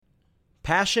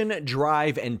Passion,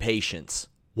 drive, and patience.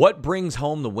 What brings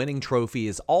home the winning trophy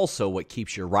is also what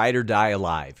keeps your ride or die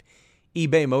alive.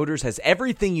 eBay Motors has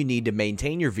everything you need to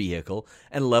maintain your vehicle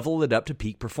and level it up to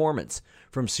peak performance.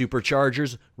 From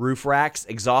superchargers, roof racks,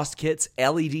 exhaust kits,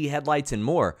 LED headlights, and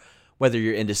more. Whether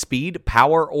you're into speed,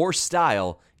 power, or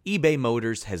style, eBay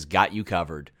Motors has got you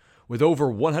covered. With over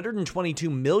 122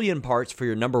 million parts for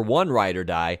your number one ride or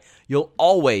die, you'll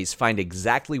always find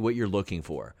exactly what you're looking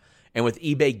for. And with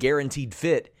eBay Guaranteed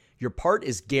Fit, your part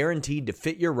is guaranteed to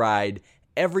fit your ride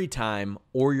every time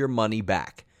or your money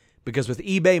back. Because with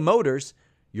eBay Motors,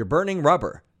 you're burning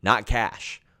rubber, not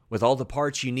cash. With all the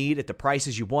parts you need at the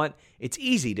prices you want, it's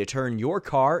easy to turn your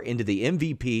car into the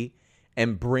MVP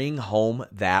and bring home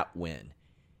that win.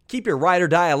 Keep your ride or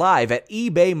die alive at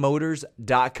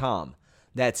ebaymotors.com.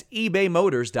 That's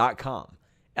ebaymotors.com.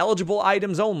 Eligible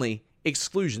items only.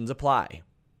 Exclusions apply.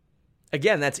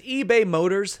 Again, that's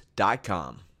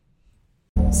ebaymotors.com.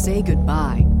 Say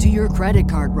goodbye to your credit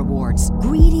card rewards.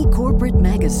 Greedy corporate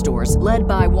mega stores, led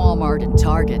by Walmart and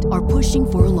Target, are pushing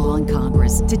for a law in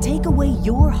Congress to take away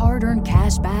your hard-earned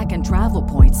cash back and travel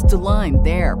points to line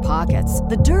their pockets.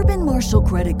 The Durbin-Marshall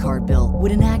credit card bill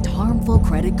would enact harmful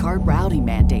credit card routing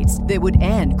mandates that would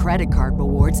end credit card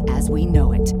rewards as we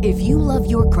know it. If you love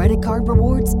your credit card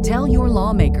rewards, tell your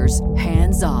lawmakers,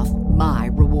 hands off my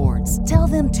rewards. Tell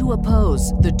them to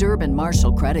oppose the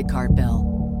Durbin-Marshall credit card bill.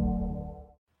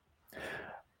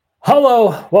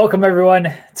 Hello, welcome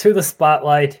everyone to the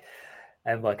Spotlight.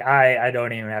 And look, I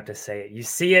don't even have to say it. You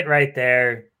see it right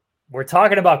there. We're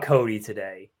talking about Cody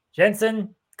today.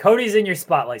 Jensen, Cody's in your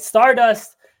spotlight.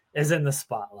 Stardust is in the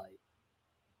spotlight.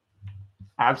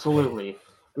 Absolutely.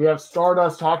 We have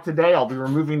Stardust talk today. I'll be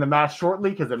removing the mask shortly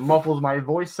because it muffles my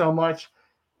voice so much.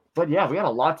 But yeah, we got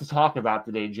a lot to talk about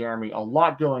today, Jeremy. A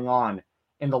lot going on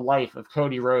in the life of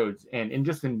Cody Rhodes and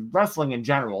just in wrestling in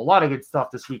general. A lot of good stuff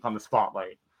this week on the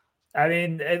Spotlight. I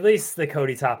mean, at least the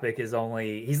Cody topic is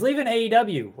he's leaving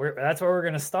AEW. That's where we're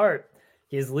going to start.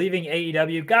 He's leaving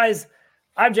AEW. Guys,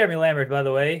 I'm Jeremy Lambert, by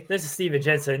the way. This is Steven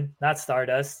Jensen, not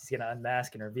Stardust. He's going to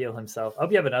unmask and reveal himself. I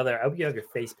hope you have your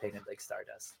face painted like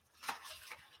Stardust.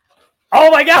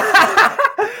 Oh my God!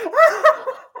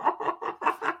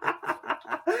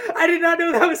 I did not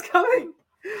know that was coming.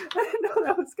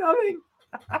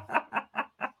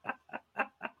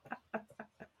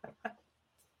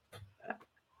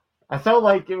 I felt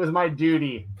like it was my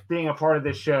duty being a part of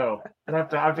this show. I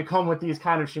have to come with these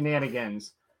kind of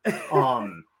shenanigans.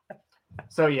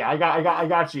 So yeah, I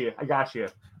got you right here.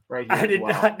 I did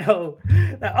not know.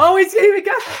 Oh, he's even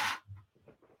got.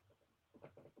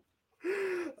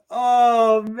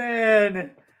 Oh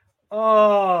man.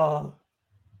 Oh.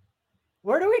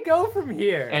 Where do we go from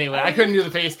here? Anyway, I couldn't do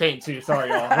the face paint too. Sorry,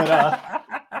 y'all. But,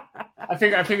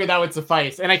 I figured that would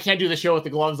suffice, and I can't do the show with the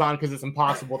gloves on because it's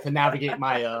impossible to navigate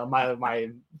my my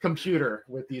computer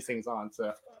with these things on.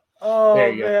 So,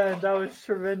 there you go. That was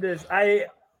tremendous. I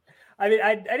mean,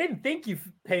 I didn't think you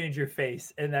painted your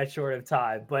face in that short of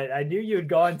time, but I knew you had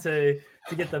gone to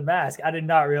get the mask. I did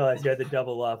not realize you had to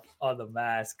double up on the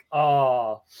mask.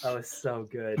 Oh, that was so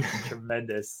good,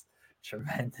 tremendous.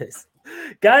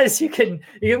 Guys, you can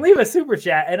leave a super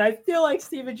chat, and I feel like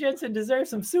Steven Jensen deserves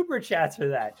some super chats for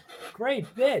that. Great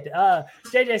bid.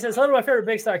 JJ says, hello to my favorite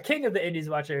big star, king of the Indies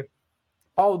watcher.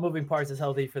 All the moving parts is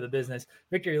healthy for the business.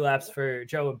 Victory laps for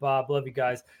Joe and Bob. Love you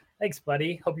guys. Thanks,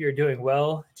 buddy. Hope you're doing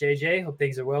well, JJ. Hope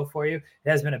things are well for you. It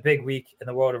has been a big week in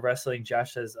the world of wrestling.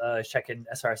 Josh says, checking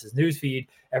SRS's news feed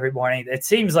every morning. It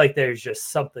seems like there's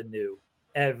just something new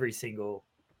every single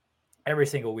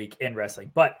week in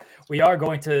wrestling, but we are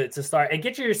going to start and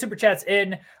get your super chats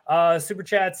in. Super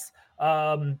chats,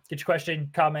 get your question,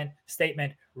 comment,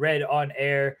 statement read on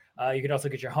air. You can also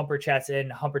get your Humper chats in,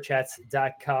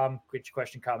 humperchats.com. Get your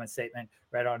question, comment, statement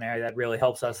read on air. That really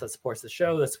helps us. That supports the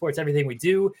show. That supports everything we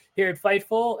do here at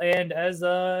Fightful. And as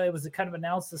it was kind of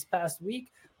announced this past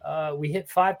week, we hit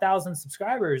 5,000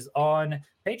 subscribers on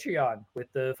Patreon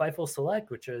with the Fightful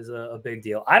Select, which is a big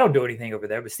deal. I don't do anything over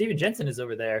there, but Steven Jensen is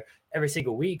over there every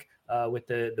single week with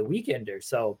the Weekender.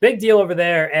 So big deal over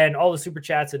there, and all the super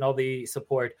chats and all the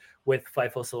support with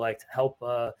Fightful Select help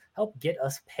get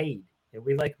us paid. And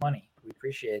we like money. We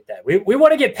appreciate that. We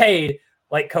want to get paid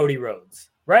like Cody Rhodes,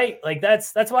 right? Like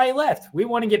that's why he left. We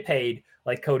want to get paid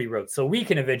like Cody Rhodes, so we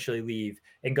can eventually leave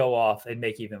and go off and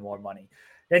make even more money.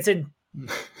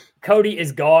 Cody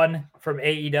is gone from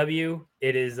AEW.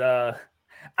 It is I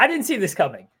didn't see this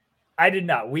coming. I did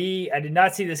not. I did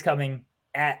not see this coming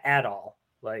at all.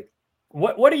 Like,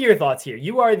 what are your thoughts here?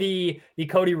 You are the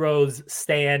Cody Rhodes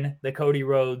stan, the Cody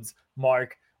Rhodes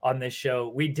mark on this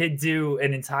show. We did do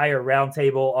an entire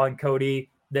roundtable on Cody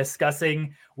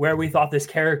discussing where we thought this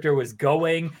character was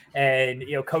going. And,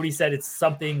 Cody said it's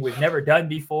something we've never done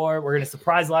before. We're going to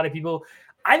surprise a lot of people.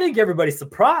 I think everybody's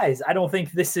surprised. I don't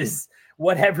think this is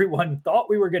what everyone thought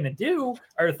we were going to do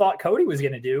or thought Cody was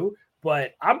going to do,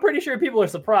 but I'm pretty sure people are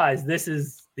surprised. This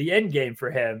is the end game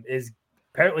for him, is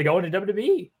apparently going to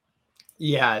WWE.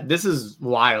 Yeah, this is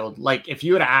wild. Like, if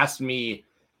you had asked me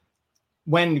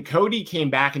when Cody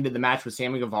came back into the match with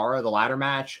Sammy Guevara, the ladder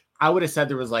match, I would have said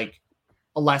there was like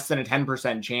a less than a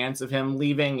 10% chance of him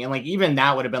leaving. And like, even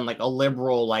that would have been like a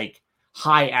liberal, like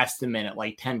high estimate at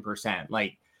like 10%.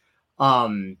 Like,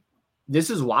 this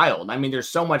is wild. I mean, there's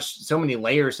so many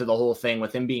layers to the whole thing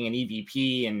with him being an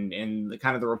EVP and the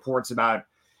kind of the reports about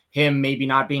him maybe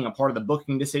not being a part of the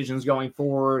booking decisions going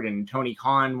forward, and Tony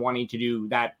Khan wanting to do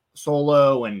that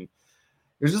solo. And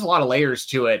there's just a lot of layers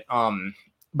to it.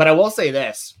 But I will say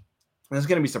this is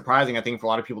going to be surprising, I think, for a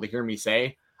lot of people to hear me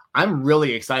say, I'm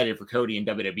really excited for Cody in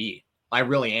WWE. I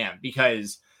really am,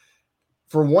 because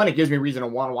for one, it gives me a reason to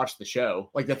want to watch the show.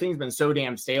 Like, the thing's been so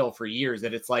damn stale for years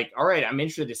that it's like, all right, I'm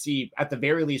interested to see at the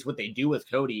very least what they do with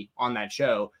Cody on that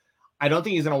show. I don't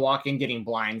think he's going to walk in getting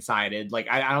blindsided. Like,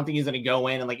 I don't think he's going to go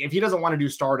in and, like, if he doesn't want to do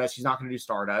Stardust, he's not going to do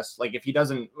Stardust. Like, if he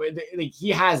doesn't, like, he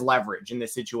has leverage in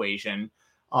this situation.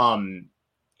 And,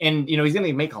 he's going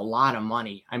to make a lot of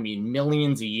money. I mean,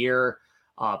 millions a year,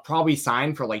 probably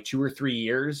signed for like 2 or 3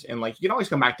 years. And like, you can always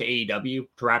come back to AEW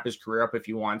to wrap his career up if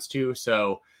he wants to.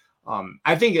 So,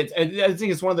 I think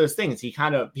it's one of those things. He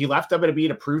left WWE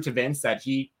to prove to Vince that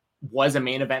he was a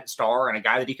main event star and a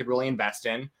guy that he could really invest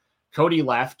in. Cody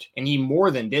left, and he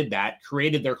more than did that,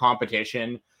 created their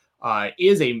competition,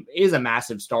 is a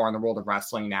massive star in the world of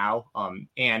wrestling now.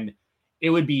 And it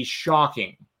would be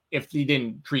shocking if he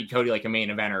didn't treat Cody like a main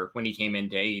eventer when he came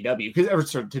into AEW or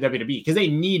to WWE, because they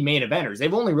need main eventers.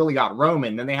 They've only really got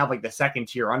Roman, then they have like the second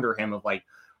tier under him of like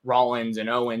Rollins and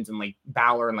Owens and like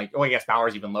Balor, and like, I guess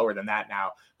Balor's even lower than that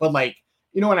now. But like,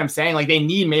 you know what I'm saying? Like, they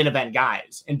need main event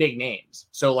guys and big names.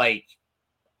 So like,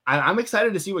 I'm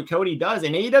excited to see what Cody does.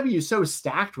 And AEW is so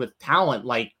stacked with talent.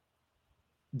 Like,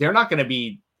 they're not going to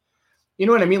be, you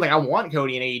know what I mean? Like, I want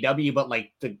Cody in AEW, but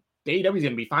like the AEW is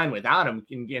going to be fine without him.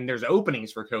 And there's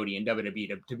openings for Cody in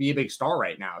WWE to be a big star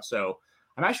right now. So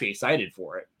I'm actually excited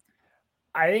for it.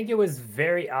 I think it was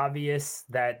very obvious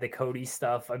that the Cody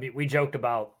stuff, I mean, we joked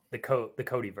about the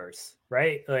Codyverse,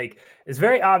 right? Like, it's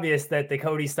very obvious that the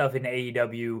Cody stuff in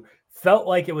AEW felt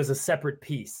like it was a separate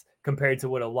piece compared to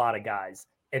what a lot of guys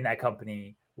in that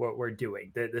company were doing.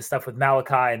 The stuff with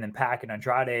Malachi and then Pac and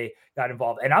Andrade got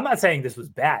involved. And I'm not saying this was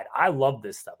bad. I love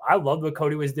this stuff. I loved what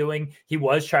Cody was doing. He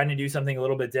was trying to do something a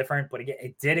little bit different, but again,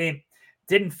 it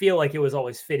didn't feel like it was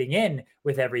always fitting in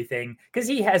with everything, because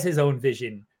he has his own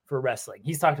vision for wrestling.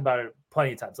 He's talked about it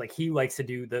plenty of times. Like, he likes to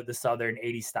do the Southern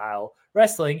 80s style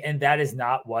wrestling, and that is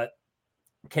not what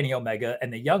Kenny Omega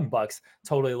and the Young Bucks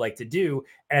totally like to do.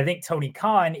 And I think Tony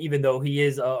Khan, even though he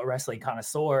is a wrestling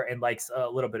connoisseur and likes a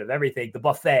little bit of everything, the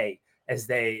buffet, as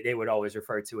they would always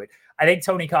refer to it, I think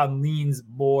Tony Khan leans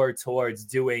more towards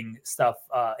doing stuff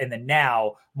in the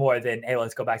now more than, hey,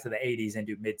 let's go back to the 80s and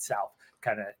do Mid-South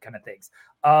kind of things.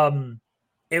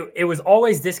 It was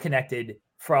always disconnected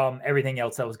from everything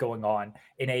else that was going on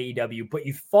in AEW, but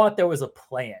you thought there was a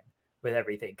plan with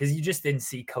everything because you just didn't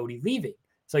see Cody leaving.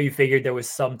 So you figured there was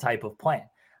some type of plan.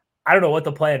 I don't know what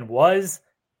the plan was.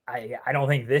 I don't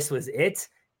think this was it.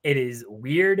 It is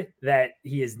weird that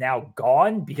he is now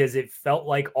gone, because it felt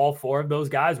like all 4 of those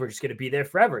guys were just going to be there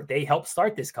forever. They helped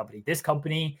start this company. This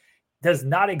company does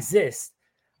not exist.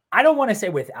 I don't want to say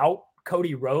without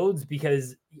Cody Rhodes,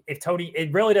 because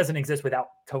it really doesn't exist without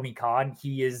Tony Khan.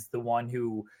 He is the one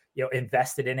who,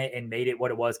 invested in it and made it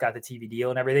what it was, got the TV deal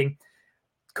and everything.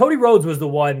 Cody Rhodes was the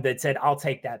one that said, I'll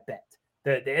take that bet.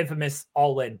 The infamous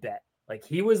all-in bet. Like,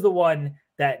 he was the one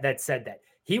that said that.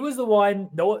 He was the one,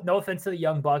 no offense to the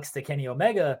Young Bucks, to Kenny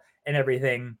Omega and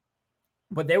everything,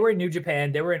 but they were in New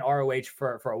Japan. They were in ROH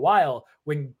for a while.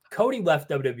 When Cody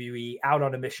left WWE out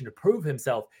on a mission to prove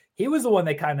himself, he was the one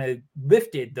that kind of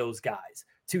lifted those guys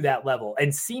to that level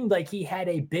and seemed like he had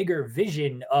a bigger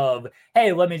vision of,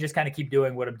 hey, let me just kind of keep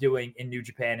doing what I'm doing in New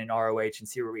Japan and ROH and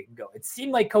see where we can go. It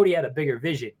seemed like Cody had a bigger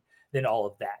vision than all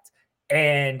of that.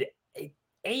 And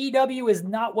AEW is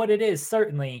not what it is,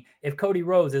 certainly, if Cody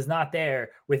Rhodes is not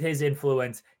there with his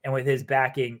influence and with his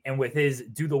backing and with his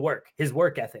his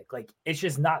work ethic. Like, it's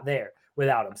just not there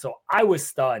without him. So I was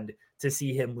stunned to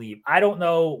see him leave. I don't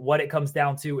know what it comes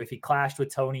down to, if he clashed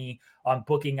with Tony on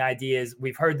booking ideas.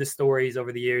 We've heard the stories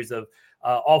over the years of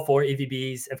all 4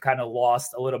 EVBs have kind of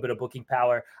lost a little bit of booking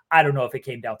power. I don't know if it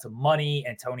came down to money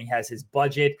and Tony has his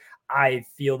budget. I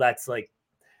feel that's like,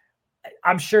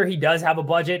 I'm sure he does have a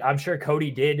budget. I'm sure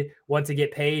Cody did want to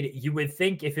get paid. You would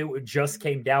think if it would just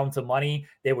came down to money,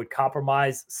 they would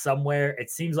compromise somewhere. It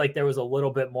seems like there was a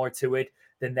little bit more to it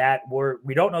than that.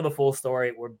 We don't know the full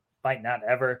story. We might not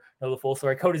ever know the full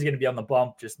story. Cody's going to be on the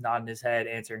bump, just nodding his head,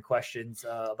 answering questions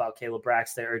about Caleb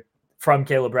Braxton, or from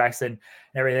Caleb Braxton and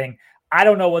everything. I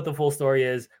don't know what the full story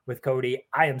is with Cody.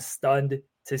 I am stunned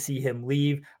to see him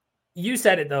leave. You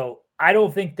said it, though. I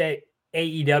don't think that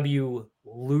AEW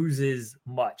loses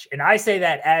much. And I say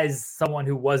that as someone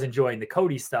who was enjoying the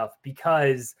Cody stuff,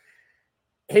 because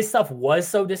his stuff was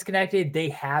so disconnected. They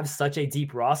have such a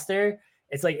deep roster.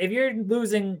 It's like, if you're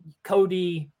losing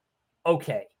Cody,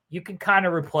 okay, you can kind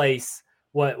of replace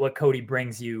what Cody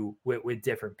brings you with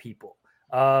different people.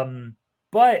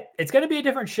 But it's going to be a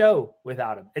different show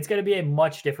without him. It's going to be a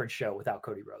much different show without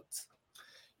Cody Rhodes.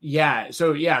 Yeah.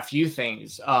 So yeah, a few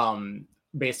things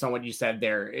based on what you said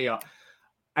there. You know,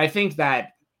 I think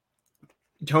that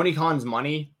Tony Khan's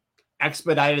money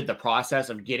expedited the process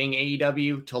of getting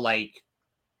AEW to like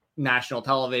national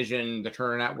television, the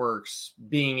Turner networks,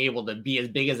 being able to be as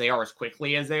big as they are as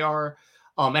quickly as they are.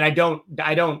 And I don't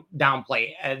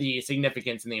downplay the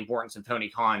significance and the importance of Tony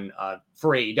Khan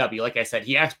for AEW. Like I said,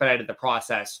 he expedited the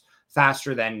process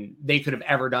faster than they could have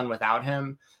ever done without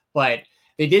him. But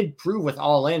they did prove with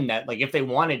All In that, like, if they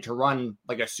wanted to run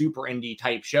like a super indie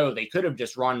type show, they could have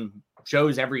just run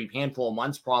shows every handful of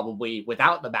months probably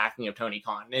without the backing of Tony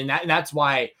Khan. And that's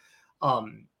why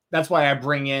I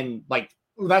bring in, like,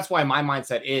 that's why my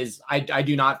mindset is I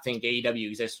do not think AEW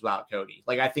exists without Cody.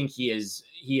 Like, I think he is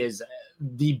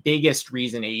the biggest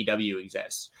reason AEW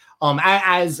exists.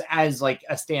 As like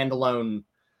a standalone,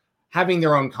 having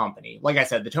their own company. Like I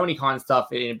said, the Tony Khan stuff,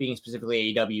 and being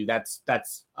specifically AEW,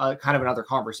 that's kind of another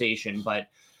conversation. But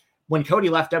when Cody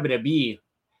left WWE,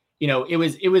 you know, it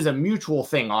was a mutual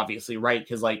thing, obviously, right?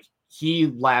 Because like he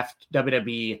left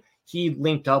WWE, he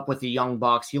linked up with the Young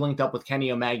Bucks, he linked up with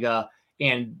Kenny Omega,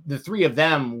 and the three of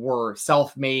them were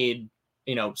self-made,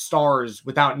 you know, stars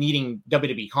without needing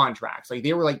WWE contracts. Like,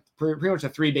 they were like pretty much the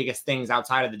three biggest things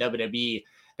outside of the WWE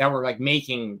that were like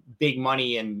making big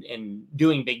money and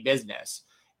doing big business.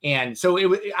 And so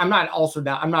I'm not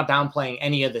downplaying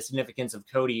any of the significance of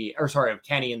Kenny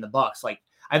and the Bucks. Like,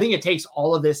 I think it takes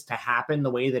all of this to happen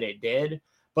the way that it did.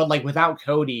 But like, without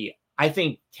Cody, I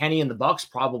think Kenny and the Bucks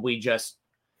probably just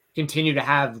continue to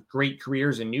have great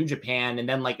careers in New Japan, and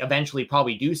then like eventually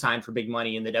probably do sign for big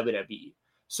money in the WWE.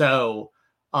 So,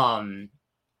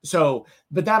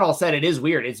 but that all said, it is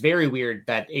weird. It's very weird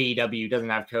that AEW doesn't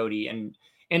have Cody.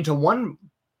 And to one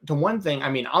thing, I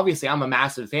mean, obviously I'm a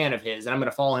massive fan of his and I'm going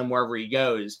to follow him wherever he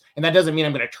goes. And that doesn't mean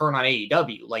I'm going to turn on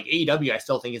AEW. Like, AEW, I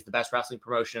still think is the best wrestling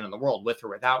promotion in the world, with or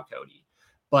without Cody.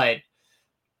 But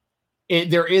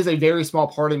there is a very small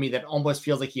part of me that almost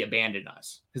feels like he abandoned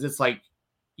us, because it's like,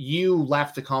 you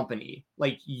left the company,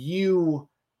 like, you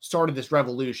started this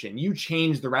revolution, you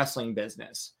changed the wrestling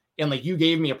business, and like, you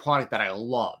gave me a product that I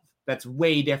love, that's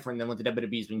way different than what the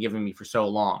WWE's been giving me for so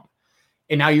long.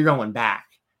 And now you're going back.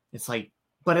 It's like,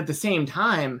 but at the same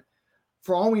time,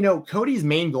 for all we know, Cody's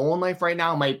main goal in life right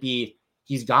now might be,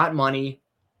 he's got money,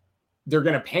 they're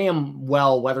going to pay him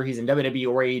well, whether he's in WWE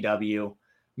or AEW.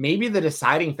 Maybe the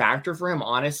deciding factor for him,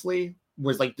 honestly,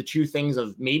 was like the two things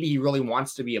of, maybe he really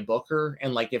wants to be a booker,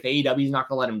 and like, if AEW is not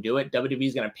going to let him do it, WWE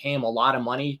is going to pay him a lot of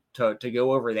money to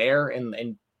go over there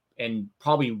and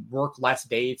probably work less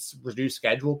dates, reduce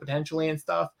schedule potentially and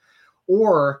stuff.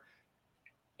 Or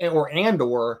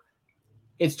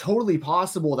it's totally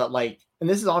possible that, like, and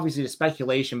this is obviously a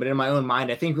speculation, but in my own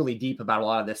mind, I think really deep about a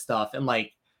lot of this stuff. And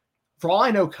like, for all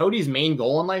I know, Cody's main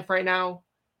goal in life right now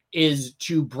is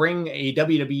to bring a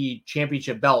WWE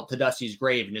championship belt to Dusty's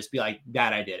grave and just be like,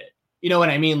 Dad, I did it. You know what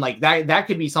I mean? Like, that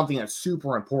could be something that's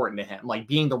super important to him, like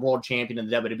being the world champion in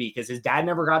the WWE, because his dad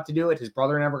never got to do it. His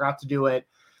brother never got to do it.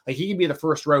 Like, he could be the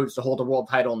first Rhodes to hold the world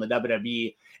title in the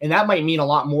WWE. And that might mean a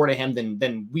lot more to him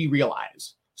than we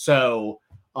realize. So,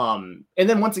 and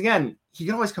then once again, he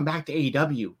can always come back to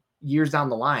AEW years down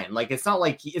the line. Like, it's not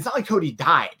like Cody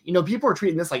died. You know, people are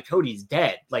treating this like Cody's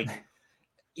dead. Like,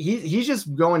 he's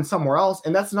just going somewhere else.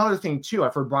 And that's another thing too.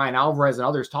 I've heard Brian Alvarez and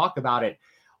others talk about it.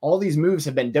 All these moves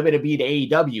have been WWE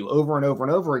to AEW over and over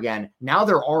and over again. Now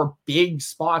there are big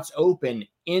spots open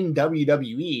in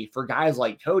WWE for guys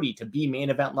like Cody to be main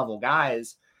event level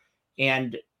guys.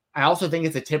 And I also think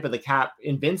it's a tip of the cap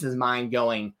in Vince's mind,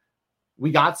 going,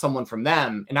 we got someone from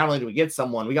them. And not only do we get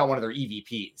someone, we got one of their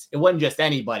EVPs. It wasn't just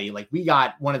anybody. Like, we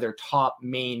got one of their top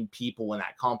main people in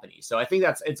that company. So I think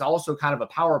it's also kind of a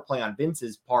power play on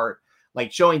Vince's part,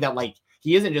 like, showing that, like,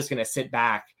 he isn't just going to sit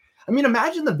back. I mean,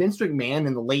 imagine the Vince McMahon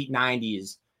in the late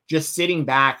 90s just sitting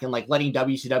back and like letting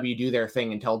WCW do their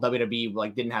thing until WWE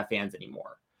like didn't have fans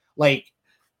anymore. Like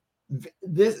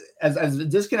this, as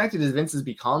disconnected as Vince has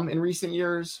become in recent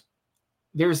years,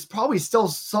 there's probably still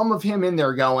some of him in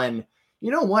there going,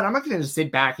 you know what? I'm not going to just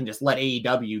sit back and just let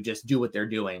AEW just do what they're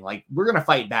doing. Like, we're going to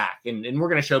fight back, and we're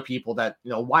going to show people that,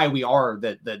 you know, why we are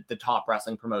the top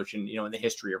wrestling promotion, you know, in the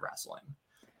history of wrestling.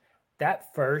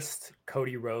 That first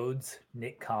Cody Rhodes,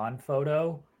 Nick Khan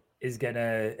photo is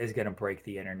gonna break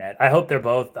the internet. I hope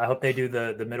they do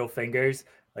the middle fingers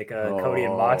like Cody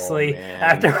and Moxley. Man.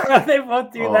 After they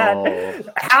both do that.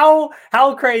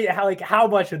 How crazy, how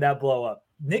much would that blow up?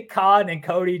 Nick Khan and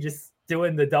Cody just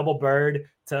doing the double bird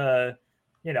to,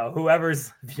 you know,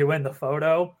 whoever's viewing the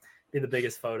photo, be the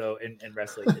biggest photo in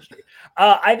wrestling history.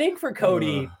 I think for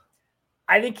Cody,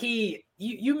 I think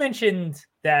you mentioned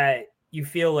that you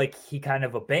feel like he kind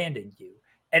of abandoned you.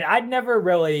 And I'd never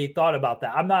really thought about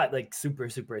that. I'm not like super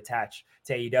attached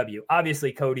to AEW.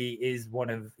 Obviously, Cody is one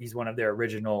of their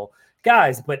original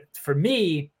guys. But for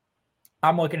me,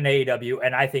 I'm looking at AEW,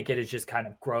 and I think it has just kind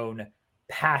of grown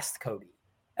past Cody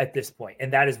at this point.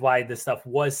 And that is why the stuff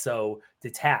was so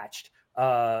detached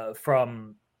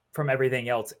from everything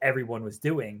else everyone was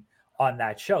doing on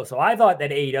that show. So I thought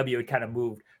that AEW had kind of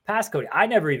moved past Cody. I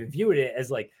never even viewed it as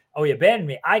like, oh, he abandoned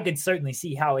me. I could certainly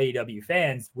see how AEW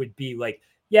fans would be like,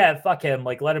 yeah, fuck him.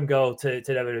 Like, let him go to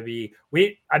WWE.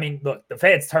 Look, the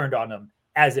fans turned on him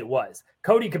as it was.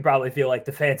 Cody could probably feel like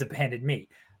the fans abandoned me.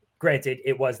 Granted,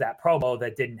 it was that promo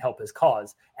that didn't help his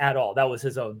cause at all. That was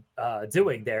his own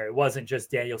doing there. It wasn't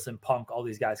just Danielson, Punk, all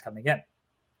these guys coming in.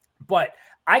 But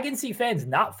I can see fans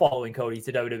not following Cody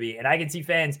to WWE, and I can see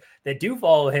fans that do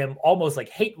follow him almost like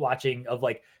hate watching of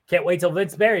like, can't wait till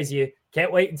Vince buries you.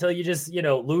 Can't wait until you just, you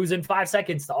know, lose in 5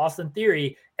 seconds to Austin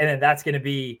Theory. And then that's going to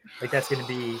be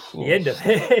the end of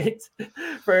it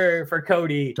for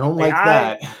Cody. Don't like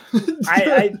that.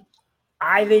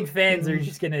 I think fans are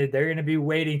just they're going to be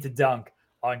waiting to dunk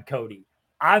on Cody.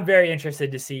 I'm very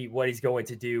interested to see what he's going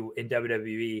to do in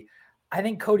WWE. I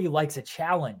think Cody likes a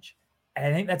challenge. And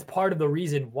I think that's part of the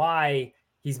reason why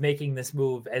he's making this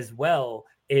move as well,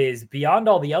 is beyond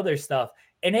all the other stuff.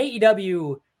 In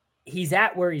AEW, he's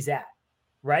at where he's at,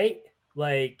 right?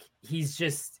 Like he's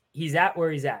at where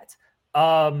he's at.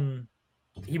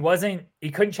 He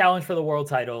couldn't challenge for the world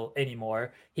title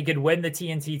anymore. He could win the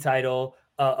TNT title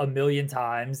a million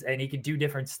times, and he could do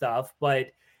different stuff, but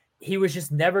he was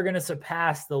just never going to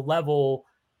surpass the level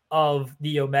of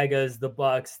the Omegas, the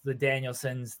Bucks, the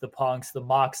Danielsons, the Punks, the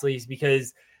Moxleys,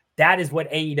 because that is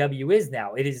what AEW is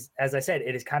now. It is, as I said,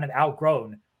 it is kind of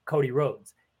outgrown Cody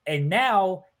Rhodes. And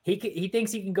now he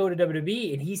thinks he can go to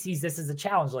WWE, and he sees this as a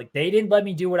challenge. Like, they didn't let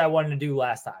me do what I wanted to do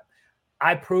last time.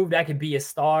 I proved I could be a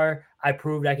star. I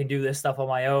proved I can do this stuff on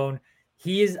my own.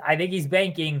 I think he's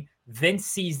banking. Vince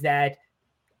sees that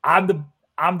I'm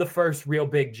the first real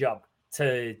big jump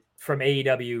from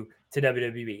AEW to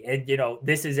WWE. And, you know,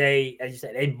 this is as you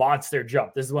said, a monster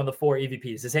jump. This is one of the 4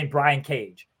 EVPs. This ain't Brian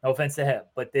Cage. No offense to him,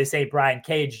 but this ain't Brian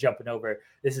Cage jumping over.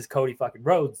 This is Cody fucking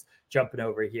Rhodes jumping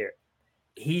over here.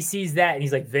 He sees that, and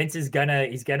he's like, Vince is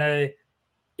he's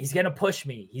gonna push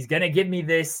me. He's gonna give me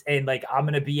this, and like, I'm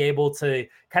gonna be able to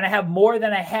kind of have more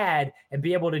than I had and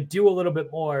be able to do a little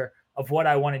bit more of what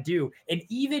I want to do. And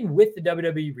even with the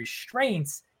WWE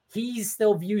restraints, he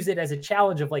still views it as a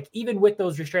challenge of like, even with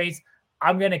those restraints,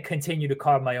 I'm going to continue to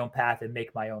carve my own path and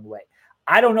make my own way.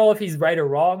 I don't know if he's right or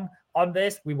wrong on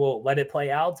this. We will let it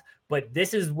play out, but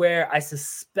this is where I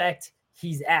suspect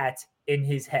he's at in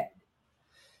his head.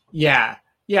 Yeah,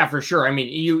 for sure. I mean,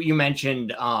 you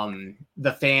mentioned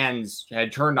the fans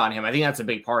had turned on him. I think that's a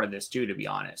big part of this too, to be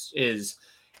honest, is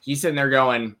he's sitting there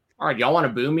going, all right, y'all want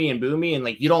to boo me, and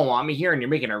like, you don't want me here, and you're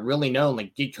making it really known,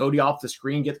 like, get Cody off the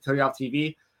screen, get Cody off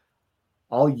TV.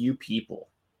 All you people.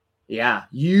 Yeah,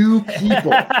 you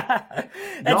people. That's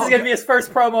going to be his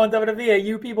first promo on WWE, a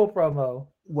you people promo.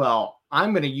 Well,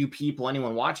 I'm going to you people,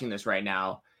 anyone watching this right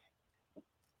now.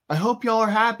 I hope y'all are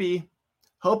happy.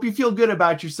 Hope you feel good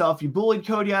about yourself. You bullied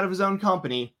Cody out of his own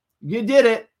company. You did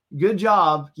it. Good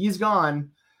job. He's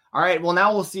gone. All right, well,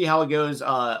 now we'll see how it goes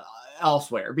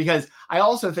elsewhere, because I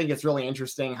also think it's really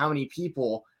interesting how many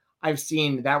people I've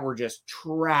seen that were just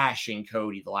trashing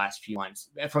Cody the last few months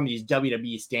from these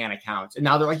WWE Stan accounts. And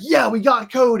now they're like, yeah, we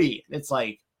got Cody. And it's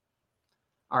like,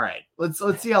 all right, let's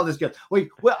see how this goes. Wait,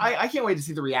 well, I can't wait to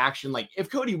see the reaction. Like, if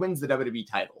Cody wins the WWE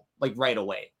title, like right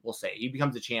away, we'll say he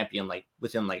becomes a champion, like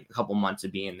within like a couple months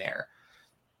of being there.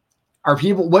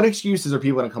 What excuses are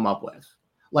people going to come up with?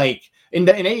 Like in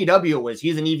AEW, it was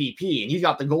he's an EVP and he's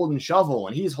got the golden shovel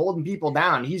and he's holding people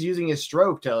down. He's using his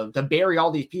stroke to bury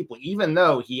all these people, even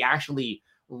though he actually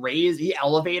he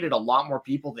elevated a lot more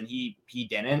people than he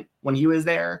didn't when he was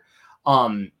there.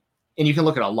 And you can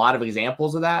look at a lot of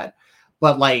examples of that.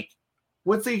 But like,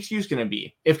 what's the excuse going to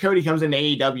be if Cody comes into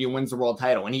AEW and wins the world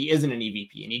title and he isn't an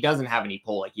EVP and he doesn't have any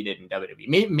pull like he did in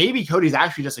WWE? Maybe Cody's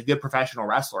actually just a good professional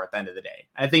wrestler at the end of the day.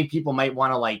 I think people might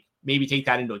want to like maybe take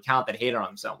that into account that hate on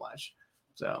him so much.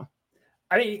 So,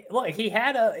 I mean, look, he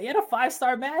had a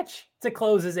 5-star match to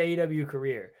close his AEW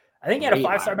career. I think he had a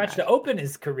 5-star match to open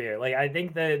his career. Like, I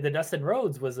think the Dustin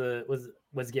Rhodes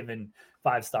was given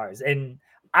 5 stars, and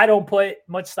I don't put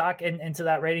much stock into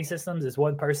that rating systems. It's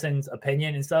one person's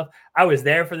opinion and stuff. I was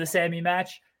there for the Sammy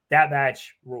match. That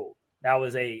match ruled. That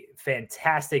was a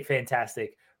fantastic,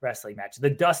 fantastic wrestling match. The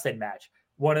Dustin match,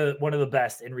 one of the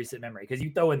best in recent memory, because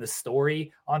you throw in the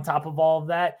story on top of all of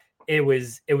that. It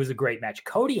was a great match.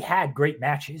 Cody had great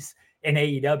matches in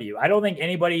AEW. I don't think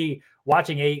anybody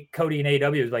watching Cody in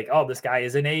AEW is like, oh, this guy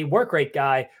isn't a work rate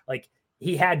guy. Like,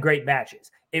 he had great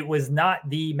matches. It was not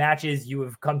the matches you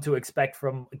have come to expect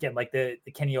from, again, like the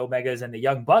Kenny Omegas and the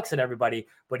Young Bucks and everybody,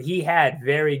 but he had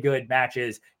very good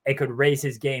matches and could raise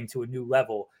his game to a new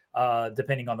level,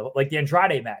 depending on the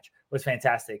Andrade match was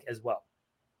fantastic as well.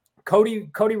 Cody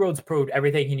Rhodes proved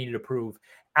everything he needed to prove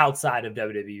outside of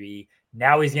WWE.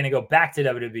 Now he's going to go back to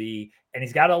WWE, and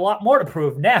he's got a lot more to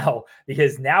prove now,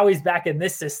 because now he's back in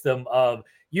this system of,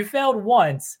 you failed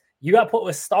once, you got put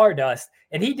with Stardust,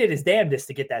 and he did his damnedest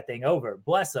to get that thing over.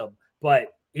 Bless him. But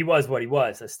he was what he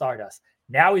was, a Stardust.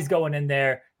 Now he's going in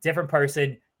there, different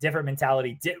person, different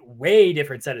mentality, way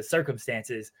different set of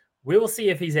circumstances. We will see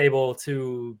if he's able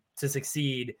to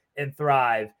succeed and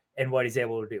thrive in what he's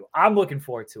able to do. I'm looking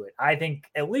forward to it. I think,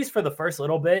 at least for the first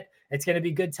little bit, it's going to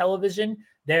be good television.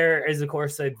 There is, of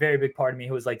course, a very big part of me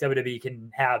who is like, WWE can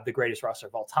have the greatest roster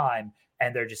of all time,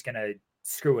 and they're just going to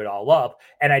screw it all up.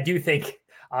 And I do think,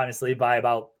 honestly, by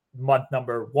about month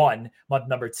number 1, month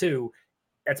number 2,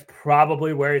 that's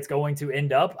probably where it's going to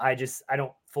end up. I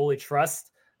don't fully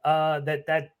trust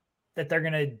that they're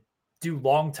going to do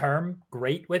long-term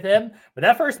great with him. But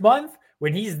that first month,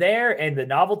 when he's there and the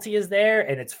novelty is there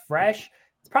and it's fresh,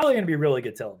 it's probably going to be really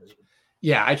good television.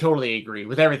 Yeah, I totally agree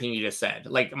with everything you just said.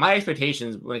 Like, my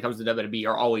expectations when it comes to WWE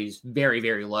are always very,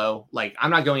 very low. Like, I'm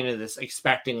not going into this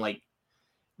expecting like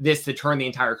this to turn the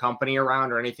entire company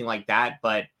around or anything like that,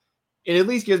 but it at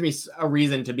least gives me a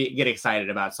reason to get excited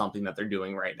about something that they're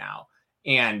doing right now.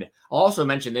 And I'll also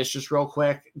mention this just real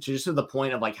quick, just to the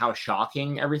point of like how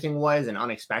shocking everything was and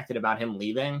unexpected about him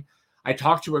leaving. I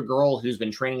talked to a girl who's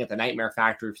been training at the Nightmare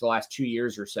Factory for the last 2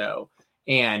 years or so.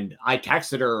 And I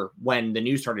texted her when the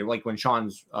news started, like when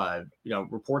Sean's,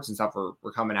 reports and stuff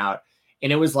were coming out.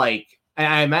 And it was like,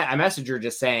 and I messaged her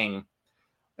just saying,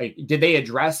 like, did they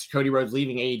address Cody Rhodes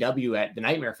leaving AEW at the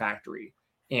Nightmare Factory?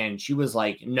 And she was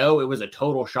like, no, it was a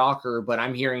total shocker, but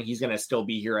I'm hearing he's going to still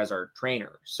be here as our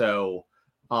trainer. So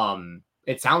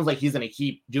it sounds like he's going to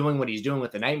keep doing what he's doing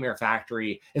with the Nightmare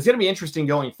Factory. It's going to be interesting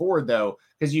going forward, though,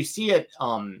 because you see it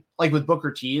like with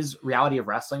Booker T's Reality of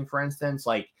Wrestling, for instance,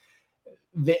 like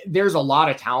there's a lot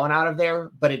of talent out of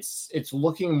there, but it's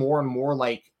looking more and more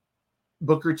like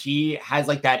Booker T has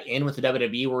like that in with the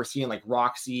WWE, where we're seeing like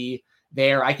Roxy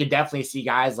there. I could definitely see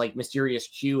guys like Mysterious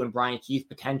Q and Brian Keith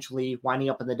potentially winding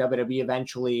up in the WWE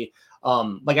eventually.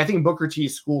 Like, I think Booker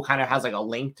T's school kind of has like a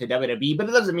link to WWE, but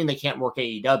it doesn't mean they can't work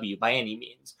AEW by any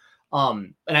means.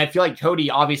 And I feel like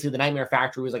Cody, obviously the Nightmare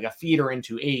Factory was like a feeder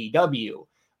into AEW,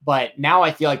 but now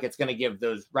I feel like it's going to give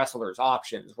those wrestlers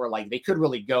options where like they could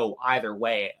really go either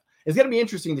way. It's going to be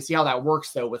interesting to see how that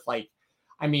works though, with like,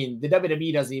 I mean, the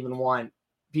WWE doesn't even want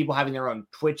people having their own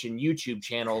Twitch and YouTube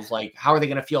channels. Like, how are they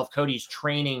going to feel if Cody's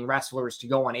training wrestlers to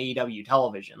go on AEW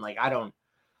television? Like,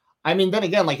 then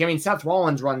again, like, I mean, Seth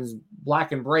Rollins runs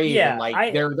Black and Brave, and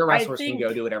like their wrestlers can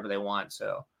go do whatever they want.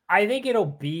 So I think it'll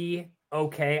be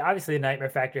okay. Obviously, the Nightmare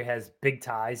Factory has big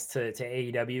ties to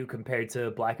AEW compared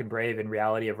to Black and Brave and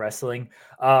Reality of Wrestling.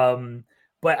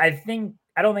 But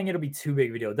I don't think it'll be too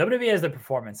big of a deal. WWE has the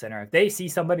Performance Center. If they see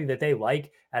somebody that they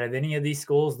like out of any of these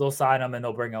schools, they'll sign them and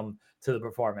they'll bring them to the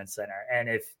Performance Center. And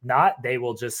if not,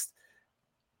 they'll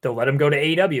let them go to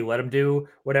AEW, let them do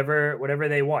whatever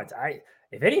they want.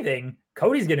 If anything,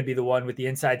 Cody's going to be the one with the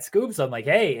inside scoops on like,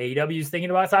 hey, AEW's thinking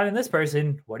about signing this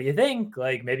person. What do you think?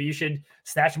 Like, maybe you should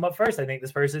snatch them up first. I think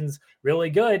this person's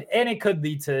really good. And it could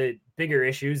lead to bigger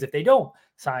issues if they don't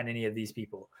sign any of these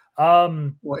people.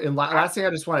 And last thing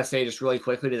I just want to say, just really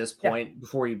quickly to this point,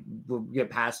 before we get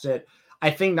past it, I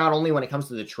think not only when it comes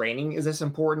to the training is this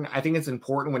important, I think it's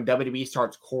important when WWE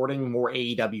starts courting more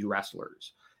AEW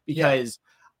wrestlers, because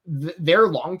their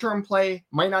long-term play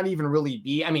might not even really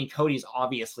be, I mean, Cody's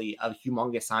obviously a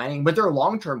humongous signing, but their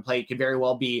long-term play could very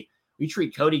well be, we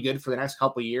treat Cody good for the next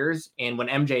couple of years. And when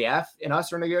MJF and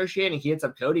us are negotiating, he hits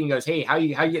up Cody and goes, hey, how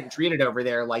you getting treated over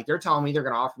there? Like, they're telling me they're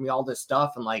going to offer me all this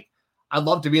stuff. And like, I'd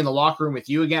love to be in the locker room with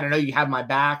you again. I know you have my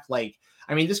back. Like,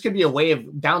 I mean, this could be a way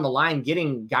of down the line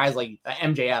getting guys like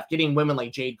MJF, getting women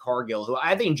like Jade Cargill, who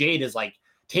I think Jade is like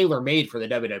tailor-made for the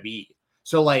WWE.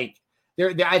 So like,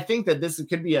 I think that this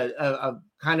could be a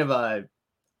kind of a,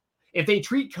 if they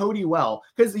treat Cody well,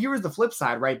 because here was the flip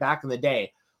side, right? Back in the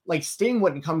day, like Sting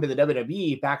wouldn't come to the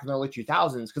WWE back in the early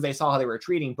 2000s because they saw how they were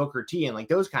treating Booker T and like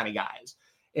those kind of guys.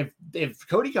 If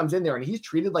Cody comes in there and he's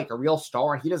treated like a real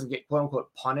star and he doesn't get quote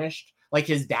unquote punished like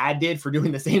his dad did for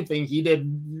doing the same thing he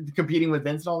did competing with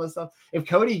Vince and all this stuff, if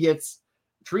Cody gets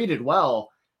treated well,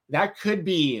 that could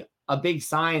be a big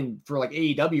sign for like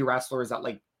AEW wrestlers that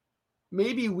like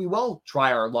maybe we will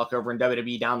try our luck over in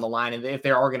WWE down the line, and if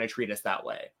they are going to treat us that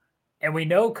way. And we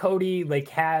know Cody like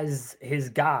has his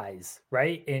guys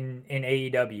right in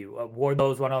AEW.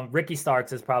 Wardlow's one of them. Ricky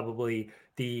Starks is probably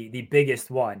the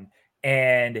biggest one.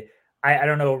 And I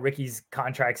don't know Ricky's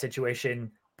contract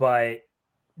situation, but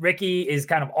Ricky is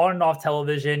kind of on and off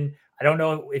television. I don't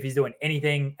know if he's doing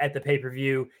anything at the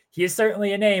pay-per-view. He is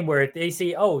certainly a name where if they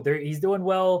see, he's doing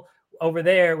well over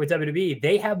there with WWE,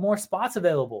 they have more spots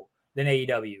available than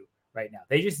AEW right now.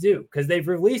 They just do because they've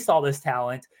released all this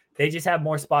talent. They just have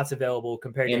more spots available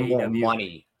compared to AEW. More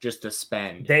money just to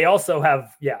spend. They also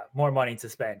have, more money to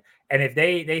spend. And if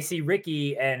they see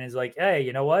Ricky and is like, hey,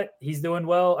 you know what? He's doing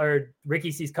well. Or Ricky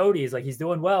sees Cody, is like, he's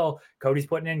doing well. Cody's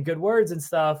putting in good words and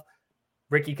stuff.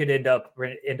 Ricky could end up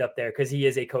there because he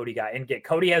is a Cody guy. And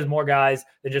Cody has more guys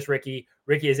than just Ricky.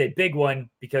 Ricky is a big one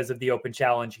because of the open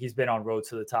challenge. He's been on Rhodes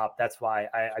to the top. That's why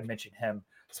I mentioned him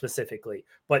specifically.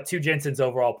 But to Jensen's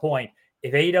overall point,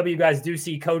 if AEW guys do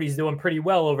see Cody's doing pretty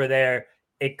well over there,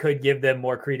 it could give them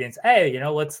more credence. Hey,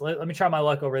 let me try my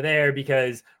luck over there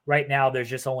because right now there's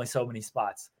just only so many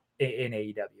spots in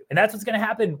AEW. And that's what's going to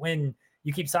happen when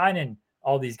you keep signing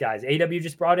all these guys. AEW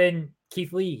just brought in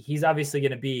Keith Lee. He's obviously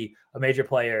going to be a major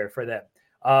player for them.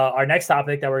 Our next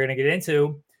topic that we're going to get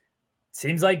into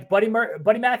seems like Buddy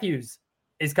Matthews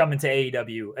is coming to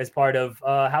AEW as part of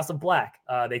House of Black.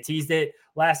 They teased it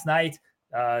last night.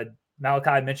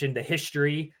 Malachi mentioned the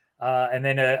history, and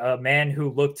then a man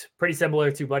who looked pretty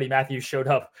similar to Buddy Matthews showed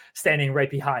up standing right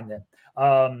behind them.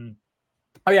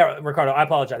 Ricardo, I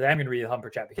apologize. I'm going to read the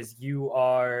Humper chat because you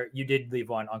did leave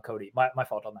one on Cody. My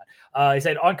fault on that. He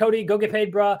said, on Cody, go get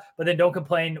paid, bruh, but then don't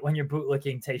complain when your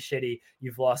bootlicking tastes shitty.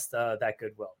 You've lost that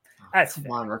goodwill. That's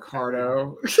Come on,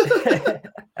 Ricardo.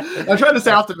 I'm trying to stay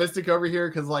optimistic over here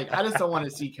because, like, I just don't want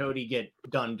to see Cody get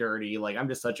done dirty. Like, I'm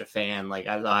just such a fan. Like,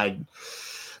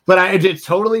 it's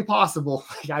totally possible.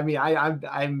 Like, I mean,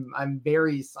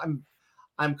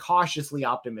 I'm cautiously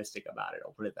optimistic about it.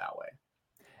 I'll put it that way.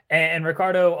 And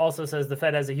Ricardo also says the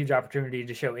Fed has a huge opportunity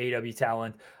to show AEW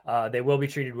talent. They will be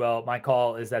treated well. My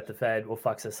call is that the Fed will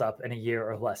fuck us up in a year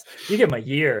or less. You give them a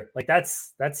year, like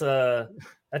that's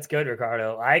good,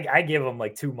 Ricardo. I give them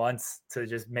like 2 months to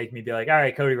just make me be like, all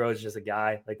right, Cody Rhodes is just a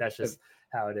guy. Like that's just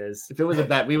how it is. If it was a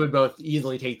bet, we would both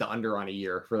easily take the under on a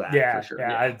year for that. Yeah, for sure.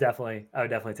 I would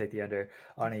definitely take the under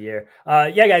on a year.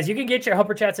 Guys, you can get your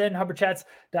Humper Chats in,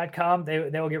 humperchats.com. They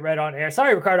will get read on air.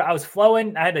 Sorry, Ricardo, I was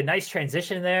flowing. I had a nice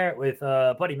transition there with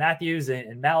Buddy Matthews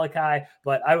and Malachi,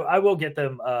 but I will get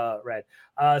them read.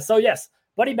 So yes,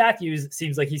 Buddy Matthews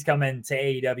seems like he's coming to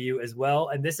AEW as well.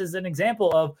 And this is an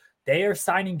example of they are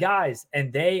signing guys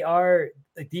and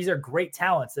these are great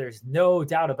talents. There's no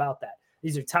doubt about that.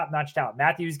 These are top-notch talent.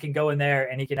 Matthews can go in there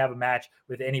and he can have a match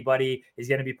with anybody. He's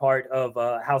going to be part of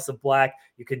House of Black.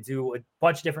 You can do a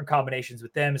bunch of different combinations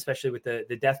with them, especially with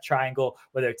the Death Triangle,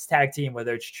 whether it's tag team,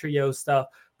 whether it's trio stuff.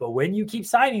 But when you keep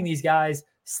signing these guys,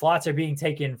 slots are being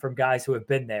taken from guys who have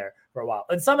been there for a while.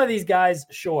 And some of these guys,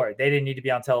 sure, they didn't need to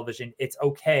be on television. It's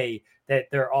okay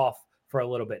that they're off for a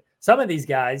little bit. Some of these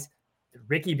guys,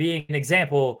 Ricky being an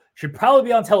example, should probably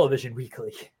be on television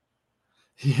weekly.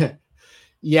 Yeah.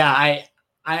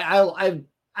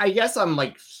 I guess I'm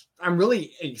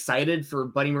really excited for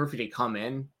Buddy Murphy to come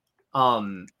in.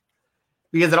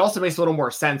 Because it also makes a little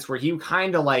more sense where he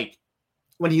kind of like,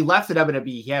 when he left the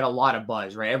WWE, he had a lot of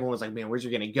buzz, right? Everyone was like, man, where's he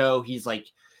going to go? He's like,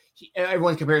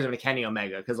 everyone compares him to Kenny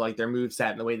Omega because like their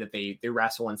moveset and the way that they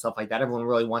wrestle and stuff like that. Everyone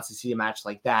really wants to see a match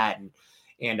like that. And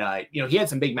he had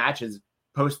some big matches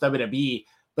post WWE,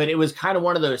 but it was kind of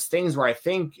one of those things where I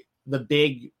think the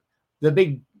big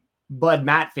Bud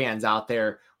Matt fans out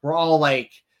there were all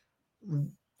like,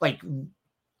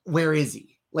 where is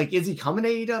he? Like, is he coming to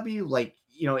AEW? Like,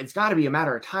 it's got to be a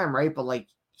matter of time, right? But like,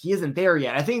 he isn't there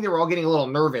yet. I think they were all getting a little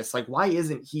nervous. Like, why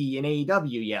isn't he in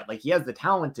AEW yet? Like, he has the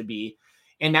talent to be.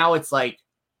 And now it's like,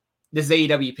 this is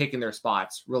AEW picking their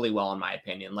spots really well, in my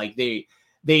opinion. Like they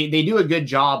do a good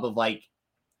job of like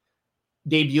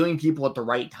debuting people at the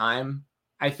right time,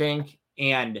 I think.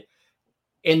 And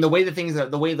in the way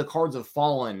the way the cards have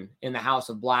fallen in the House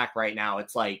of Black right now,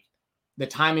 it's like the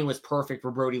timing was perfect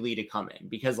for Brody Lee to come in,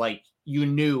 because like you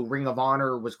knew Ring of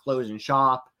Honor was closing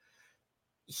shop.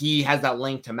 He has that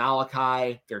link to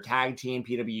Malachi, their tag team,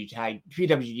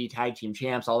 PWG tag team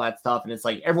champs, all that stuff. And it's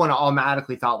like everyone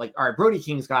automatically thought like, all right, Brody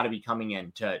King's got to be coming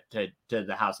in to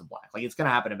the House of Black. Like it's going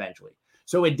to happen eventually.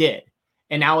 So it did.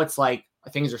 And now it's like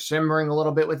things are simmering a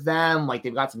little bit with them. Like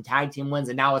they've got some tag team wins,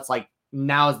 and now it's like,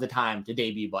 now's the time to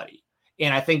debut Buddy.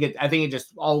 And I think it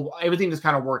just everything just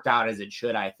kind of worked out as it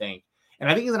should, I think. And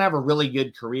I think he's going to have a really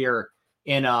good career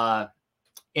in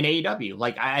AEW.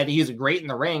 Like I think he's great in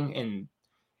the ring, and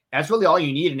that's really all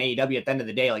you need in AEW at the end of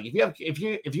the day. Like if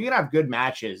you can have good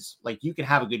matches, like you can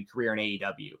have a good career in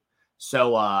AEW.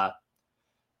 So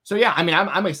yeah, I mean,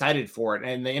 I'm excited for it,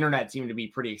 and the internet seemed to be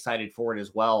pretty excited for it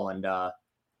as well. And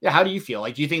yeah, how do you feel?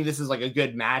 Like, do you think this is like a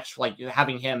good match? Like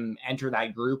having him enter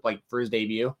that group like for his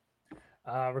debut?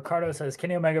 Ricardo says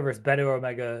Kenny Omega versus Better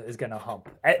Omega is gonna hump.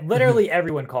 Literally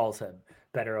everyone calls him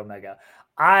Better Omega.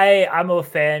 I'm a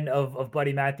fan of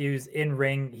Buddy Matthews in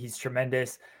ring. He's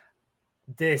tremendous.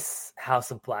 This House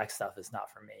of Black stuff is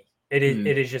not for me. It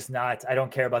is just not. I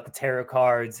don't care about the tarot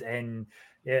cards and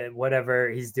whatever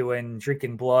he's doing,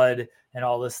 drinking blood and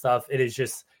all this stuff.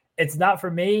 It's not for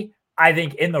me. I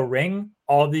think in the ring,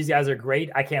 all of these guys are great.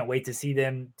 I can't wait to see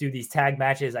them do these tag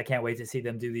matches. I can't wait to see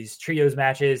them do these trios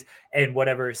matches and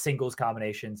whatever singles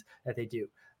combinations that they do.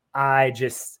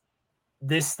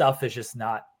 This stuff is just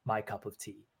not my cup of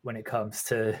tea when it comes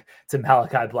to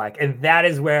Malachi Black. And that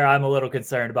is where I'm a little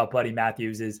concerned about Buddy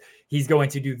Matthews. Is he's going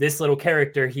to do this little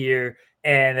character here,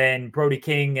 and then Brody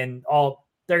King and all,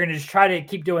 they're going to just try to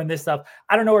keep doing this stuff.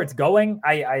 I don't know where it's going.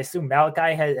 I assume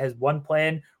Malachi has one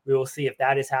plan. We will see if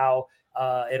that is how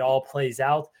it all plays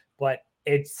out, but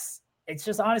it's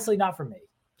just honestly not for me.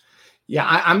 Yeah.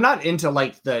 I'm not into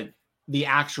like the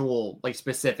actual like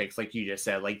specifics, like you just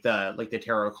said, like the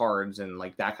tarot cards and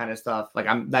like that kind of stuff. Like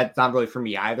that's not really for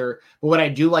me either. But what I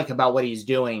do like about what he's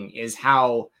doing is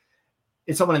how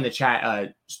it's someone in the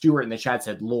chat, Stuart in the chat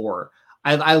said lore.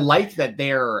 I like that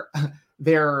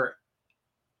they're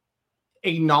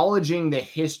acknowledging the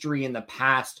history in the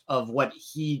past of what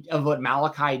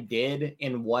Malachi did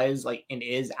and was like, and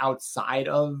is outside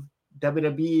of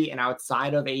WWE and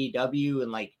outside of AEW.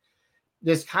 And like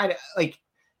this kind of like,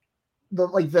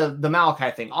 the Malachi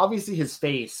thing, obviously his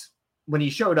face when he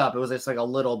showed up, it was just like a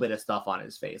little bit of stuff on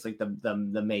his face, like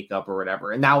the makeup or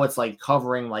whatever. And now it's like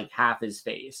covering like half his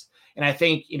face. And I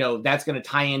think, that's going to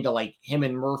tie into like him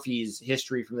and Murphy's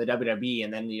history from the WWE.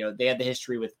 And then, they had the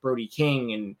history with Brody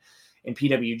King and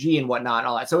PWG and whatnot, and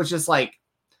all that. So it's just like,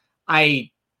 I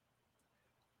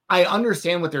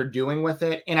understand what they're doing with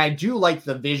it. And I do like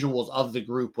the visuals of the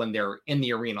group when they're in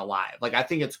the arena live. Like, I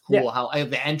think it's cool how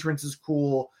the entrance is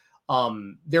cool.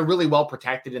 They're really well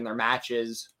protected in their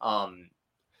matches.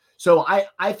 So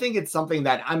I think it's something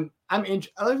that let me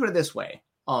put it this way.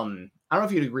 I don't know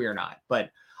if you'd agree or not,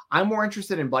 but I'm more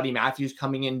interested in Buddy Matthews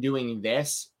coming in doing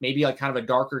this, maybe like kind of a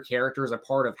darker character as a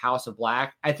part of House of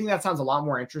Black. I think that sounds a lot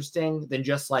more interesting than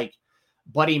just like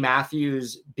Buddy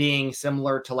Matthews being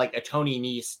similar to like a Tony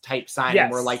Nese type signing,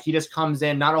 where like he just comes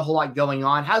in, not a whole lot going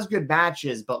on, has good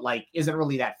matches, but like isn't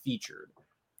really that featured.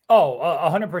 Oh,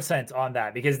 100% on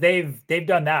that, because they've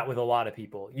done that with a lot of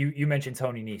people. You mentioned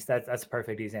Tony Nese. That's a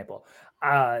perfect example.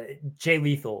 Jay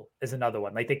Lethal is another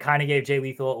one. Like they kind of gave Jay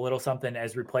Lethal a little something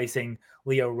as replacing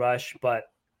Leo Rush, but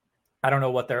I don't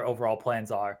know what their overall plans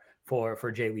are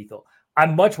for Jay Lethal.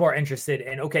 I'm much more interested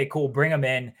in, okay, cool, bring them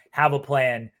in, have a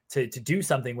plan to do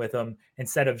something with them,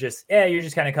 instead of just, you're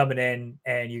just kind of coming in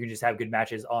and you can just have good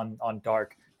matches on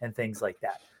Dark and things like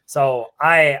that. So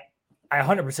I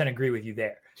 100% agree with you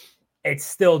there. It's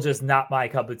still just not my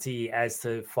cup of tea as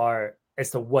to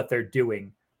what they're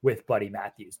doing with Buddy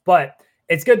Matthews. But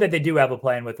it's good that they do have a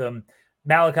plan with him.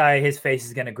 Malachi, his face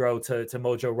is going to grow to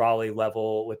Mojo Rawley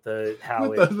level with the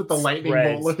lightning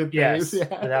bolt looking face.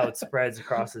 With how it spreads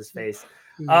across his face.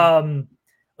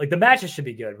 Like the matches should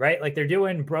be good, right? Like they're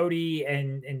doing Brody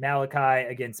and Malachi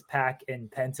against Pac and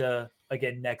Penta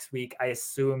again next week. I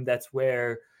assume that's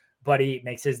where Buddy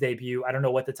makes his debut. I don't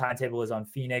know what the timetable is on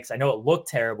Phoenix. I know it looked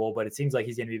terrible, but it seems like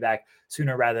he's going to be back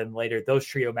sooner rather than later. Those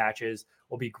trio matches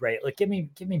will be great. Like give me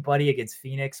Buddy against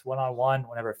Phoenix one-on-one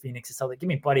whenever Phoenix is something. Give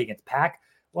me Buddy against Pac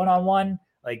one-on-one.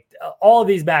 Like all of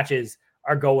these matches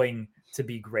are going to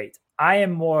be great. I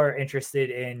am more interested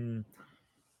in,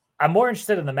 I'm more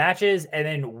interested in the matches and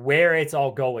then where it's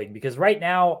all going, because right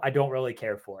now I don't really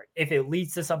care for it. If it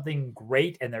leads to something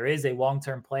great and there is a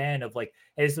long-term plan of like,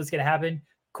 hey, this is what's going to happen,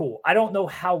 cool. I don't know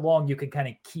how long you can kind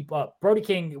of keep up. Brody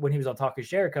King, when he was on Talk of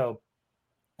Jericho,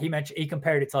 he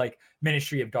compared it to like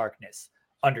Ministry of Darkness,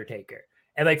 Undertaker.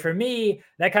 And like for me,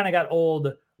 that kind of got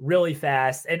old really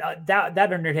fast. And that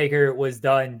Undertaker was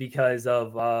done because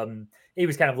of he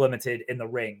was kind of limited in the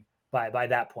ring by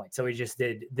that point. So he just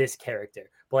did this character.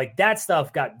 But like that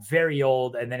stuff got very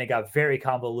old and then it got very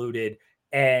convoluted.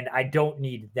 And I don't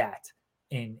need that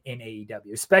in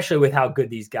AEW, especially with how good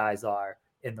these guys are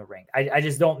in the ring. I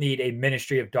just don't need a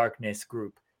Ministry of Darkness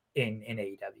group in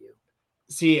AEW.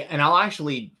 See, and I'll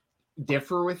actually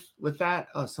differ with that.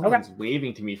 Oh, someone's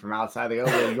waving to me from outside. They got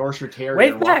a little Yorkshire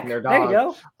Terrier walking their dog. There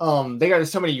you go. They got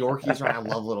so many Yorkies around. I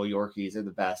love little Yorkies. They're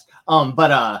the best.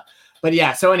 But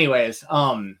yeah. So, anyways,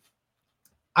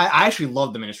 I actually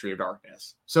love the Ministry of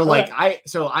Darkness. So I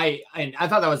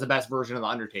thought that was the best version of the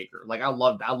Undertaker. Like I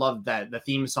loved that the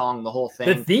theme song, the whole thing.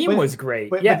 The theme was great.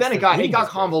 But then it got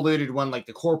convoluted when like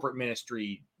the corporate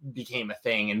ministry became a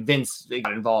thing and Vince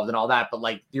got involved and all that. But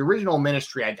like the original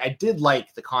ministry, I did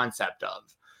like the concept of.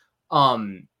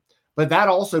 But that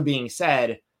also being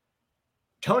said,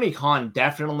 Tony Khan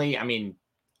definitely, I mean,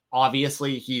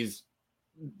 obviously he's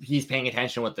paying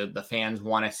attention to what the fans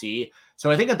want to see.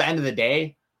 So I think at the end of the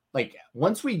day, like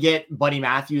once we get Buddy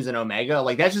Matthews and Omega,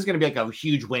 like that's just going to be like a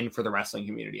huge win for the wrestling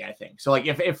community, I think. So like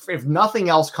if nothing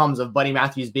else comes of Buddy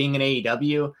Matthews being in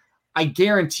AEW, I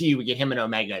guarantee we get him and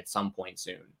Omega at some point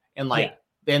soon. And like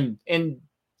then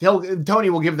Tony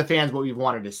will give the fans what we've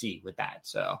wanted to see with that.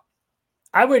 So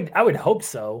I would hope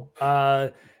so.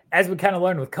 As we kind of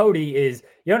learned with Cody is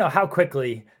you don't know how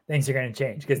quickly things are going to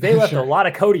change because they left a lot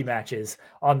of Cody matches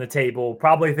on the table,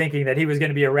 probably thinking that he was going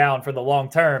to be around for the long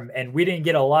term. And we didn't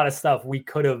get a lot of stuff we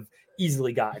could have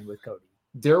easily gotten with Cody.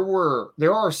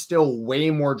 There are still way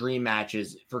more dream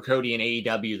matches for Cody in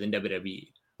AEW than WWE,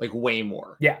 like way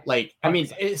more. Yeah. Like, I mean,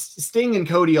 it's Sting and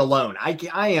Cody alone.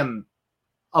 I am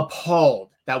appalled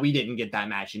that we didn't get that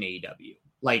match in AEW.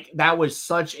 Like that was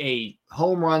such a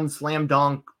home run, slam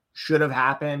dunk, should have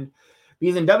happened.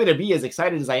 Because in WWE, as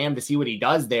excited as I am to see what he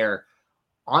does there,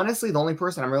 honestly, the only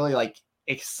person I'm really like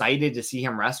excited to see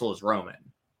him wrestle is Roman.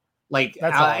 Like,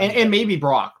 and maybe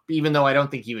Brock, even though I don't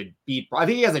think he would beat Brock. I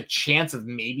think he has a chance of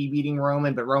maybe beating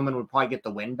Roman, but Roman would probably get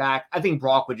the win back. I think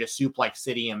Brock would just suplex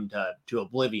City him to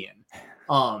oblivion.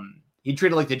 He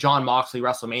treated like the John Moxley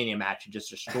WrestleMania match and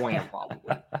just destroy him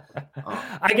probably.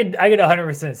 I could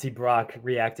 100% see Brock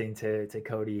reacting to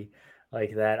Cody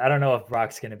like that. I don't know if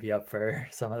Brock's going to be up for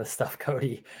some of the stuff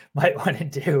Cody might want to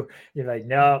do. You're like,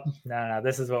 no,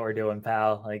 this is what we're doing,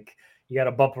 pal. Like, you got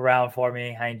to bump around for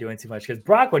me. I ain't doing too much. Because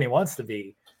Brock, when he wants to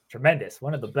be, tremendous,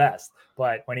 one of the best.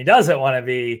 But when he doesn't want to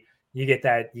be, you get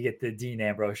the Dean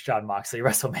Ambrose, John Moxley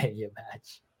WrestleMania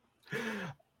match.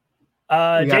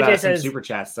 JJ says super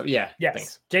chats. So yeah. Yes.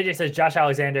 Thanks. JJ says Josh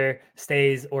Alexander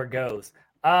stays or goes.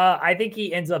 I think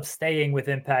he ends up staying with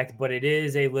Impact, but it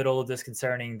is a little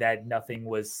disconcerting that nothing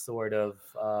was sort of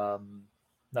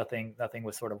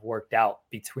worked out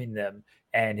between them,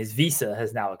 and his visa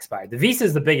has now expired. The visa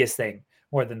is the biggest thing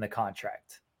more than the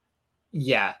contract.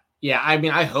 Yeah. I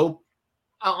mean, I hope.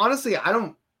 Honestly, I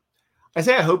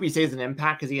hope he stays in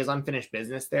Impact because he has unfinished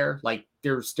business there. Like,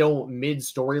 they're still mid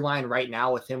storyline right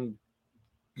now with him,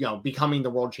 becoming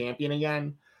the world champion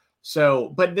again.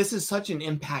 So, but this is such an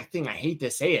Impact thing. I hate to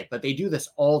say it, but they do this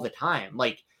all the time.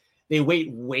 Like, they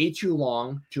wait way too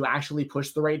long to actually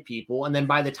push the right people. And then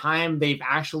by the time they've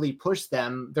actually pushed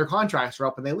them, their contracts are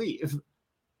up and they leave.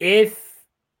 If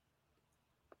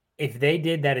they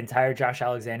did that entire Josh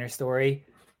Alexander story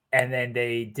and then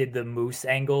they did the Moose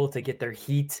angle to get their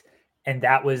heat and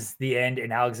that was the end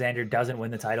and Alexander doesn't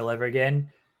win the title ever again,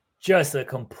 just a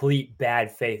complete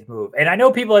bad faith move. And I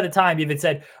know people at the time even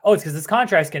said, oh, it's because his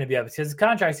contract's going to be up. It's because his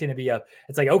contract's going to be up.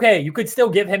 It's like, okay, you could still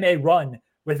give him a run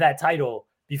with that title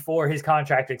before his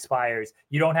contract expires.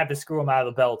 You don't have to screw him out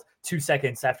of the belt 2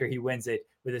 seconds after he wins it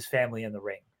with his family in the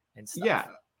ring and stuff. Yeah.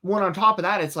 Well, on top of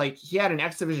that, it's like he had an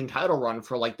X Division title run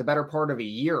for like the better part of a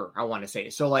year, I want to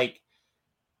say. So like,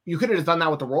 you could have just done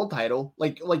that with the world title.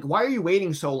 Like why are you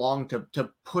waiting so long to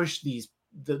push the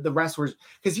wrestlers?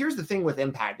 Because here's the thing with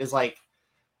Impact is like,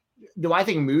 do I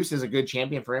think Moose is a good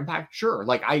champion for Impact? Sure.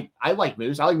 Like I like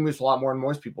Moose. I like Moose a lot more than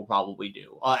most people probably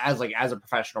do as a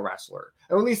professional wrestler,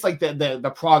 or at least like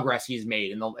the progress he's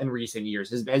made in recent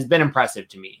years has been impressive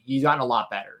to me. He's gotten a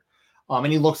lot better.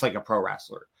 And he looks like a pro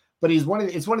wrestler, but it's one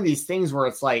of these things where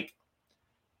it's like,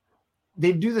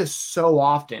 they do this so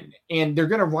often, and they're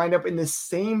going to wind up in the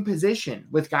same position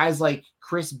with guys like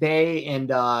Chris Bay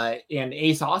and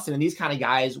Ace Austin and these kind of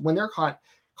guys when their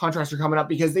contracts are coming up,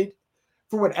 because they,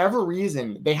 for whatever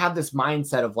reason, they have this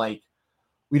mindset of like,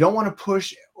 we don't want to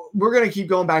push. We're going to keep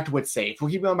going back to what's safe.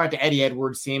 We'll keep going back to Eddie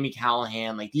Edwards, Sami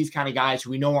Callihan, like these kind of guys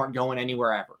who we know aren't going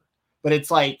anywhere ever. But it's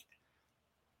like,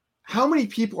 how many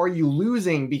people are you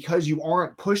losing because you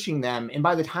aren't pushing them? And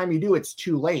by the time you do, it's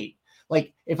too late.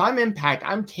 Like if I'm Impact,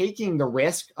 I'm taking the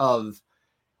risk of,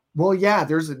 well, yeah,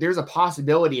 there's a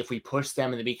possibility if we push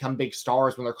them and they become big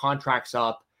stars when their contract's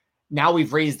up. Now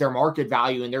we've raised their market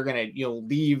value and they're going to,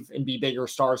 leave and be bigger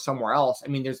stars somewhere else. I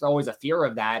mean, there's always a fear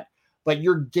of that, but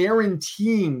you're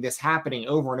guaranteeing this happening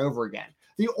over and over again.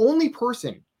 The only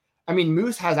person, I mean,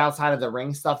 Moose has outside of the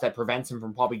ring stuff that prevents him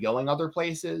from probably going other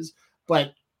places,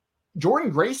 but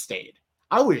Jordan Grace stayed.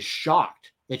 I was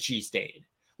shocked that she stayed.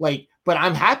 But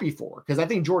I'm happy for her because I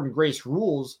think Jordan Grace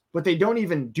rules, but they don't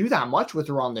even do that much with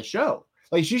her on the show.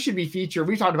 Like she should be featured.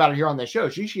 We talked about it here on the show.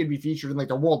 She should be featured in like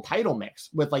the world title mix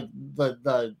with like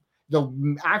the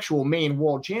actual main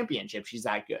world championship. She's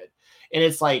that good. And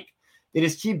it's like, they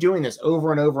just keep doing this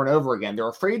over and over and over again. They're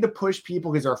afraid to push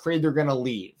people because they're afraid they're going to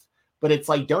leave. But it's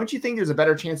like, don't you think there's a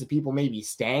better chance of people maybe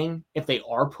staying if they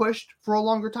are pushed for a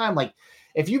longer time? Like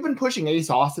if you've been pushing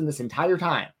Ace Austin this entire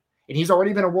time, and he's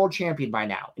already been a world champion by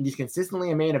now, and he's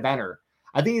consistently a main eventer,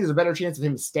 I think there's a better chance of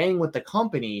him staying with the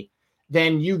company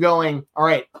than you going, all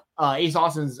right, Ace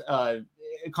Austin's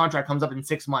contract comes up in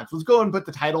 6 months. Let's go and put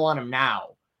the title on him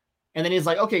now. And then he's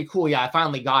like, okay, cool. Yeah, I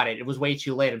finally got it. It was way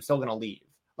too late. I'm still going to leave.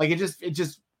 Like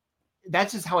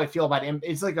that's just how I feel about him.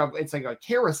 It's like a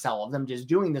carousel of them just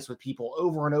doing this with people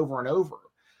over and over and over.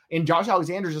 And Josh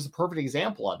Alexander is just a perfect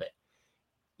example of it.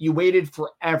 You waited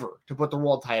forever to put the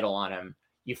world title on him.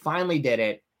 You finally did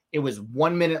it. It was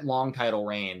 1 minute long title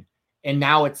reign. And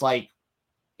now it's like,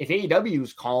 if AEW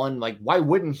is calling, like, why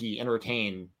wouldn't he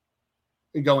entertain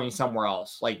going somewhere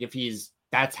else? Like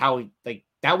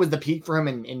that was the peak for him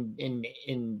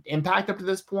in Impact up to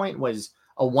this point, was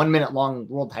a 1 minute long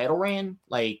world title reign.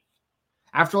 Like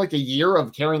after like a year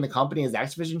of carrying the company as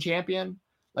X Division champion.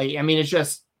 Like, I mean, I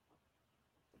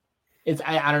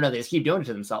don't know. They just keep doing it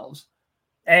to themselves.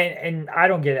 And I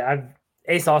don't get it.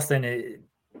 Ace Austin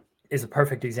is a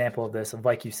perfect example of this. Of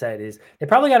like you said, is they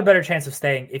probably got a better chance of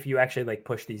staying if you actually like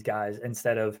push these guys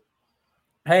instead of,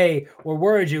 hey, we're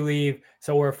worried you leave,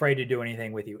 so we're afraid to do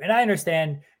anything with you. And I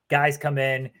understand guys come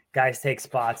in, guys take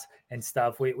spots and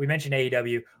stuff. We mentioned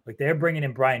AEW, like they're bringing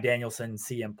in Bryan Danielson,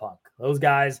 CM Punk. Those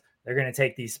guys, they're going to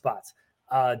take these spots.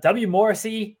 W.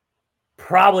 Morrissey,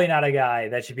 probably not a guy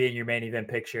that should be in your main event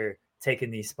picture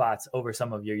taking these spots over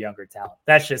some of your younger talent.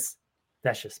 That's just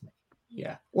me.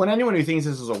 Yeah. When anyone who thinks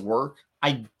this is a work,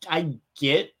 I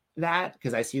get that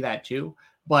because I see that too,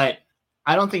 but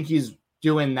I don't think he's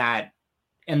doing that.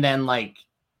 And then like,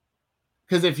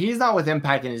 because if he's not with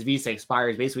Impact and his visa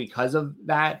expires basically because of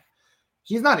that,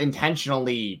 he's not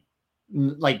intentionally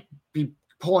like be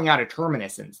pulling out a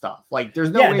Terminus and stuff. Like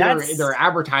there's no way they're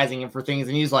advertising him for things.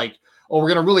 And he's like, oh, we're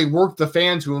going to really work the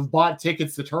fans who have bought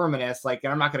tickets to Terminus. Like,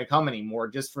 and I'm not going to come anymore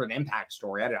just for an Impact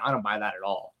story. I don't buy that at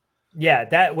all. Yeah,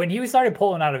 that when he started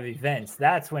pulling out of events,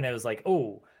 that's when it was like,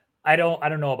 oh, I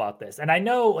don't know about this. And I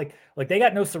know like they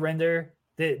got No Surrender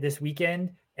this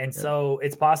weekend, and so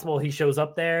it's possible he shows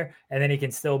up there and then he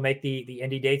can still make the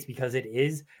indie dates because it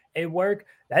is a work.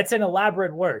 That's an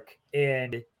elaborate work,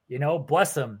 and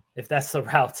bless them if that's the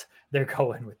route they're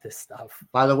going with this stuff.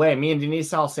 By the way, me and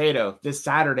Denise Salcedo this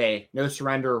Saturday, No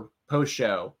Surrender post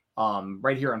show.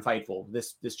 Right here on Fightful,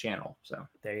 this channel. So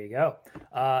there you go.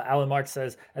 Alan March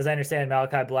says, as I understand,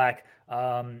 Malachi Black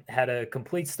had a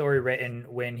complete story written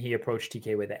when he approached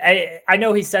TK with it. I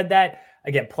know he said that.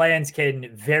 Again, plans can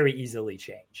very easily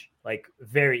change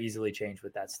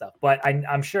with that stuff. But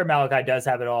I'm sure Malachi does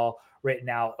have it all written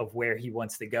out of where he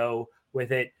wants to go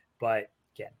with it. But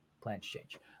again, plans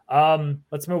change.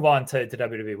 Let's move on to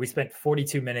WWE. We spent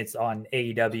 42 minutes on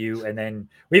AEW, and then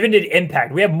we even did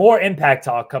Impact. We have more Impact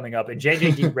talk coming up, and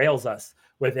JJ derails us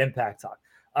with Impact talk.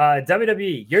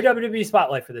 WWE, your WWE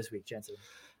spotlight for this week, Jensen.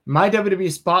 My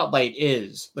WWE spotlight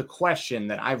is the question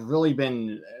that I've really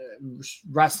been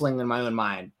wrestling in my own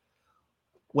mind.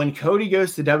 When Cody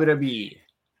goes to WWE,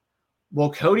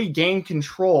 will Cody gain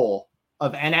control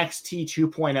of NXT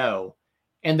 2.0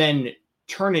 and then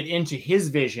turn it into his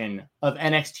vision of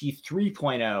NXT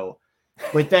 3.0,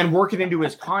 but then work it into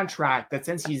his contract that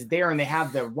since he's there and they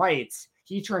have the rights,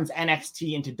 he turns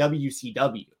NXT into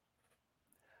WCW?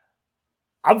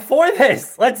 I'm for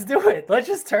this. Let's do it. Let's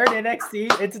just turn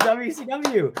NXT into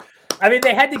WCW. I mean,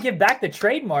 they had to give back the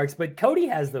trademarks, but Cody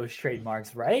has those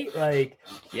trademarks, right? Like,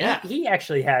 Yeah. he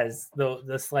actually has the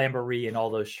Slamboree and all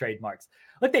those trademarks.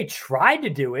 Look, they tried to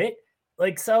do it.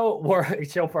 Like, so,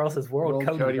 Joe Pearl says World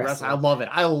Cody Wrestling. I love it.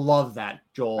 I love that,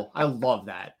 Joel. I love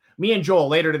that. Me and Joel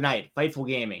later tonight, Fightful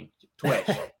Gaming, Twitch,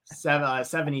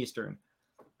 7 Eastern.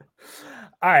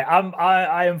 All right,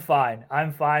 I am fine.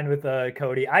 I'm fine with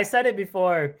Cody. I said it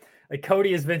before. Like,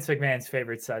 Cody is Vince McMahon's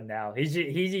favorite son now.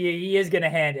 He is gonna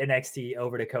hand NXT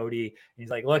over to Cody.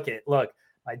 He's like, look,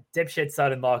 my dipshit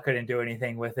son-in-law couldn't do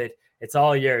anything with it. It's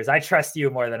all yours. I trust you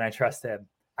more than I trust him.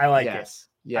 I like it.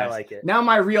 Yes. I like it. Now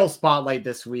my real spotlight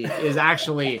this week is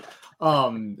actually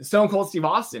Stone Cold Steve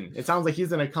Austin. It sounds like he's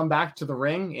going to come back to the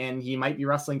ring and he might be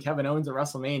wrestling Kevin Owens at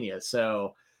WrestleMania.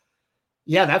 So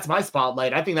yeah, that's my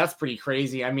spotlight. I think that's pretty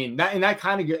crazy. I mean, that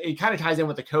kind of ties in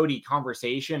with the Cody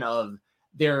conversation of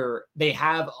they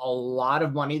have a lot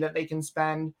of money that they can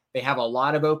spend. They have a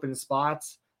lot of open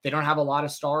spots. They don't have a lot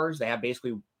of stars. They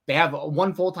have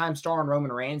one full-time star in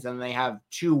Roman Reigns, and they have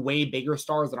 2 way bigger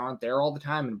stars that aren't there all the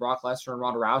time, in Brock Lesnar and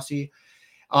Ronda Rousey.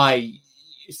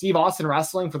 Steve Austin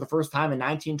wrestling for the first time in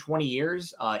 19-20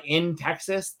 years in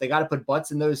Texas. They got to put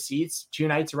butts in those seats 2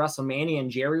 nights of WrestleMania in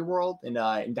Jerry World in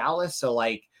Dallas. So,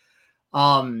 like,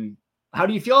 how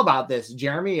do you feel about this,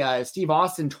 Jeremy? Steve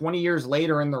Austin 20 years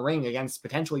later in the ring against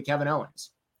potentially Kevin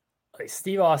Owens.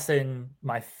 Steve Austin,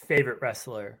 my favorite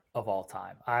wrestler of all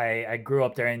time. I grew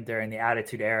up during the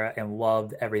Attitude Era and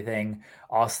loved everything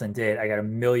Austin did. I got a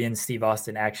million Steve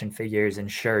Austin action figures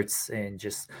and shirts and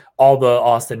just all the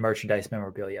Austin merchandise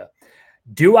memorabilia.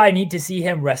 Do I need to see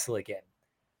him wrestle again?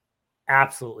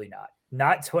 Absolutely not.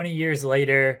 Not 20 years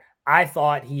later. I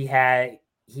thought he had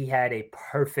a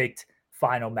perfect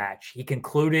final match. He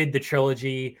concluded the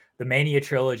trilogy, the Mania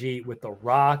trilogy, with The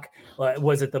Rock.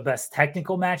 Was it the best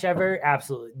technical match ever?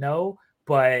 Absolutely no,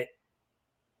 but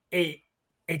it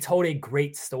told a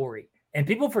great story. And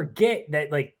people forget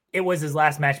that, like, it was his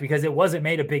last match because it wasn't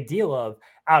made a big deal of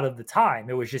out of the time.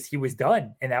 It was just he was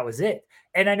done and that was it.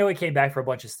 And I know he came back for a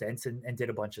bunch of stints and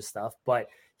did a bunch of stuff, but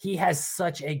he has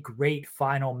such a great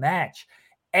final match.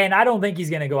 And I don't think he's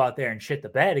going to go out there and shit the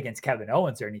bed against Kevin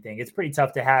Owens or anything. It's pretty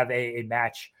tough to have a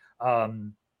match or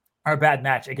a bad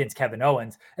match against Kevin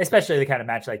Owens, especially the kind of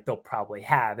match like they'll probably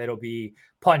have. It'll be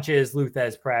punches,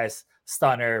 Luthez press,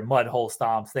 stunner, mud hole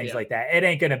stomps, things like that. It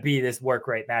ain't going to be this work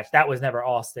rate match. That was never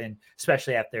Austin,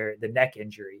 especially after the neck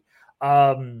injury.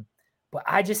 But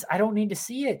I don't need to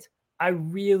see it. I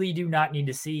really do not need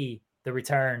to see the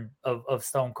return of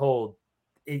Stone Cold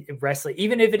wrestling,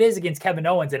 even if it is against Kevin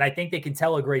Owens. And I think they can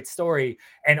tell a great story.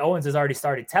 And Owens has already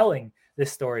started telling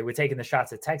this story with taking the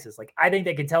shots at Texas. Like, I think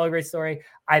they can tell a great story.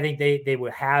 I think they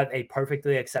would have a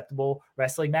perfectly acceptable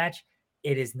wrestling match.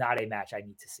 It is not a match I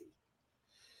need to see.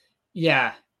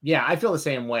 Yeah, I feel the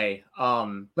same way.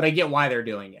 But I get why they're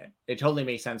doing it. It totally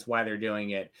makes sense why they're doing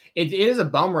it. It is a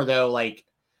bummer though, like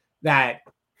that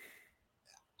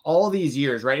all these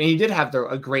years, right? And he did have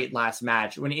a great last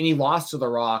match and he lost to The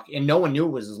Rock, and no one knew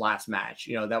it was his last match.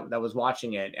 You know, that was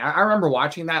watching it. I remember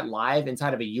watching that live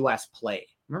inside of a US Play.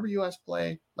 Remember US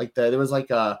Play? Like it was like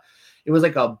a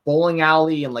bowling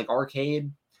alley and like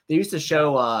arcade. They used to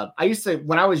show.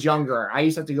 When I was younger, I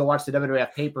used to have to go watch the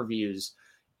WWF pay-per-views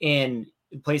in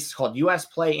places called US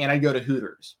Play, and I'd go to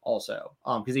Hooters also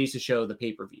because they used to show the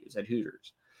pay-per-views at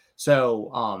Hooters.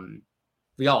 So I'm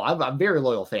a very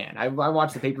loyal fan. I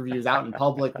watch the pay-per-views out in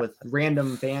public with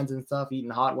random fans and stuff,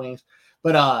 eating hot wings.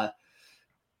 But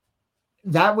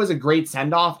that was a great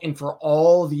send-off. And for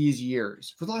all these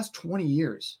years, for the last 20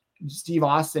 years, Steve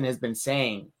Austin has been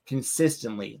saying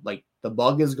consistently, like, the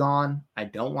bug is gone. I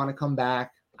don't want to come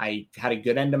back. I had a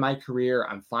good end of my career.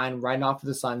 I'm fine riding off to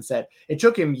the sunset. It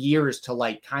took him years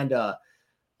to kind of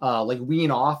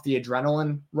wean off the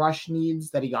adrenaline rush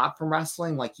needs that he got from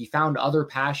wrestling. Like, he found other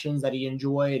passions that he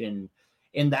enjoyed.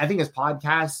 And I think his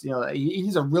podcast,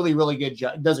 he's a really, really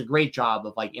good does a great job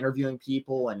of like interviewing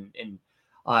people.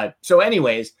 So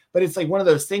anyways, but it's like one of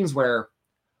those things where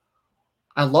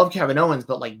I love Kevin Owens,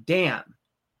 but like, damn,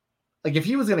 like if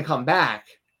he was going to come back,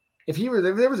 if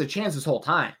there was a chance this whole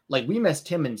time, like we missed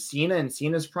him in Cena and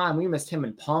Cena's prime. We missed him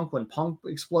in Punk when Punk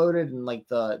exploded in like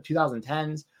the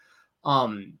 2010s. I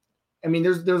mean,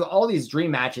 there's all these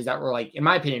dream matches that were, like, in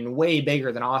my opinion, way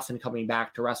bigger than Austin coming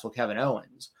back to wrestle Kevin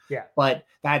Owens. Yeah. But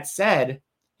that said,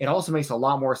 it also makes a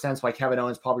lot more sense why Kevin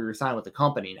Owens probably resigned with the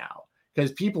company now,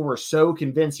 because people were so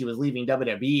convinced he was leaving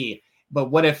WWE.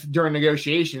 But what if during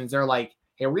negotiations, they're like,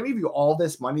 hey, we're going to give you all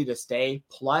this money to stay,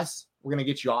 plus we're going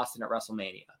to get you Austin at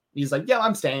WrestleMania. He's like, yeah,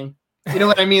 I'm staying. You know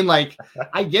what I mean? Like,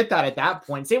 I get that at that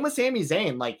point. Same with Sami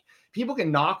Zayn. Like, people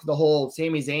can knock the whole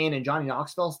Sami Zayn and Johnny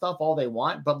Knoxville stuff all they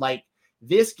want, but like,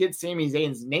 this gets Sami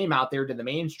Zayn's name out there to the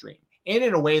mainstream. And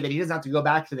in a way that he doesn't have to go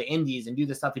back to the indies and do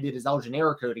the stuff he did as El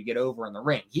Generico to get over in the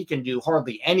ring. He can do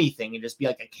hardly anything and just be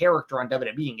like a character on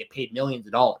WWE and get paid millions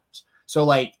of dollars. So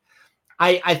like,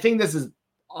 I think this is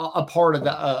a part of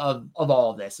the of all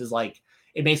of this is like,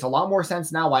 it makes a lot more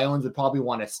sense now why Owens would probably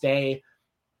want to stay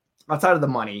outside of the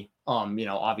money,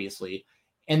 obviously.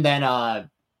 And then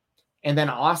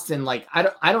Austin, like,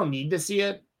 I don't need to see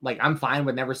it. Like, I'm fine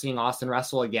with never seeing Austin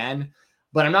wrestle again.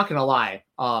 But I'm not going to lie.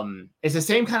 It's the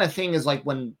same kind of thing as like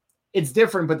when it's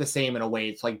different, but the same in a way.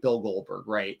 It's like Bill Goldberg,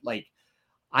 right? Like,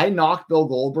 I knocked Bill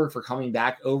Goldberg for coming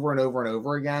back over and over and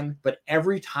over again. But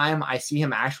every time I see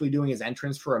him actually doing his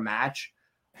entrance for a match,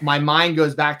 my mind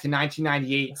goes back to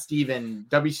 1998, Steven,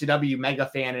 WCW mega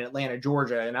fan in Atlanta,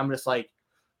 Georgia. And I'm just like,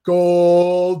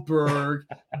 Goldberg,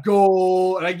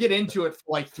 gold. And I get into it for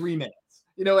like 3 minutes.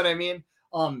 You know what I mean?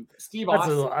 Steve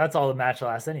Austin. That's all the match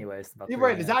lasts anyways. Right,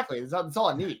 minutes. Exactly. That's all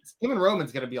it needs. Him and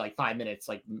Roman's going to be like 5 minutes,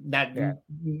 like that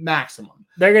maximum.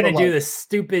 They're going to do the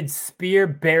stupid spear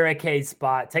barricade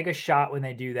spot. Take a shot when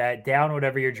they do that. Down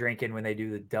whatever you're drinking when they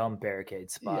do the dumb barricade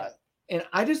spot. Yeah. And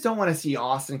I just don't want to see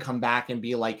Austin come back and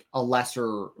be like a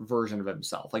lesser version of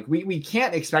himself. Like we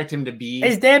can't expect him to be.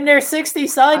 He's damn near 60,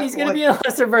 son. He's going to be a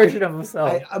lesser version of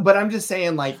himself. But I'm just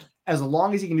saying, like, as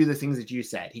long as he can do the things that you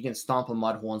said, he can stomp a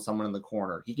mud hole on someone in the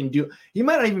corner. He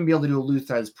might not even be able to do a Lou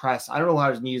Thesz press. I don't know how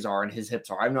his knees are and his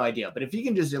hips are. I have no idea. But if he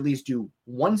can just at least do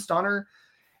one stunner,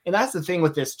 and that's the thing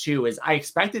with this too, is I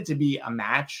expect it to be a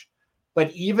match.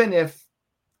 But even if,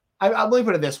 let me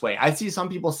put it this way. I see some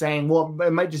people saying, well,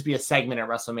 it might just be a segment at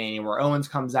WrestleMania where Owens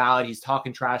comes out, he's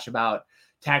talking trash about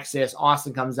Texas,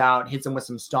 Austin comes out, hits him with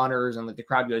some stunners, and like the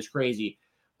crowd goes crazy.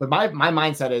 But my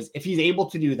mindset is, if he's able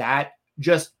to do that,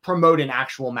 just promote an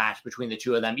actual match between the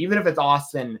two of them, even if it's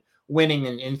Austin winning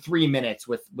in 3 minutes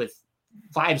with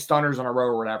 5 stunners on a row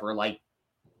or whatever. Like,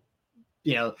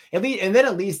 at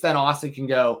least then Austin can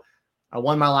go, I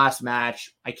won my last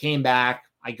match. I came back.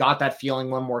 I got that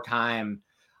feeling one more time.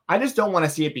 I just don't want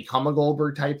to see it become a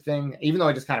Goldberg type thing, even though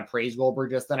I just kind of praised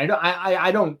Goldberg just then.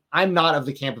 I'm not of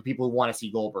the camp of people who want to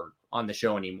see Goldberg on the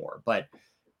show anymore, but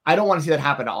I don't want to see that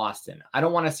happen to Austin. I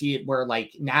don't want to see it where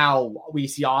like now we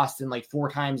see Austin like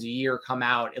 4 times a year come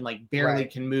out and like barely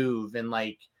can move. And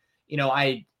like,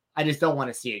 I just don't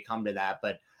want to see it come to that,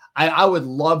 but I would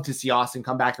love to see Austin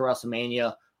come back to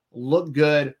WrestleMania, look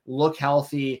good, look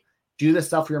healthy, do the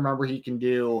stuff we remember he can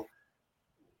do.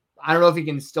 I don't know if he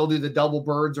can still do the double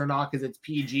birds or not, because it's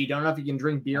PG. Don't know if he can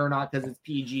drink beer or not, because it's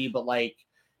PG, but like,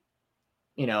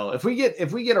 if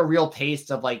we get a real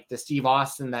taste of like the Steve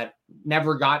Austin that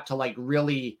never got to like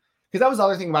really, because that was the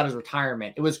other thing about his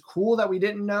retirement. It was cool that we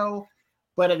didn't know,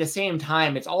 but at the same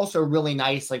time, it's also really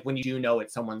nice like when you do know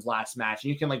it's someone's last match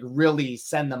and you can like really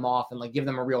send them off and like give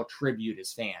them a real tribute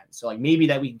as fans. So like maybe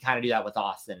that we can kind of do that with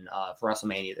Austin for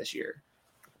WrestleMania this year.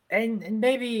 And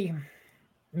maybe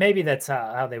that's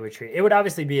how they would treat it. It would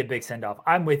obviously be a big send off.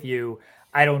 I'm with you.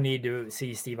 I don't need to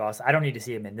see Steve Austin. I don't need to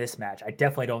see him in this match. I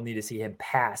definitely don't need to see him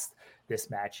past this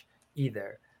match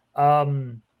either.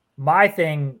 My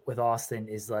thing with Austin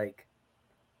is like,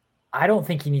 I don't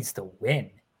think he needs to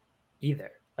win either.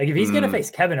 Like if he's going to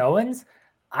face Kevin Owens,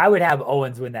 I would have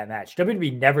Owens win that match.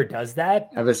 WWE never does that.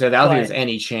 I would say that would give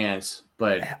any chance,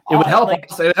 but it would help. It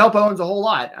would help Owens a whole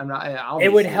lot.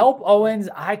 It would help Owens.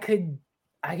 I could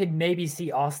maybe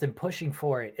see Austin pushing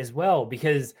for it as well,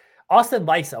 because Austin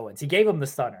likes Owens. He gave him the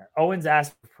stunner. Owens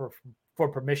asked for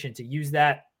permission to use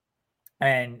that,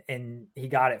 and he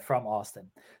got it from Austin.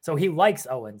 So he likes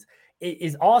Owens. It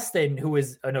is Austin, who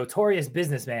is a notorious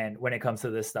businessman when it comes to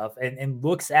this stuff, and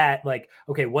looks at like,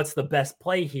 okay, what's the best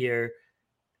play here?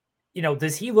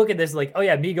 Does he look at this like, oh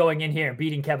yeah, me going in here and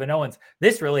beating Kevin Owens,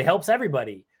 this really helps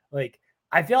everybody? Like,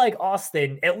 I feel like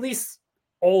Austin, at least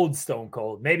old Stone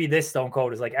Cold, maybe this Stone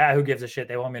Cold is like, who gives a shit?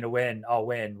 They want me to win. I'll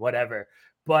win, whatever.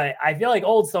 But I feel like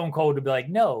old Stone Cold would be like,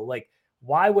 no, like,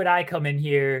 why would I come in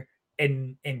here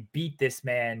and beat this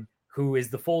man who is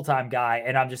the full-time guy,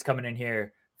 and I'm just coming in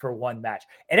here for one match?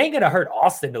 It ain't going to hurt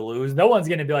Austin to lose. No one's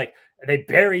going to be like, they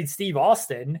buried Steve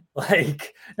Austin.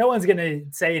 Like, no one's going to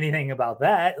say anything about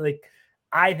that. Like,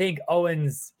 I think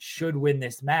Owens should win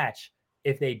this match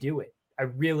if they do it. I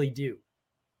really do.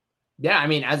 Yeah, I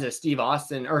mean, as a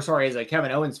as a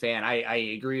Kevin Owens fan,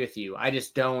 I agree with you. I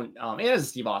just don't. And as a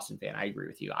Steve Austin fan, I agree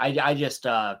with you. I just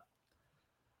don't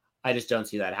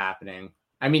see that happening.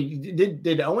 I mean,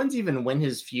 did Owens even win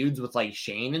his feuds with like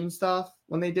Shane and stuff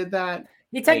when they did that?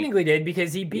 He technically did,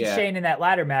 because he beat Shane in that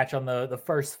ladder match on the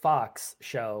first Fox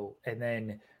show, and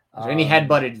then And he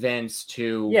headbutted Vince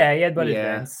too. Yeah, he headbutted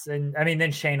Vince. And I mean,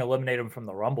 then Shane eliminated him from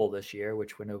the Rumble this year,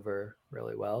 which went over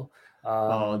really well.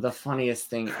 The funniest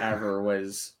thing ever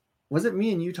was it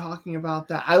me and you talking about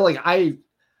that?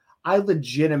 I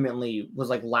legitimately was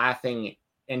like laughing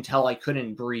until I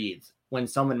couldn't breathe when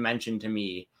someone mentioned to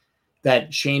me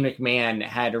that Shane McMahon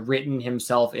had written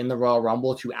himself in the Royal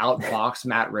Rumble to outbox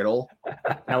Matt Riddle.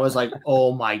 And I was like,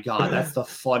 oh my God, that's the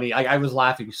funny. I was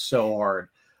laughing so hard.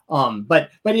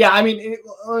 But yeah, I mean,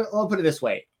 I'll put it this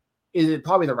way. Is it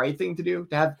probably the right thing to do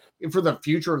to have for the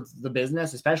future of the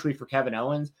business, especially for Kevin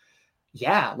Owens?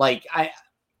 Yeah, like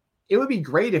it would be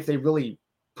great if they really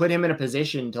put him in a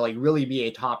position to like really be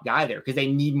a top guy there, because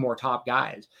they need more top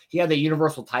guys. He had the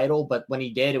Universal title, but when he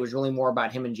did, it was really more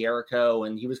about him and Jericho,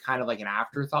 and he was kind of like an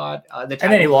afterthought. And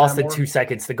then he lost in 2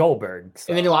 seconds to Goldberg. So.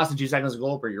 And then he lost in 2 seconds to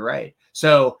Goldberg. You're right.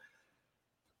 So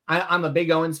I'm a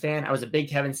big Owens fan. I was a big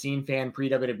Kevin Steen fan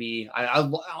pre-WWE.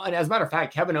 And as a matter of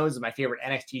fact, Kevin Owens is my favorite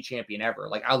NXT champion ever.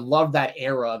 Like, I love that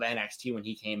era of NXT when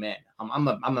he came in. I'm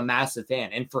a massive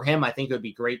fan. And for him, I think it would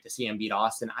be great to see him beat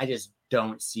Austin. I just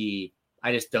don't see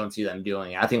them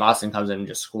doing it. I think Austin comes in and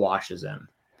just squashes him.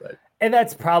 And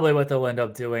that's probably what they'll end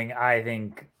up doing. I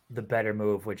think the better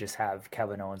move would just have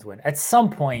Kevin Owens win. At some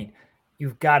point,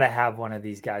 you've got to have one of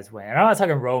these guys win. And I'm not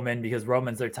talking Roman, because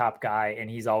Roman's their top guy and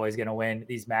he's always going to win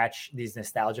these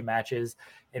nostalgia matches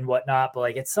and whatnot. But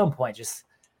like at some point, just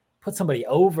put somebody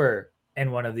over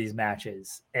in one of these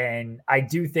matches. And I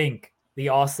do think the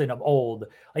Austin of old,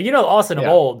 like, Austin of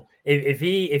old, if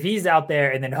he's out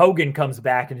there and then Hogan comes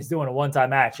back and he's doing a one-time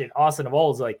match, and Austin of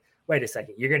old's like, wait a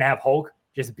second, you're going to have Hulk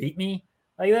just beat me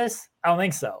like this? I don't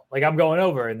think so. Like, I'm going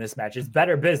over in this match. It's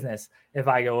better business if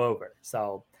I go over.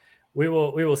 So we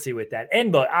will see with that.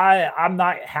 And look, I'm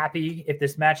not happy if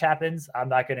this match happens. I'm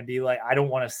not going to be like, I don't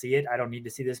want to see it. I don't need to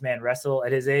see this man wrestle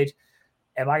at his age.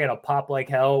 Am I going to pop like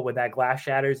hell when that glass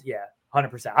shatters? Yeah,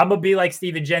 100%. I'm going to be like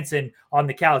Steven Jensen on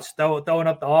the couch, throwing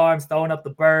up the arms, throwing up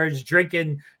the birds,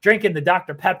 drinking the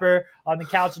Dr. Pepper on the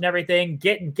couch and everything,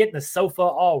 getting the sofa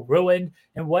all ruined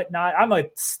and whatnot. I'm going to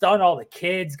stun all the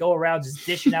kids, go around just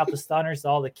dishing out the stunners to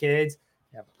all the kids.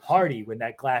 Have a party when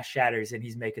that glass shatters and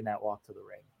he's making that walk to the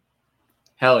ring.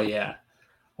 Hell yeah.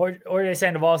 Jorge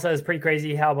Sandoval says, pretty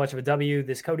crazy how much of a W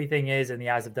this Cody thing is in the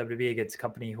eyes of WWE against a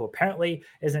company who apparently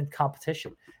isn't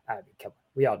competition. I mean, come on.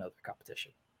 We all know they're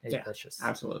competition. Yeah, that's just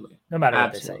absolutely. No matter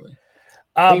what they say.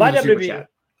 My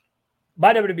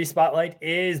WWE spotlight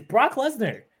is Brock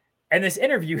Lesnar and this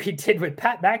interview he did with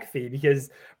Pat McAfee,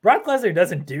 because Brock Lesnar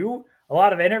doesn't do a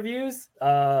lot of interviews,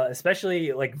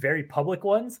 especially like very public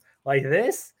ones like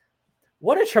this.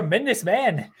 What a tremendous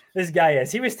man this guy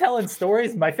is. He was telling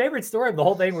stories. My favorite story of the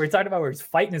whole thing, we were talking about where he's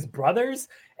fighting his brothers.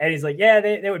 And he's like, yeah,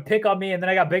 they would pick on me. And then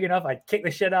I got big enough, I'd kick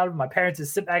the shit out of them. My parents would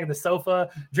sit back in the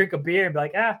sofa, drink a beer, and be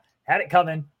like, had it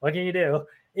coming. What can you do?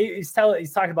 He's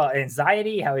talking about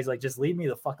anxiety, how he's like, just leave me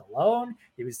the fuck alone.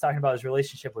 He was talking about his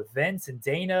relationship with Vince and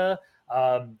Dana.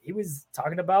 He was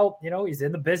talking about, he's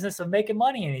in the business of making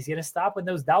money and he's going to stop when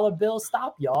those dollar bills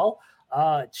stop, y'all.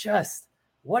 Just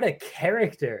what a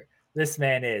character this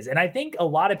man is. And I think a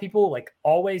lot of people like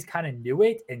always kind of knew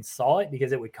it and saw it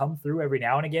because it would come through every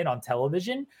now and again on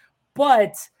television.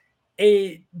 But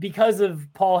because of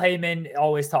Paul Heyman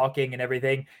always talking and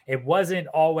everything, it wasn't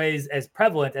always as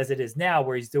prevalent as it is now,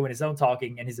 where he's doing his own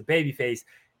talking and he's a babyface.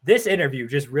 This interview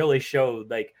just really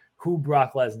showed like who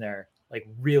Brock Lesnar like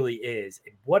really is.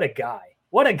 And what a guy,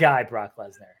 Brock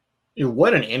Lesnar.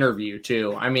 What an interview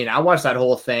too. I mean, I watched that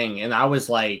whole thing and I was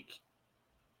like,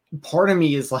 part of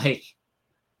me is like,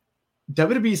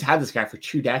 WWE's had this guy for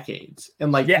 2 decades.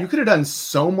 And like, you could have done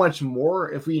so much more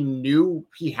if we knew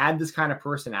he had this kind of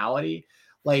personality.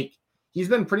 Like, he's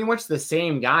been pretty much the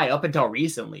same guy up until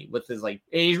recently with his like,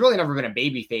 he's really never been a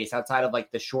baby face outside of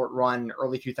like the short run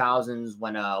early 2000s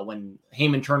when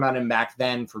Heyman turned on him back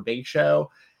then for Big Show.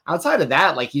 Outside of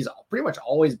that, like, he's pretty much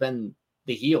always been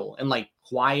the heel and like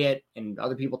quiet, and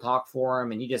other people talk for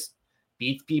him and he just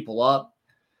beats people up.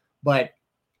 But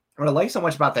what I like so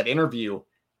much about that interview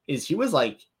is he's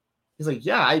like,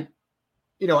 yeah,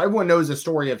 everyone knows the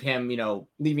story of him,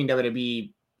 leaving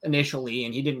WWE initially,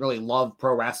 and he didn't really love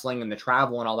pro wrestling and the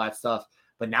travel and all that stuff.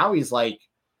 But now he's like,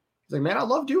 man, I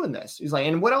love doing this. He's like,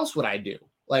 and what else would I do?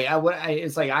 Like,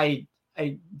 I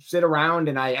sit around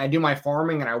and I do my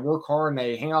farming and I work hard and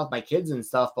I hang out with my kids and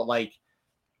stuff. But like,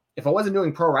 if I wasn't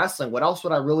doing pro wrestling, what else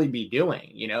would I really be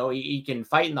doing? He can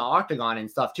fight in the octagon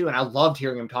and stuff too. And I loved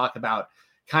hearing him talk about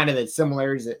kind of the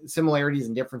similarities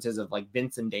and differences of like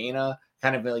Vince and Dana,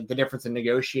 kind of like the difference in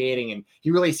negotiating. And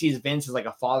he really sees Vince as like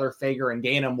a father figure and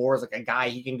Dana more as like a guy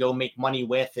he can go make money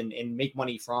with and make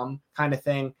money from, kind of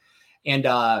thing. And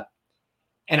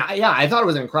I thought it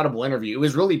was an incredible interview. It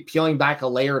was really peeling back a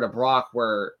layer to Brock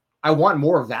where I want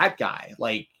more of that guy.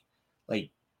 Like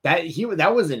that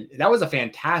was a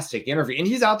fantastic interview. And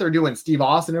he's out there doing Steve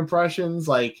Austin impressions.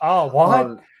 Like, oh,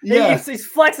 what? Yeah. He's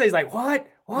flexing. He's like, what?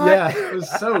 Yeah, it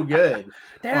was so good.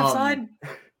 Damn, son.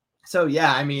 So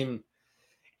yeah, I mean,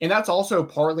 and that's also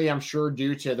partly, I'm sure,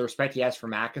 due to the respect he has for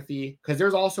McAfee, because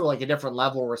there's also like a different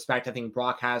level of respect I think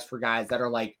Brock has for guys that are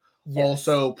like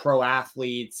also pro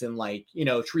athletes and like, you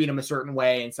know, treat him a certain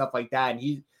way and stuff like that. And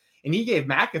he gave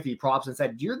McAfee props and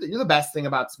said, you're the best thing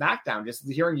about SmackDown.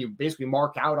 Just hearing you basically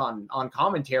mark out on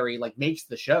commentary like makes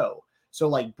the show. So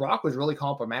like Brock was really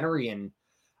complimentary, and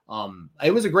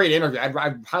it was a great interview.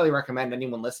 I'd highly recommend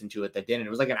anyone listen to it that didn't. It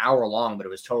was like an hour long, but it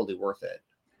was totally worth it.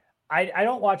 I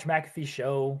don't watch McAfee's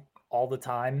show all the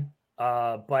time,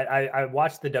 but I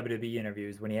watch the WWE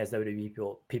interviews when he has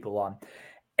WWE people on.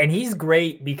 And he's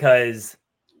great because,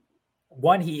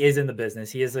 one, he is in the business.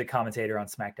 He is a commentator on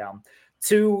SmackDown.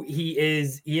 2, he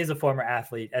is a former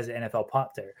athlete as an NFL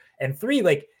punter. And 3,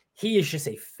 like, he is just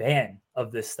a fan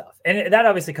of this stuff. And that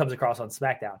obviously comes across on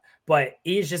SmackDown, but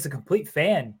he is just a complete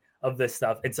fan of this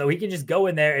stuff. And so he can just go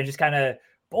in there and just kind of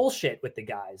bullshit with the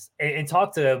guys and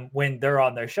talk to them when they're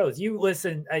on their shows.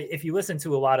 If you listen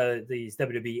to a lot of these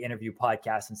WWE interview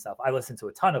podcasts and stuff, I listen to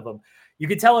a ton of them. You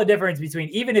can tell a difference between,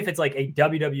 even if it's like a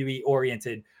WWE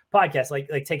oriented podcast, like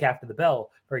Take After the Bell,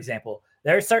 for example,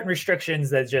 there are certain restrictions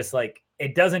that just like,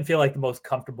 it doesn't feel like the most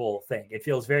comfortable thing. It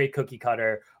feels very cookie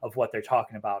cutter of what they're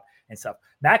talking about and stuff.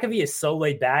 McAfee is so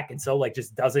laid back and so like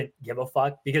just doesn't give a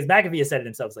fuck, because McAfee has said it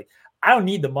himself, like, I don't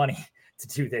need the money to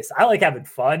do this. I like having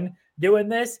fun doing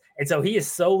this. And so he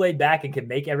is so laid back and can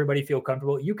make everybody feel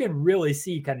comfortable. You can really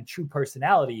see kind of true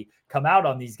personality come out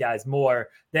on these guys more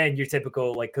than your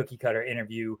typical like cookie cutter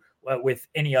interview with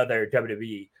any other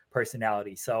WWE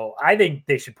personality. So I think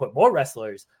they should put more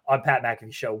wrestlers on Pat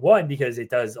McAfee's show. 1, because it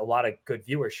does a lot of good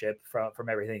viewership from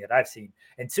everything that I've seen.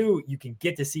 And 2, you can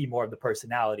get to see more of the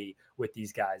personality with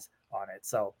these guys on it.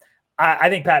 So I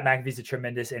think Pat McAfee's a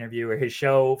tremendous interviewer. His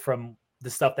show, from the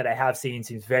stuff that I have seen,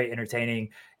 seems very entertaining.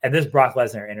 And this Brock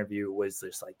Lesnar interview was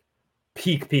just like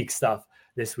peak stuff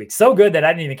this week. So good that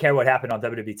I didn't even care what happened on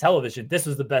WWE television. This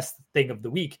was the best thing of the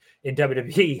week in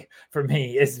WWE for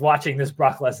me, is watching this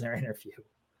Brock Lesnar interview.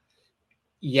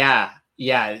 Yeah.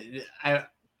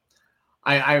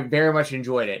 I very much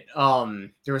enjoyed it.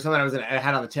 There was something I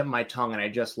had on the tip of my tongue and I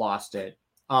just lost it.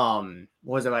 What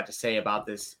was I about to say about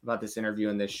this interview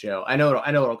in this show? I know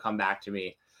it'll come back to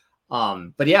me.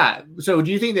 But yeah, so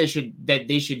do you think they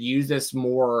should use this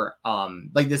more,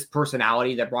 like this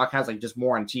personality that Brock has, like just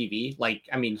more on TV? Like,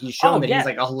 I mean, he's shown he's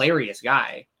like a hilarious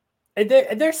guy. And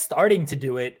they're starting to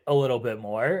do it a little bit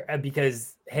more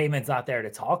because Heyman's not there to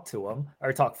talk to him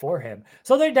or talk for him.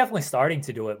 So they're definitely starting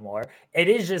to do it more. It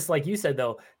is just like you said,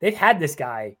 though, they've had this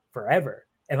guy forever.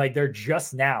 And like, they're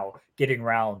just now getting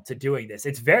around to doing this.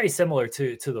 It's very similar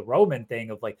to the Roman thing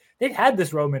of like, they've had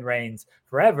this Roman Reigns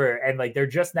forever. And like, they're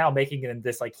just now making him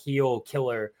this like heel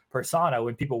killer persona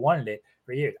when people wanted it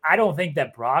for years. I don't think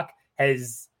that Brock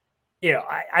has,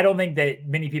 I don't think that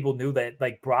many people knew that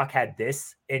like Brock had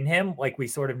this in him. Like, we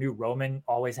sort of knew Roman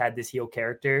always had this heel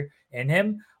character in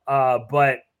him.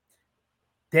 But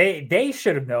they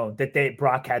should have known that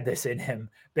Brock had this in him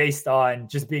based on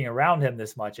just being around him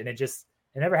this much. And it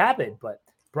never happened, but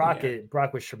Brock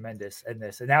was tremendous in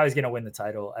this, and now he's going to win the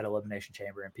title at Elimination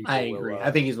Chamber. And people, I agree.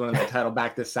 I think he's winning the title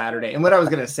back this Saturday. And what I was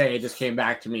going to say, it just came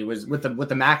back to me, was with the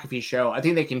McAfee show. I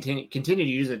think they continue to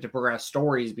use it to progress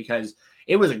stories, because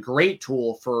it was a great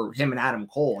tool for him and Adam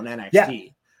Cole in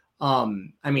NXT. Yeah.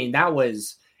 I mean, that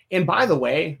was, and by the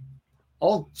way,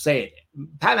 I'll say it,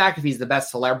 Pat McAfee is the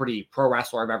best celebrity pro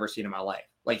wrestler I've ever seen in my life.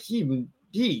 Like, he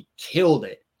killed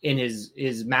it in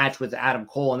his match with Adam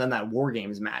Cole, and then that War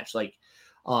Games match. Like,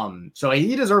 so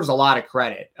he deserves a lot of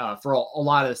credit for a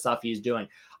lot of the stuff he's doing.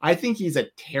 I think he's a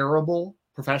terrible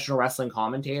professional wrestling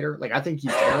commentator. Like, I think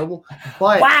he's terrible,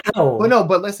 but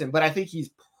I think he's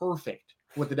perfect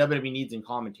what the WWE needs in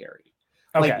commentary.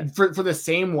 Okay. Like, for the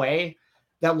same way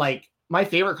that, like, my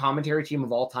favorite commentary team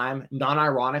of all time,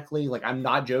 non-ironically, like, I'm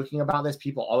not joking about this,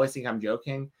 people always think I'm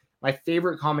joking, my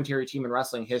favorite commentary team in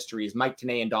wrestling history is Mike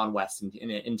Tenay and Don West in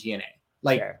TNA.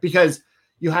 Like, sure. Because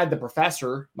you had the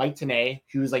professor, Mike Tenay,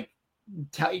 who was like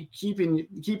keeping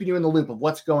you in the loop of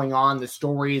what's going on, the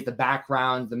stories, the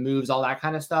backgrounds, the moves, all that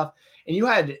kind of stuff. And you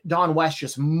had Don West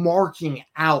just marking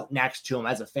out next to him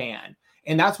as a fan.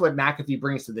 And that's what McAfee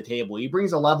brings to the table. He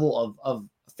brings a level of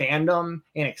fandom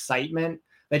and excitement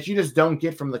that you just don't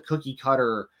get from the cookie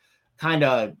cutter kind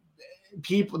of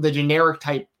people, the generic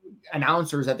type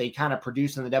announcers that they kind of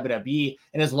produce in the WWE.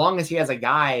 And as long as he has a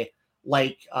guy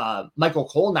like Michael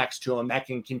Cole next to him that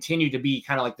can continue to be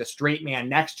kind of like the straight man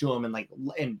next to him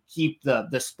and keep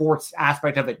the sports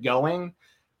aspect of it going.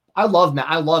 I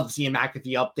love seeing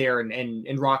McAfee up there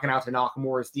and rocking out to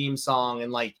Nakamura's theme song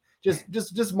and like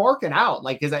just marking out,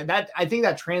 like, because I think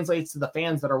that translates to the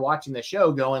fans that are watching the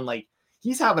show, going like,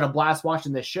 he's having a blast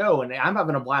watching this show, and I'm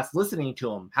having a blast listening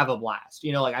to him have a blast.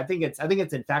 Like, I think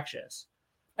it's infectious.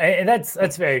 And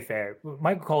that's very fair.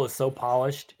 Michael Cole is so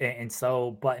polished and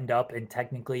so buttoned up and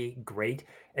technically great,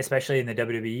 especially in the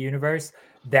WWE universe,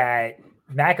 that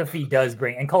McAfee does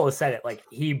bring, and Cole has said it, like,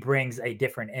 he brings a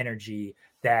different energy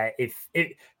that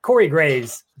Corey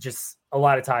Graves, just a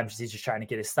lot of times he's just trying to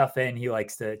get his stuff in. He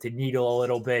likes to needle a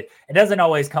little bit. It doesn't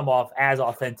always come off as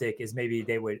authentic as maybe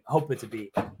they would hope it to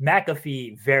be.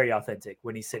 McAfee, very authentic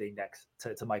when he's sitting next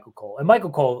to Michael Cole. And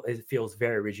Michael Cole feels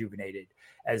very rejuvenated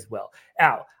as well.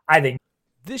 Now, I think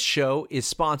this show is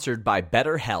sponsored by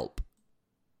BetterHelp.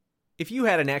 If you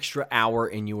had an extra hour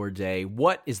in your day,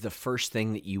 what is the first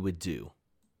thing that you would do?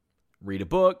 Read a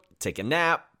book, take a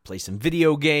nap, play some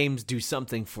video games, do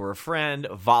something for a friend,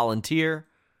 volunteer.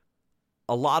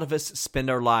 A lot of us spend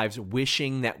our lives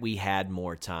wishing that we had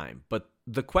more time. But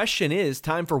the question is,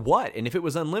 time for what? And if it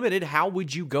was unlimited, how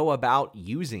would you go about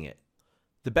using it?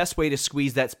 The best way to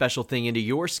squeeze that special thing into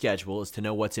your schedule is to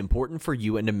know what's important for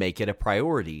you and to make it a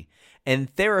priority.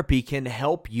 And therapy can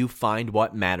help you find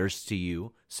what matters to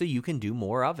you so you can do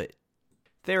more of it.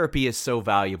 Therapy is so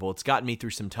valuable. It's gotten me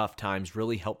through some tough times,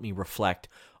 really helped me reflect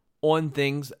on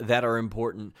things that are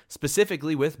important,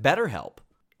 specifically with BetterHelp.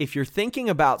 If you're thinking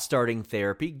about starting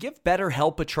therapy, give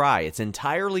BetterHelp a try. It's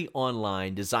entirely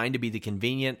online, designed to be the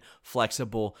convenient,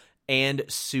 flexible, and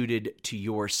suited to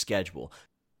your schedule.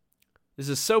 This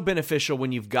is so beneficial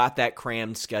when you've got that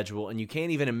crammed schedule and you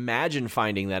can't even imagine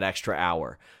finding that extra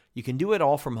hour. You can do it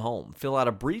all from home. Fill out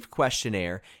a brief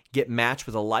questionnaire, get matched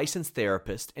with a licensed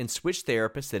therapist, and switch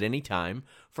therapists at any time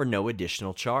for no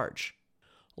additional charge.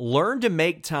 Learn to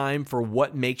make time for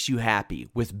what makes you happy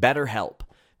with BetterHelp.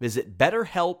 Visit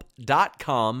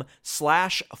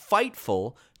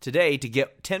BetterHelp.com/Fightful today to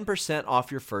get 10% off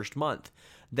your first month.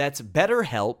 That's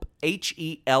BetterHelp,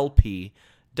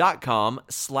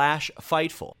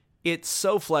 HELP.com/Fightful. It's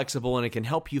so flexible and it can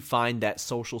help you find that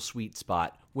social sweet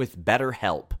spot with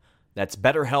BetterHelp. That's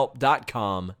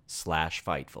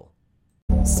BetterHelp.com/Fightful.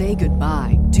 Say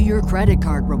goodbye to your credit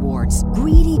card rewards.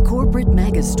 Greedy corporate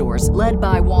mega stores, led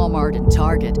by Walmart and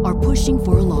Target, are pushing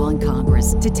for a law in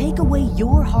Congress to take away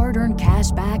your hard-earned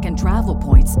cash back and travel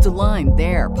points to line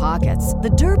their pockets. The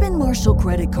Durbin-Marshall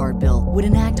credit card bill would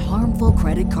enact harmful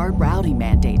credit card routing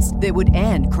mandates that would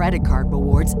end credit card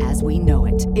rewards as we know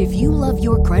it. If you love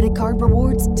your credit card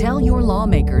rewards, tell your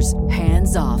lawmakers,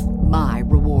 hands off my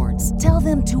rewards. Tell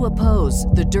them to oppose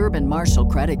the Durbin-Marshall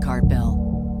credit card bill.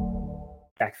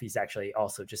 McAfee's actually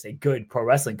also just a good pro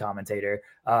wrestling commentator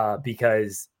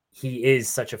because he is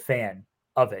such a fan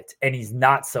of it and he's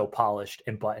not so polished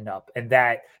and buttoned up. And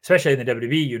that, especially in the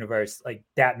WWE universe, like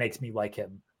that makes me like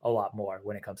him a lot more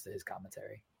when it comes to his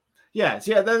commentary. Yeah.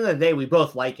 So at the end of the day, we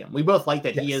both like him. We both like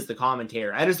that he is the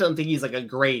commentator. I just don't think he's like a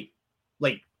great,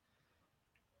 like,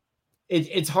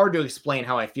 it's hard to explain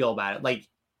how I feel about it. Like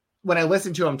when I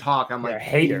listen to him talk, I'm like, a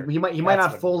hater. He might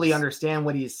not fully understand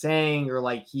what he's saying, or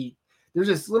like there's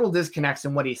just little disconnects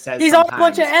in what he says. He's sometimes. on a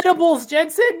bunch of edibles,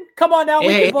 Jensen. Come on now, we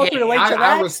can both relate to that.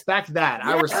 I respect that.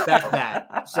 Yeah. I respect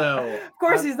that. So of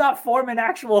course he's not forming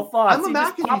actual thoughts. He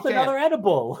just popped another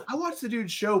edible. I watch the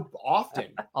dude's show often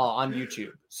on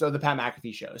YouTube. So the Pat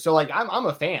McAfee show. So like I'm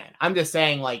a fan. I'm just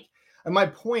saying, like, and my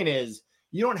point is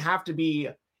you don't have to be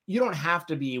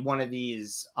one of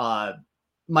these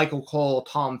Michael Cole,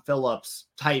 Tom Phillips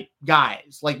type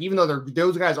guys. Like, even though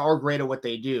those guys are great at what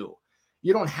they do,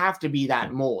 you don't have to be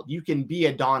that mold. You can be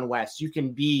a Don West. You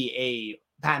can be a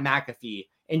Pat McAfee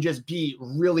and just be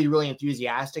really, really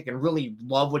enthusiastic and really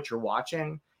love what you're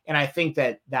watching. And I think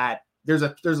that there's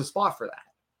a spot for that.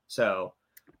 So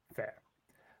fair.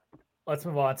 Let's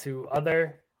move on to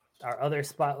our other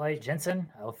spotlight. Jensen,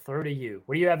 I'll throw to you.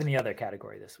 What do you have in the other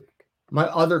category this week? My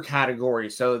other category.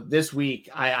 So this week,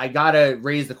 I got to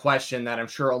raise the question that I'm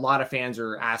sure a lot of fans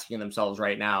are asking themselves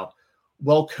right now.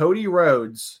 Will Cody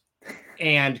Rhodes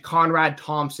and Conrad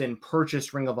Thompson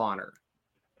purchase Ring of Honor?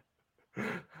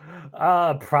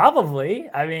 Probably.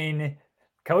 I mean,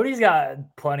 Cody's got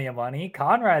plenty of money.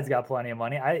 Conrad's got plenty of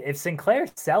money. If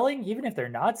Sinclair's selling, even if they're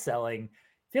not selling,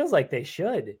 feels like they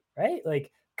should, right? Like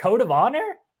Code of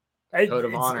Honor.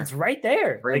 It's right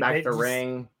there. Bring like, back the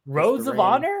ring. Roads of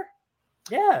Honor.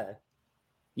 Yeah.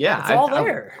 Yeah, it's all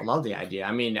there. I love the idea.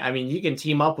 I mean, you can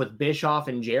team up with Bischoff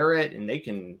and Jarrett, and they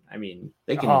can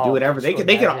do whatever. They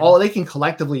can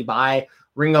collectively buy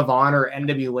Ring of Honor,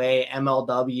 NWA,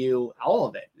 MLW, all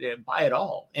of it. Buy it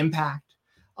all. Impact.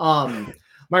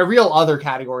 My real other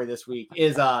category this week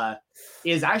is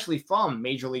actually from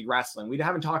Major League Wrestling. We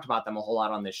haven't talked about them a whole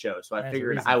lot on this show, so I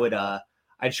figured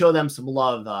I'd show them some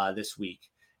love this week.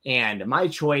 And my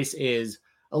choice is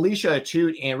Alicia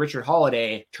Atout and Richard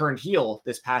Holiday turned heel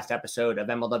this past episode of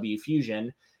MLW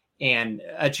Fusion. And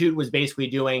Atout was basically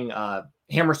doing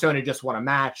Hammerstone had just won a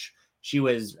match. She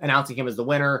was announcing him as the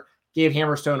winner, gave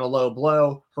Hammerstone a low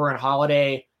blow. Her and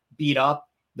Holiday beat up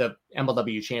the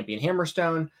MLW champion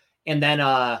Hammerstone. And then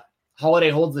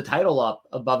Holiday holds the title up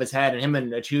above his head, and him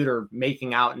and Atout are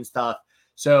making out and stuff.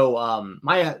 So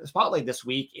my spotlight this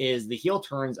week is the heel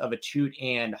turns of Atout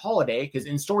and Holiday, because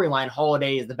in storyline,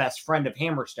 Holiday is the best friend of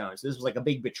Hammerstone. So this was like a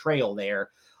big betrayal there.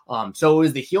 So it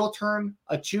was the heel turn,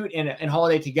 Atout and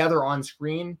Holiday together on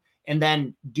screen. And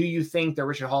then do you think that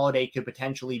Richard Holiday could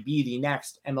potentially be the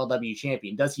next MLW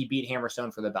champion? Does he beat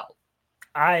Hammerstone for the belt?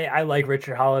 I like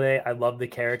Richard Holiday. I love the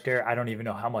character. I don't even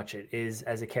know how much it is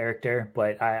as a character,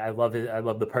 but I love it. I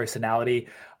love the personality.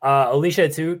 Alicia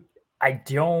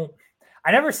Atout,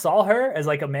 I never saw her as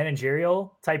like a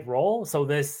managerial type role. So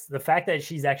the fact that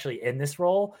she's actually in this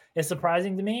role is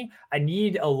surprising to me. I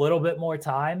need a little bit more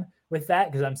time with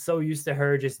that because I'm so used to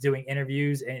her just doing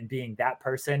interviews and being that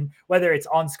person, whether it's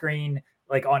on screen,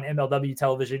 like on MLW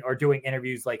television, or doing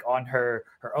interviews like on her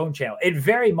own channel. It'd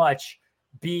very much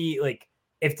be like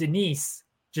if Denise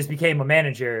just became a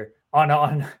manager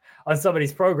on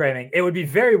somebody's programming, it would be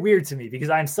very weird to me because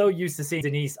I'm so used to seeing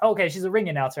Denise. Okay, she's a ring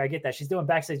announcer. I get that. She's doing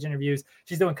backstage interviews.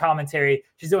 She's doing commentary.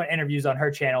 She's doing interviews on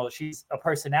her channel. She's a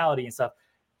personality and stuff.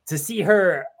 To see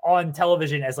her on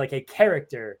television as like a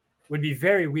character would be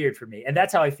very weird for me. And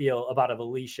that's how I feel about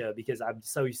Alicia because I'm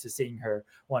so used to seeing her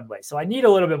one way. So I need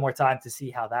a little bit more time to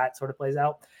see how that sort of plays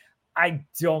out. I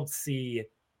don't see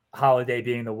Holiday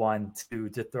being the one to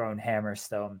dethrone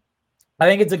Hammerstone. I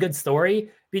think it's a good story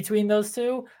between those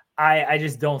two. I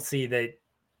just don't see that.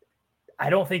 I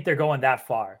don't think they're going that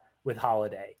far with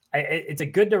Holiday. It's a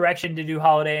good direction to do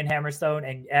Holiday and Hammerstone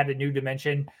and add a new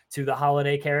dimension to the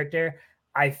Holiday character.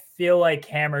 I feel like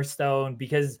Hammerstone,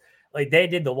 because like they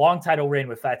did the long title reign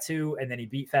with Fatu and then he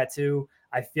beat Fatu.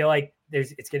 I feel like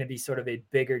it's going to be sort of a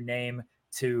bigger name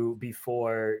to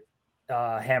before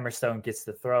Hammerstone gets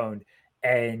dethroned.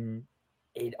 And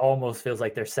it almost feels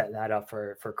like they're setting that up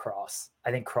for Cross.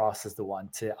 I think Cross is the one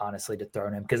to honestly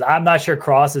dethrone him because I'm not sure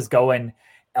Cross is going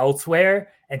elsewhere.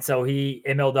 And so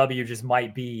MLW just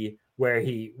might be where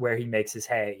he makes his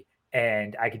hay.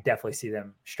 And I could definitely see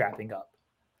them strapping up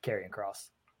Karrion Kross.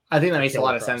 I think that makes a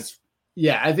lot of sense.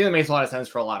 Yeah, I think that makes a lot of sense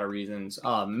for a lot of reasons.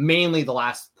 Mainly the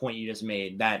last point you just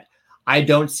made, that I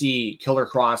don't see Killer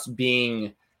Kross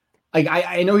being like,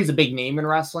 I know he's a big name in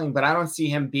wrestling, but I don't see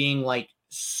him being like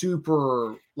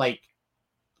super like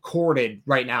courted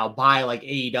right now by like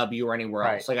AEW or anywhere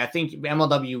else. Like I think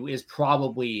MLW is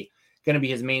probably going to be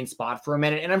his main spot for a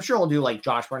minute. And I'm sure he'll do like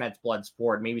Josh Barnett's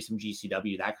Bloodsport, maybe some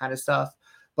GCW, that kind of stuff.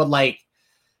 But like,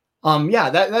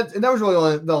 that was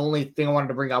really the only thing I wanted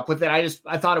to bring up with it.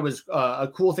 I thought it was a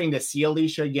cool thing to see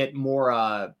Alicia get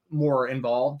more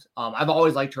involved. I've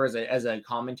always liked her as a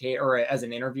commentator or as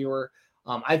an interviewer.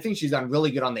 I think she's done really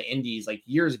good on the indies. Like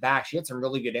years back, she had some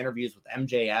really good interviews with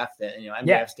MJF. That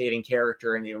MJF stayed in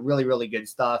character and really really good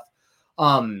stuff.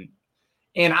 And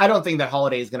I don't think that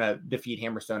Holiday is going to defeat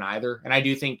Hammerstone either. And I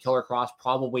do think Killer Kross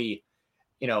probably,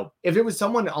 if it was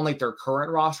someone on like their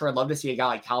current roster, I'd love to see a guy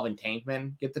like Calvin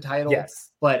Tankman get the title.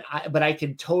 Yes. But I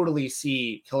could totally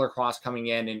see Killer Kross coming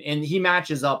in and he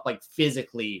matches up like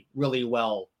physically really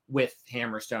well with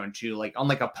Hammerstone too. Like on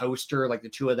like a poster, like the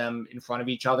two of them in front of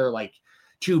each other, like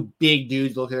two big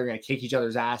dudes look like they're going to kick each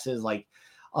other's asses. Like,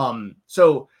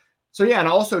 so yeah. And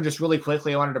also just really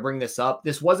quickly, I wanted to bring this up.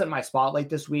 This wasn't my spotlight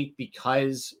this week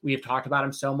because we've talked about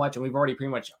him so much and we've already pretty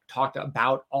much talked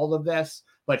about all of this.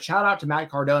 But shout out to Matt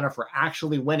Cardona for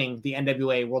actually winning the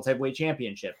NWA World Heavyweight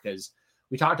Championship, because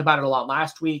we talked about it a lot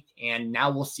last week, and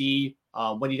now we'll see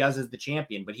what he does as the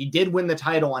champion. But he did win the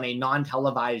title on a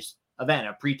non-televised event,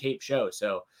 a pre-taped show.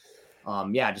 So,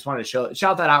 just wanted to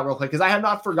shout that out real quick because I have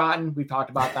not forgotten. We've talked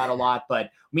about that a lot.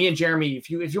 But me and Jeremy, if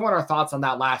you want our thoughts on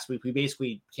that last week, we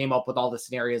basically came up with all the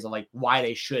scenarios of like why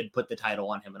they should put the title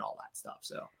on him and all that stuff.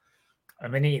 So, I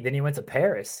mean, then he went to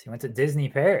Paris. He went to Disney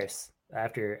Paris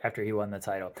after he won the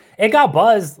title. It got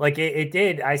buzzed like it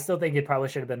did. I still think it probably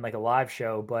should have been like a live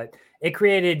show, but it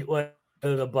created what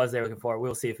the buzz they're looking for.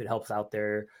 We'll see if it helps out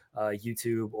their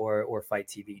YouTube or Fight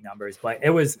TV numbers. But it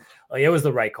was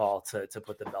the right call to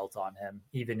put the belt on him,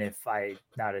 even if I'm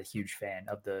not a huge fan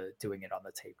of doing it on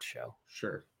the taped show.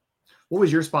 Sure. What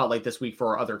was your spotlight this week for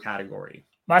our other category?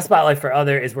 My spotlight for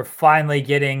other is we're finally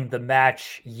getting the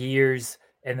match years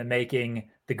in the making.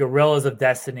 The Guerrillas of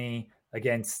Destiny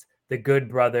against the Good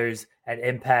Brothers at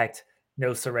Impact.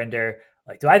 No Surrender.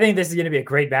 Like, do I think this is going to be a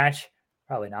great match?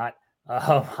 Probably not.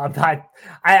 I'm not.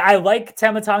 I like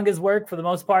Tama Tonga's work for the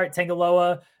most part.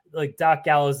 Tangaloa, like Doc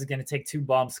Gallows is going to take 2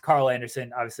 bumps. Carl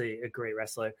Anderson, obviously a great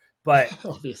wrestler, but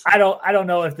I don't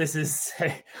know if this is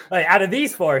like out of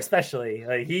these 4, especially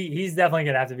like he's definitely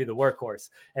going to have to be the workhorse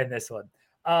in this one.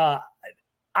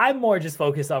 I'm more just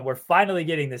focused on we're finally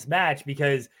getting this match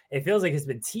because it feels like it's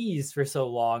been teased for so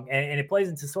long. And it plays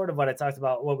into sort of what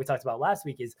we talked about last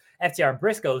week is FTR and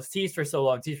Briscoe's teased for so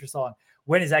long.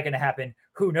 When is that going to happen?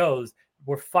 Who knows?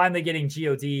 We're finally getting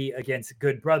GOD against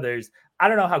Good Brothers. I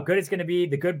don't know how good it's going to be.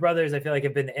 The Good Brothers, I feel like,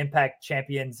 have been the Impact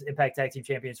Tag Team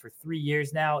Champions for 3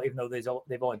 years now, even though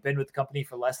they've only been with the company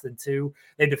for less than 2.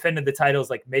 They've defended the titles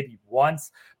like maybe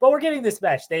once, but we're getting this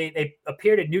match. They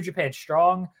appeared at New Japan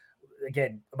Strong,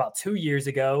 again, about 2 years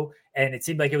ago, and it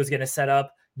seemed like it was going to set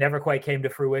up, never quite came to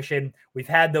fruition. We've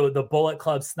had the Bullet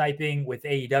Club sniping with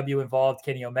AEW involved,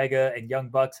 Kenny Omega and Young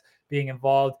Bucks being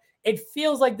involved. It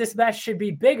feels like this match should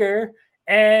be bigger,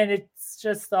 and it's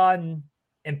just on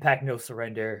Impact No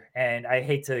Surrender. And I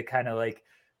hate to kind of like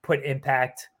put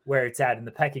Impact where it's at in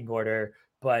the pecking order,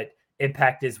 but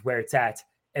Impact is where it's at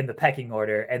in the pecking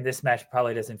order, and this match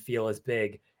probably doesn't feel as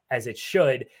big as it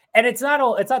should. And it's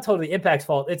not totally Impact's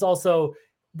fault. It's also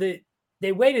they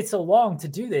waited so long to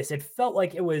do this. It felt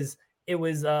like it was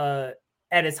at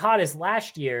its hottest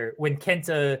last year when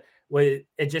Kenta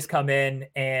had just come in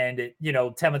and,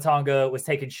 Tama Tonga was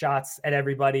taking shots at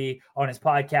everybody on his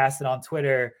podcast and on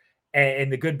Twitter, and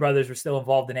the Good Brothers were still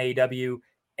involved in AEW.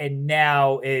 And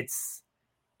now it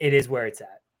is where it's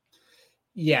at.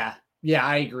 Yeah. Yeah,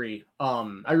 I agree.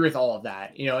 I agree with all of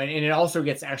that, and it also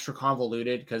gets extra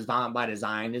convoluted because Violent by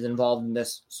Design is involved in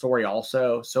this story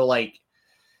also. So like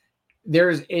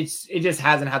it just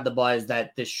hasn't had the buzz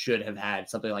that this should have had,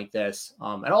 something like this.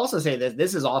 And I'll also say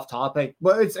this is off topic,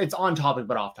 but it's on topic,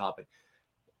 but off topic.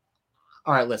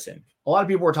 All right, listen, a lot of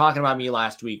people were talking about me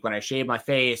last week when I shaved my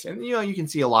face, and you can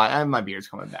see a lot. My beard's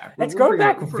coming back. It's going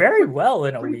back very well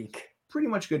in a week. Pretty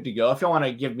much good to go. If you want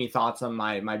to give me thoughts on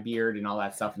my beard and all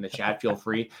that stuff in the chat, feel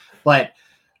free. But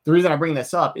the reason I bring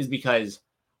this up is because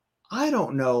I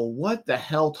don't know what the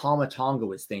hell Tama Tonga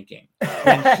was thinking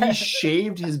when he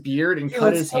shaved his beard and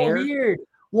cut his hair. Weird.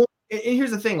 Well, and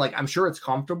here's the thing, like, I'm sure it's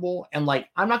comfortable, and like,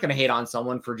 I'm not going to hate on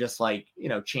someone for just like,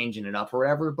 changing it up or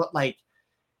whatever, but like,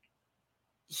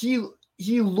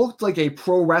 he looked like a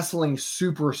pro wrestling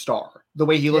superstar the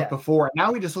way he looked before.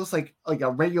 Now he just looks like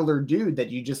a regular dude that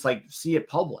you just like see at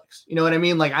Publix. You know what I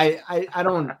mean? Like I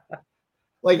don't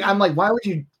like, I'm like, why would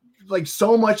you like,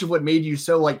 so much of what made you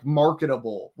so like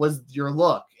marketable was your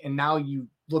look. And now you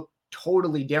look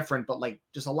totally different, but like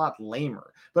just a lot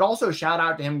lamer. But also shout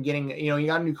out to him getting, he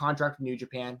got a new contract with New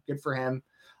Japan. Good for him.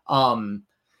 And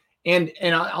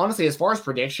honestly, as far as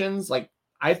predictions, like,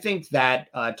 I think that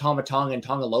Tama Tonga and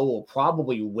Tonga Loa will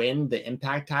probably win the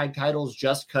Impact Tag titles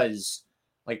just because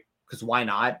why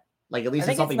not? Like, at least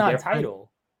it's something different.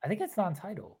 I think it's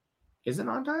non-title. Is it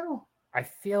non-title? I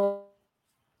feel.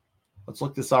 Let's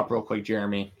look this up real quick,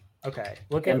 Jeremy. Okay,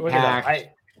 look at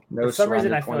that. For some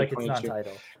reason, I feel like it's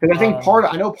non-title. Because I think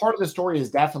I know part of the story is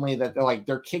definitely that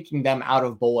they're kicking them out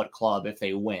of Bullet Club if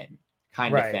they win,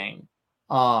 kind of thing.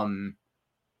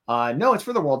 No, it's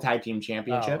for the World Tag Team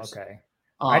Championships. Oh, okay.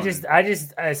 I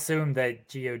just assumed that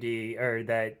GOD or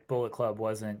that Bullet Club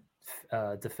wasn't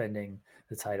defending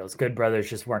the titles. Good Brothers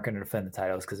just weren't going to defend the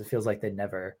titles because it feels like they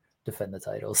never defend the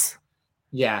titles.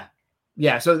 Yeah.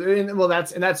 So,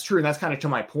 that's true. And that's kind of to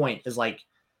my point is like,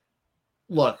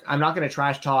 look, I'm not going to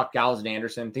trash talk Gallows and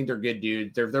Anderson. I think they're good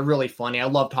dudes. They're really funny. I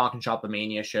love talking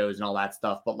Shopomania shows and all that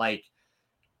stuff, but like,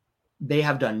 they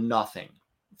have done nothing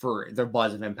for their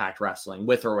buzz of Impact Wrestling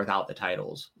with or without the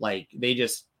titles. Like,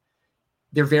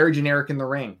 they're very generic in the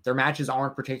ring. Their matches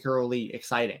aren't particularly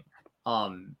exciting.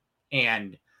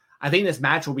 And I think this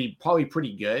match will be probably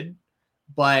pretty good,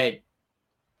 but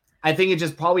I think it's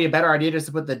just probably a better idea just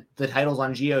to put the titles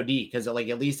on GOD because like,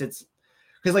 at least it's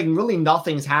because like really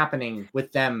nothing's happening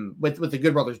with them, with the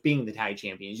Good Brothers being the tag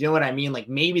champions. You know what I mean? Like,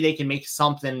 maybe they can make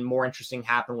something more interesting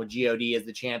happen with GOD as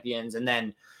the champions, and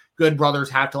then Good Brothers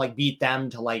have to like beat them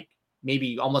to like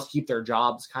maybe almost keep their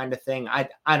jobs kind of thing.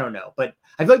 I don't know, but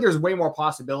I feel like there's way more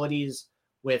possibilities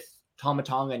with Tama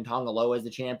Tonga and Tonga Loa as the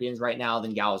champions right now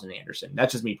than Gallows and Anderson.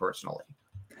 That's just me personally.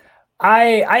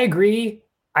 I agree.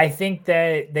 I think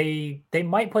that they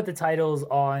might put the titles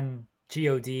on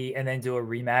GOD and then do a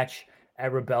rematch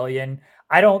at Rebellion.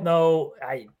 I don't know.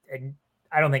 I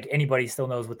don't think anybody still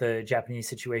knows what the Japanese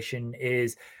situation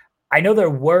is. I know there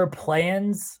were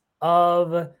plans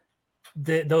of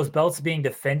those belts being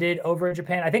defended over in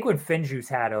Japan. I think when Finjuice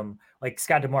had them, like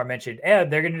Scott D'Amore mentioned,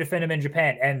 they're going to defend them in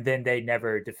Japan, and then they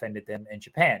never defended them in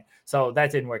Japan. So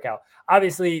that didn't work out.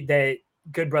 Obviously, the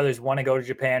Good Brothers want to go to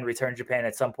Japan, return to Japan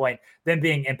at some point. Them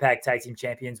being Impact Tag Team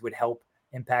Champions would help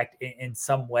Impact in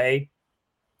some way.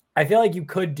 I feel like you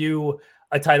could do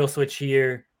a title switch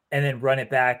here and then run it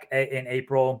back in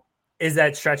April. Is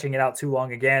that stretching it out too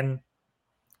long again?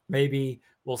 Maybe.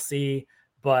 We'll see.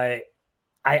 But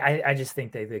I just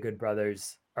think the Good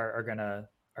Brothers are gonna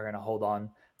hold on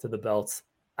to the belts.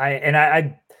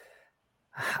 I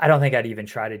don't think I'd even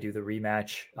try to do the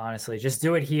rematch, honestly. Just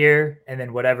do it here, and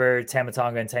then whatever Tama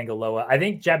Tonga and Tangaloa. I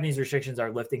think Japanese restrictions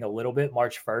are lifting a little bit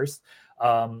March 1st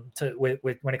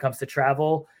when it comes to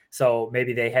travel. So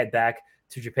maybe they head back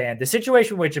to Japan. The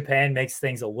situation with Japan makes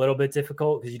things a little bit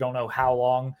difficult because you don't know how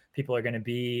long people are going to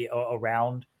be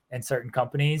around in certain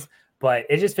companies. But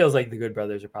it just feels like the Good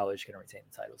Brothers are probably just going to retain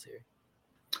the titles here.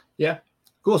 Yeah.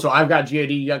 Cool. So I've got GOD,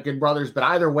 you got Good Brothers, but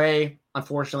either way,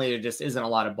 unfortunately, there just isn't a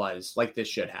lot of buzz like this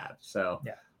should have. So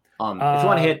yeah. If you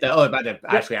want to hit the about to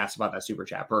actually ask about that super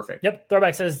chat. Perfect. Yep.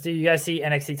 Throwback says, do you guys see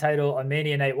NXT title on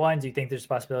Mania Night 1? Do you think there's a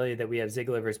possibility that we have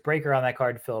Ziggler versus Breaker on that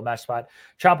card to fill a match spot?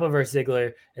 Ciampa versus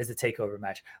Ziggler is the takeover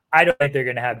match. I don't think they're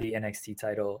going to have the NXT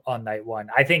title on Night 1.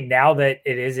 I think now that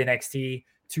it is NXT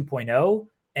 2.0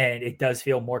 and it does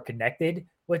feel more connected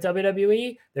with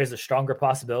WWE, there's a stronger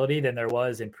possibility than there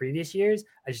was in previous years.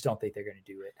 I just don't think they're going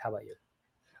to do it. How about you?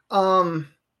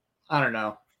 I don't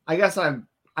know. I guess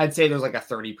I'd say there's like a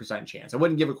 30% chance. I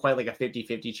wouldn't give it quite like a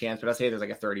 50-50 chance, but I'd say there's like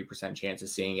a 30% chance of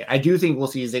seeing it. I do think we'll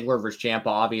see Ziggler versus Ciampa,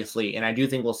 obviously, and I do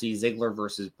think we'll see Ziggler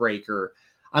versus Breaker.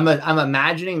 I'm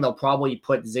imagining they'll probably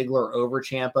put Ziggler over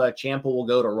Ciampa. Ciampa will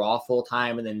go to Raw full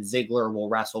time, and then Ziggler will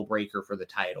wrestle Breaker for the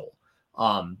title.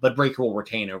 But Breaker will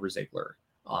retain over Ziggler.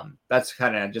 That's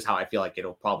kind of just how I feel like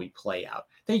it'll probably play out.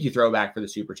 Thank you, Throwback, for the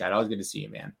super chat. Always good to see you,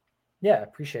 man. Yeah,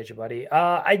 appreciate you, buddy.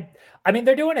 I mean,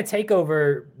 they're doing a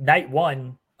takeover Night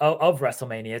 1 of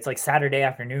WrestleMania. It's like Saturday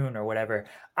afternoon or whatever.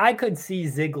 I could see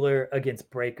Ziggler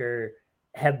against Breaker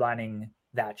headlining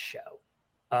that show.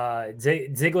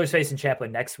 Ziggler's facing Ciampa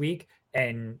next week,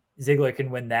 and Ziggler can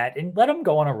win that and let him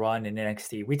go on a run in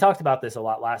NXT. We talked about this a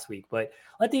lot last week, but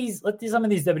let some of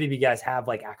these WWE guys have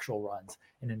like actual runs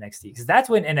in NXT, because that's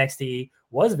when NXT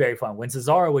was very fun. When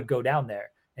Cesaro would go down there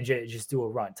and just do a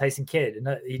run, Tyson Kidd,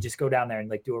 and he'd just go down there and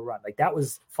like do a run. Like that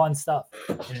was fun stuff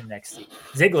in NXT.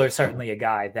 Ziggler is certainly a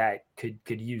guy that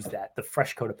could use that, the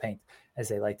fresh coat of paint, as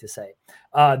they like to say.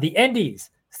 The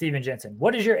Indies, Steven Jensen,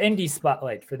 what is your Indie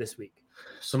spotlight for this week?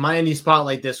 So my Indie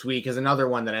spotlight this week is another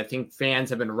one that I think fans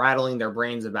have been rattling their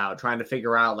brains about, trying to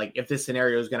figure out like if this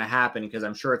scenario is going to happen, because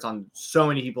I'm sure it's on so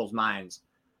many people's minds.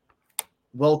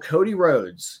 Will Cody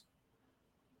Rhodes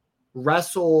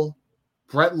wrestle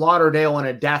Brett Lauderdale in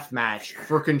a death match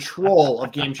for control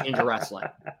of Game Changer Wrestling?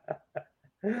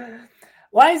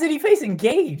 Why isn't he facing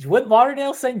Gage? Wouldn't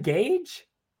Lauderdale send Gage?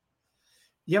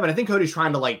 Yeah, but I think Cody's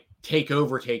trying to like take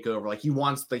over. Like he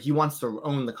wants to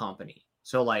own the company.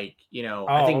 So like, you know,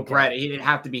 I think okay. Brett, it'd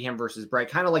have to be him versus Brett,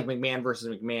 kind of like McMahon versus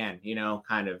McMahon, you know,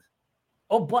 kind of.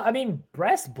 Oh, I mean,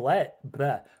 breast. Why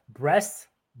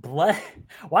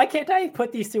can't I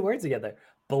put these two words together?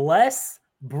 Bless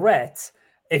Brett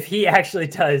if he actually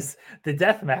does the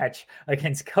death match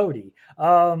against Cody.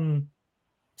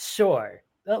 Sure.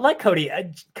 Like Cody.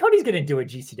 Cody's going to do a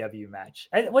GCW match.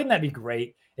 Wouldn't that be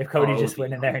great if Cody just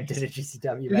went in there and did a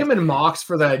GCW match? Him and Mox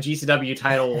for the GCW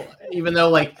title, even though,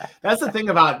 like, that's the thing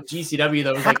about GCW,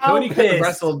 though. Is like Cody could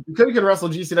wrestle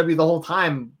GCW the whole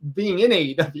time being in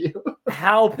AEW.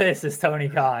 How pissed is Tony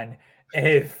Khan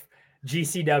if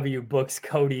GCW books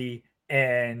Cody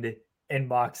and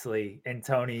Moxley and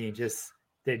Tony just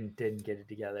didn't get it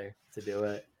together to do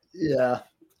it? Yeah.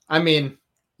 I mean,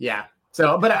 yeah.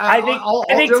 So, but I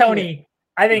think Tony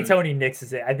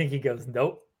nixes it. I think he goes,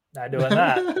 nope, not doing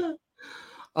that.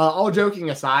 All joking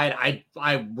aside,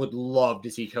 I would love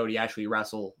to see Cody actually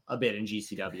wrestle a bit in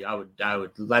GCW. I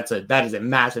would. That is a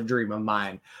massive dream of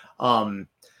mine.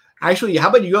 Actually, how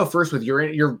about you go first with your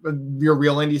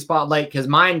real indie spotlight, because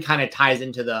mine kind of ties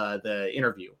into the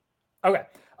interview. Okay,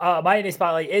 my indie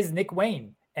spotlight is Nick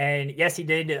Wayne. And yes, he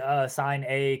did sign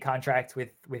a contract with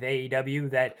AEW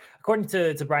that, according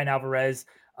to Brian Alvarez,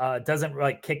 doesn't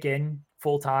like kick in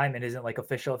full time and isn't like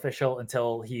official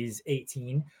until he's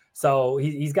 18. So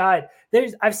he's got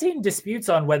I've seen disputes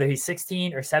on whether he's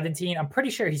 16 or 17. I'm pretty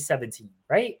sure he's 17,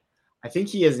 right? I think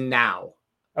he is now.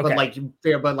 Okay.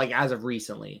 But like as of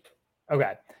recently.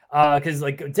 Okay. because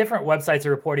like different websites are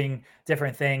reporting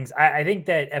different things. I think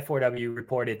that F4W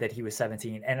reported that he was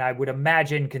 17, and I would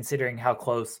imagine, considering how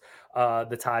close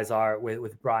the ties are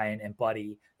with Brian and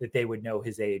Buddy, that they would know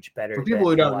his age better. For people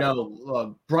who don't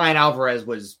know, Brian Alvarez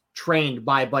was trained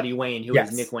by Buddy Wayne, who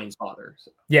is Nick Wayne's father.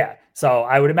 So. Yeah, so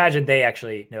I would imagine they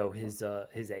actually know his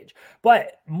age.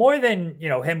 But more than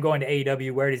him going to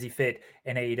AEW, where does he fit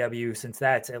in AEW? Since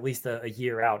that's at least a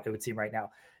year out, it would seem right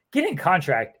now. Getting a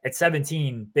contract at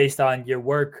 17 based on your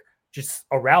work just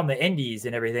around the indies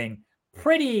and everything,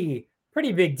 pretty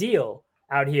big deal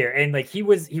out here. And like he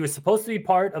was supposed to be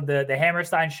part of the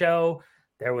Hammerstein show.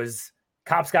 There was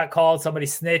cops got called, somebody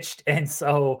snitched, and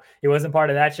so he wasn't part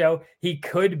of that show. He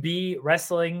could be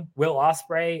wrestling Will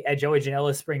Ospreay at Joey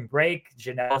Janela's spring break.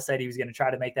 Janela said he was going to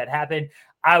try to make that happen.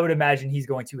 I would imagine he's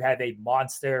going to have a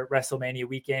monster WrestleMania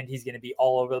weekend. He's going to be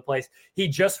all over the place. He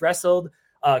just wrestled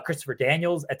Christopher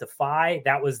Daniels at Defy.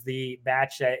 That was the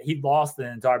match that he lost, and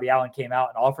then Darby Allin came out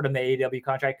and offered him the AEW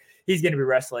contract. He's going to be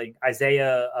wrestling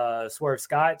Isaiah Swerve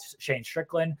Scott, Shane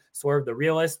Strickland, Swerve the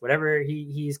Realist, whatever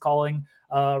he's calling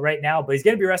right now. But he's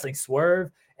going to be wrestling Swerve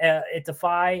at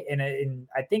Defy, and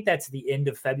I think that's the end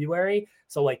of February.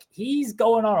 So like he's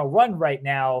going on a run right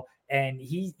now, and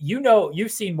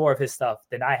you've seen more of his stuff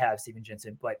than I have, Steven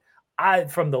Jensen. But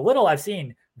from the little I've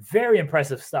seen, very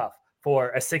impressive stuff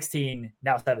for a 16,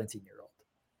 now 17-year-old.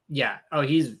 Yeah. Oh,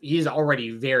 he's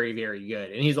already very, very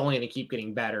good, and he's only going to keep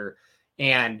getting better.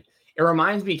 And it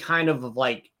reminds me kind of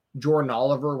like Jordan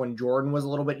Oliver when Jordan was a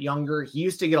little bit younger. He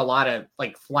used to get a lot of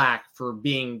like flack for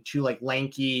being too like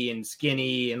lanky and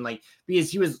skinny, and like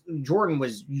because Jordan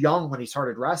was young when he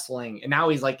started wrestling, and now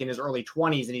he's like in his early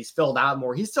 20s and he's filled out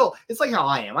more. It's like how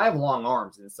I am. I have long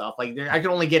arms and stuff. Like I can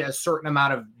only get a certain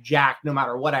amount of jack no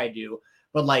matter what I do.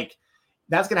 But like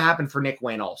that's going to happen for Nick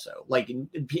Wayne also. Like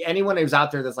anyone who's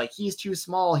out there that's like, he's too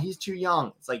small, he's too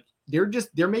young. It's like,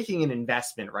 they're making an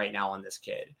investment right now on this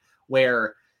kid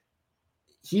where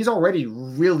he's already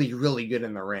really, really good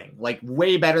in the ring. Like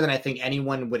way better than I think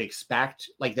anyone would expect.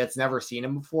 Like that's never seen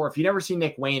him before. If you never seen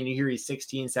Nick Wayne and you hear he's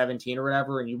 16, 17 or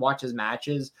whatever, and you watch his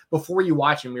matches, before you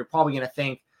watch him, you're probably going to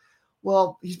think,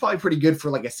 well, he's probably pretty good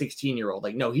for like a 16-year-old.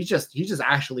 Like, no, he's just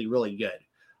actually really good.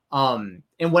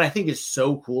 And what I think is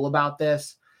so cool about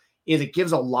this is it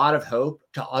gives a lot of hope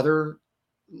to other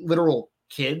literal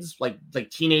kids, like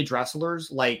teenage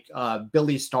wrestlers, like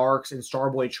Billy Starks and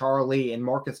Starboy Charlie and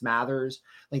Marcus Mathers,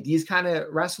 like these kind of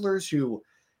wrestlers who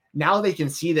now they can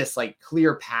see this like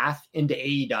clear path into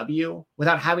AEW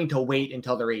without having to wait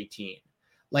until they're 18.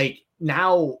 Like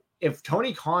now, if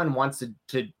Tony Khan wants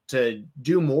to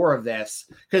do more of this,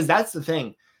 because that's the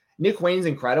thing, Nick Wayne's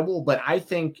incredible, but I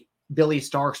think Billy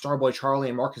Stark, Starboy Charlie,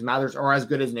 and Marcus Mathers are as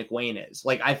good as Nick Wayne is.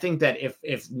 Like, I think that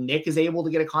if Nick is able to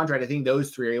get a contract, I think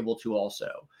those three are able to also.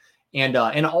 And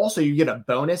also you get a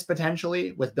bonus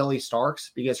potentially with Billy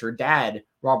Starks because her dad,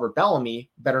 Robert Bellamy,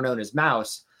 better known as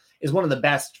Mouse, is one of the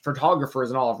best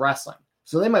photographers in all of wrestling.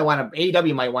 So they might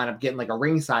AEW might wind up getting like a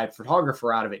ringside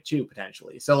photographer out of it too,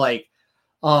 potentially. So like,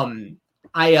 I'm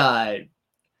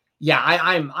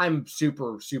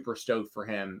super, super stoked for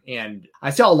him. And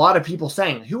I saw a lot of people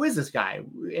saying, who is this guy?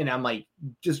 And I'm like,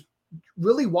 just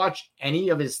really watch any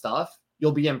of his stuff.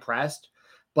 You'll be impressed.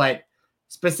 But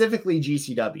specifically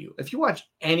GCW, if you watch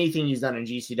anything he's done in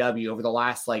GCW over the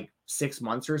last like 6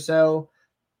 months or so,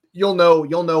 you'll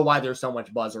know why there's so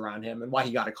much buzz around him and why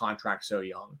he got a contract so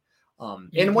young.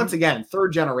 And once again,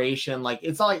 third generation, like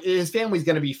it's not like his family's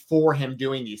going to be for him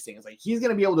doing these things. Like he's going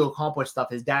to be able to accomplish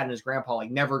stuff his dad and his grandpa like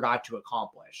never got to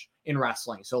accomplish in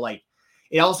wrestling. So like,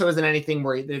 it also isn't anything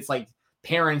where it's like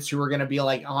parents who are going to be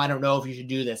like, oh, I don't know if you should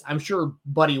do this. I'm sure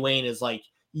Buddy Wayne is like,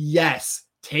 yes,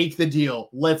 take the deal.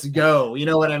 Let's go. You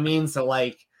know what I mean? So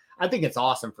like, I think it's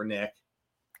awesome for Nick.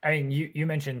 I mean, you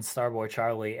mentioned Starboy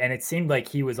Charlie, and it seemed like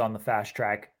he was on the fast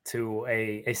track to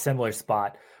a similar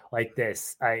spot like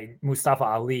this. Mustafa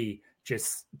Ali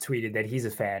just tweeted that he's a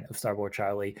fan of Starboy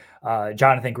Charlie.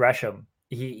 Jonathan Gresham,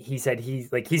 he said he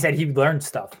learned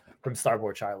stuff from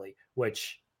Starboy Charlie,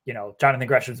 which, you know, Jonathan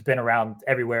Gresham's been around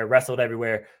everywhere, wrestled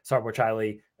everywhere. Starboy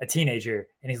Charlie, a teenager,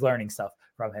 and he's learning stuff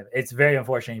from him. It's very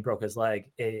unfortunate he broke his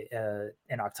leg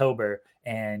in October,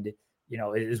 and you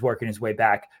know, is working his way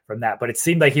back from that. But it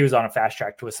seemed like he was on a fast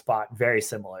track to a spot very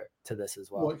similar to this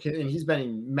as well. And he's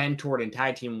been mentored and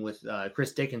tag team with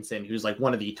Chris Dickinson, who's like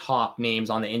one of the top names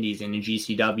on the indies in the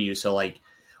GCW. So like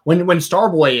when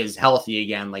Starboy is healthy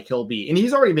again, like he'll be, and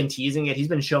he's already been teasing it. He's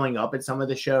been showing up at some of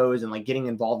the shows and like getting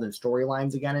involved in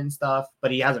storylines again and stuff, but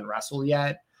he hasn't wrestled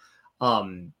yet.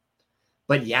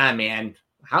 But yeah, man,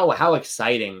 how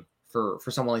exciting for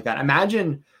someone like that.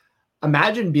 Imagine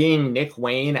imagine being Nick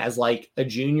Wayne as like a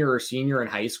junior or senior in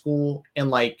high school, and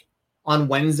like on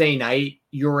Wednesday night,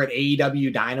 you're at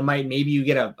AEW Dynamite. Maybe you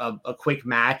get a quick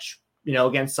match,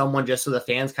 against someone just so the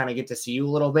fans kind of get to see you a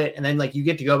little bit. And then like you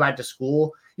get to go back to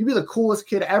school. You'd be the coolest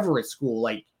kid ever at school.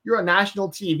 Like you're on national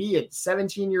TV at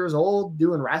 17 years old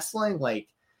doing wrestling. Like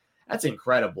that's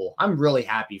incredible. I'm really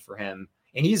happy for him.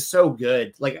 And he's so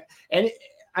good. Like, and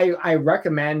I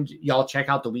recommend y'all check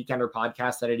out the Weekender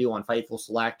podcast that I do on Fightful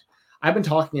Select. I've been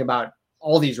talking about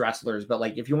all these wrestlers, but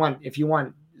like if you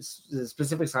want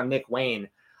specifics on Nick Wayne,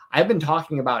 I've been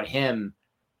talking about him.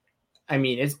 I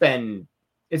mean, it's been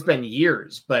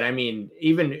years, but I mean,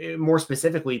 even more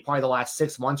specifically, probably the last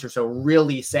 6 months or so,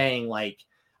 really saying like,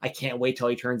 I can't wait till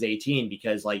he turns 18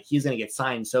 because like he's going to get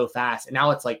signed so fast. And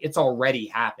now it's like, it's already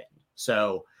happened.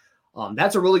 So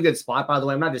that's a really good spot, by the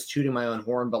way. I'm not just tooting my own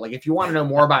horn, but like, if you want to know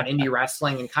more about indie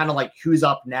wrestling and kind of like who's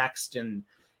up next and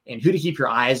who to keep your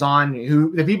eyes on,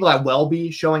 who the people that will be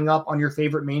showing up on your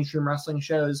favorite mainstream wrestling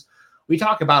shows, we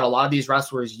talk about a lot of these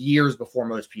wrestlers years before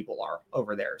most people are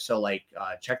over there. So like,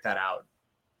 check that out.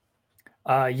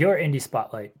 Your indie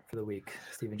spotlight for the week,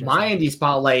 Steven Jensen. My indie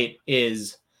spotlight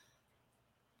is,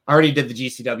 I already did the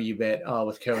GCW bit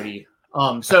with Cody.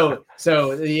 So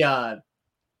the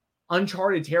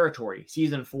Uncharted Territory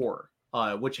season 4,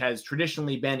 which has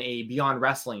traditionally been a Beyond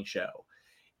Wrestling show.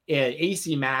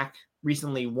 AC Mack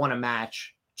recently won a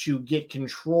match to get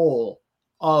control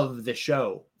of the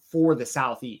show for the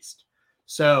Southeast.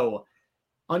 So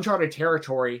Uncharted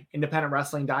Territory,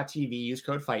 independentwrestling.tv, use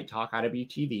code Fight Talk,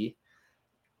 IWTV.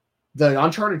 The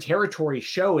Uncharted Territory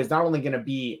show is not only going to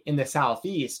be in the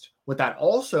Southeast, what that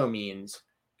also means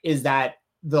is that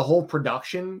the whole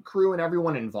production crew and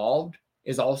everyone involved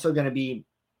is also going to be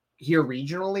here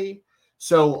regionally.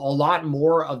 So a lot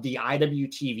more of the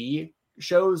IWTV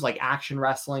shows like Action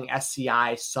Wrestling,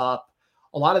 SCI, SUP,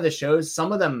 a lot of the shows,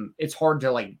 some of them it's hard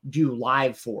to like do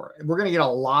live for. We're going to get a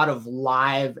lot of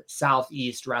live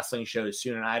Southeast wrestling shows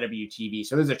soon on IWTV.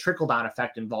 So there's a trickle down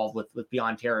effect involved with with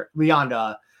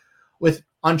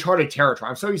Uncharted Territory.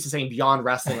 I'm so used to saying Beyond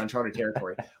Wrestling Uncharted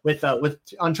Territory. With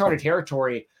Uncharted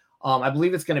Territory, I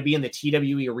believe it's going to be in the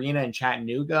TWE Arena in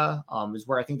Chattanooga, is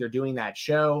where I think they're doing that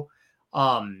show.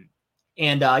 I'm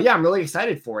really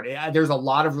excited for it. There's a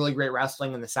lot of really great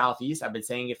wrestling in the Southeast. I've been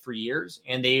saying it for years,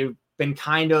 and they've been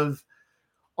kind of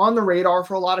on the radar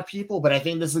for a lot of people, but I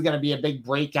think this is going to be a big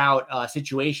breakout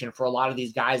situation for a lot of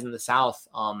these guys in the South,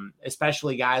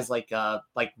 especially guys like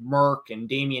Merck and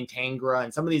Damian Tangra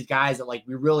and some of these guys that like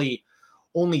we really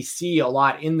only see a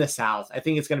lot in the South. I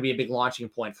think it's going to be a big launching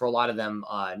point for a lot of them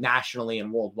nationally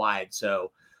and worldwide.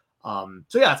 So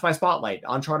that's my spotlight.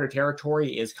 Uncharted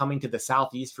Territory is coming to the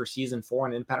Southeast for season 4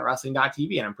 on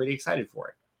independentwrestling.tv, and I'm pretty excited for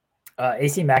it.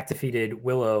 AC Mack defeated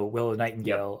Willow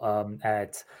Nightingale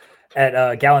at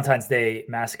Galentine's Day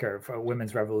Massacre for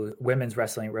Women's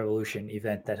Wrestling Revolution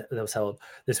event that was held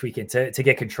this weekend to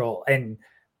get control. And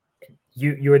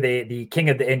you're the king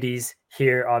of the indies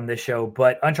here on this show,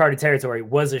 but Uncharted Territory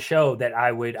was a show that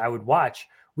I would watch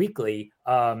weekly.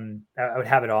 I would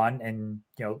have it on and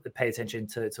pay attention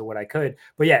to what I could.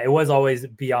 But yeah, it was always a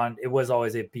Beyond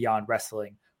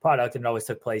Wrestling product, and it always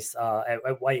took place at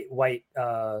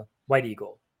White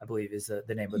Eagle, I believe is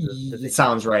the name of the thing. It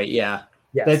sounds right. Yeah.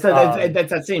 Yes. That's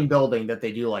that same building that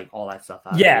they do like all that stuff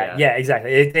out. Yeah,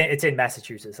 exactly. It's in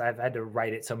Massachusetts. I've had to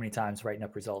write it so many times writing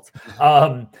up results.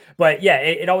 But yeah,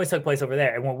 it always took place over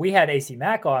there. And when we had AC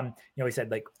Mack on, he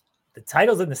said like the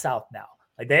title's in the South now.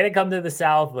 Like they had to come to the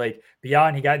South. Like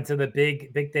Beyond, he got into the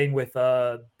big thing with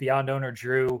Beyond owner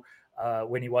Drew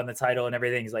when he won the title and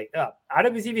everything. He's like,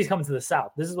 IWTV is coming to the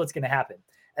South. This is what's going to happen,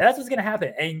 and that's what's going to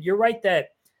happen. And you're right that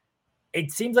it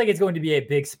seems like it's going to be a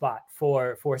big spot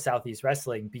for Southeast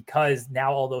wrestling because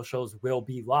now all those shows will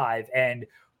be live, and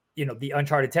the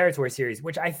Uncharted Territory series,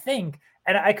 which I think,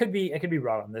 and I could be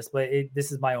wrong on this, but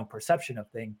this is my own perception of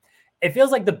thing. It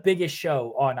feels like the biggest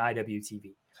show on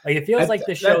IWTV. Like it feels like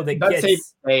the show that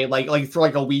gets like for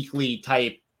like a weekly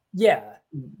type. Yeah.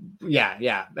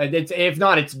 It's, if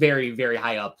not, it's very, very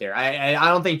high up there. I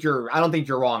don't think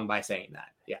you're wrong by saying that.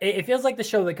 Yeah. It feels like the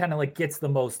show that kind of like gets the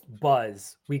most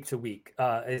buzz week to week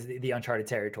is the Uncharted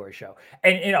Territory show.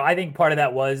 And, I think part of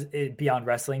that was Beyond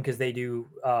Wrestling because they do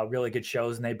really good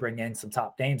shows and they bring in some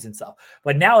top names and stuff.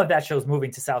 But now if that show's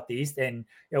moving to Southeast and,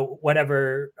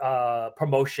 whatever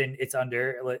promotion it's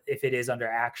under, if it is under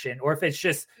Action or if it's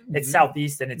just it's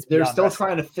Southeast and they're Beyond still Wrestling.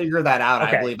 trying to figure that out.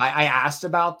 Okay. I believe I asked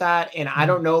about that and I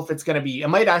don't know if it's going to be, it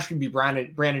might actually be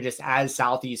branded just as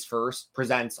Southeast First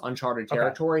presents Uncharted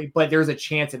Territory, but there's a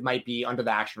chance it might be under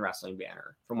the Action Wrestling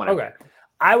banner from what I heard.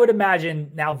 I would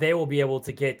imagine now they will be able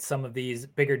to get some of these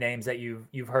bigger names that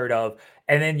you've heard of,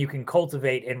 and then you can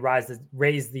cultivate and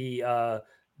raise the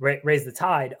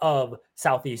tide of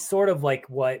Southeast, sort of like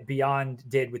what Beyond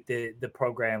did with the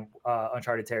program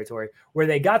Uncharted Territory, where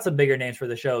they got some bigger names for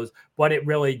the shows, but it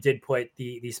really did put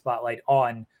the spotlight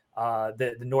on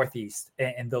the Northeast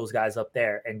and those guys up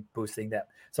there and boosting them.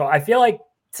 So I feel like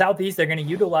Southeast, they're going to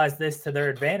utilize this to their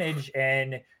advantage,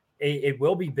 and it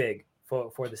will be big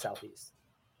for the Southeast.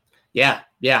 Yeah,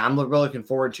 I'm really looking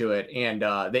forward to it. And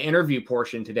the interview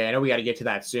portion today, I know we got to get to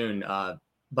that soon,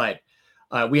 but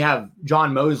we have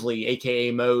John Mosley,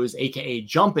 a.k.a. Mose, a.k.a.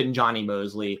 Jumpin' Johnny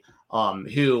Mosley,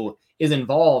 who is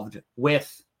involved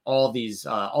with all these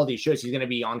shows. He's going to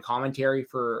be on commentary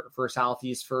for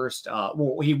Southeast First.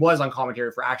 Well, he was on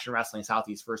commentary for Action Wrestling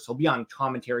Southeast First. He'll be on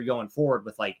commentary going forward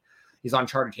with, like, he's on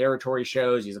Uncharted Territory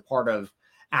shows. He's a part of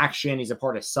Action. He's a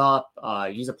part of SUP.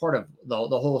 He's a part of the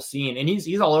whole scene, and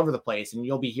he's all over the place. And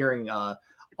you'll be hearing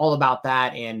all about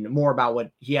that and more about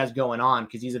what he has going on,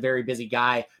 because he's a very busy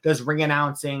guy. Does ring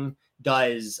announcing,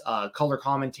 does color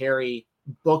commentary,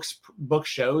 book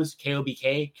shows,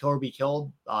 KOBK, Kill or Be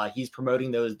Killed. He's promoting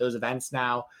those events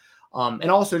now. And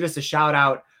also just a shout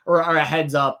out or a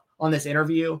heads up on this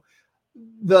interview.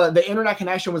 The internet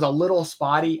connection was a little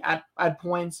spotty at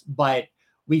points, but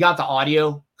we got the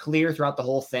audio clear throughout the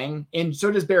whole thing. And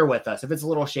so just bear with us if it's a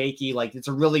little shaky. Like, it's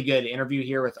a really good interview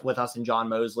here with us and John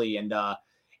Mosley. And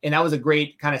that was a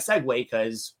great kind of segue,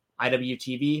 because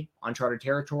IWTV, Uncharted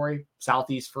Territory,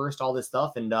 Southeast First, all this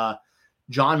stuff. And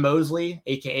John Mosley,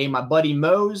 aka my buddy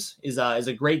Mose, is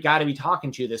a great guy to be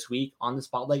talking to this week on the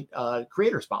Spotlight,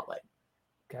 Creator Spotlight.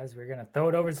 Guys, we're gonna throw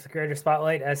it over to the Creator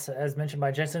Spotlight, as mentioned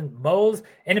by Jensen. Mose,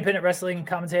 independent wrestling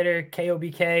commentator,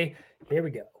 KOBK. Here we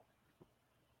go.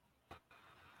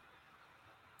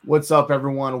 What's up,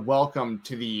 everyone? Welcome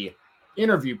to the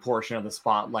interview portion of the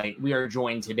Spotlight. We are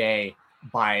joined today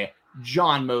by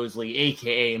John Mosley,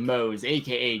 a.k.a. Mose,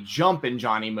 a.k.a. Jumpin'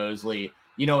 Johnny Mosley.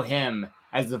 You know him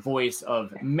as the voice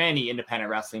of many independent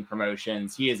wrestling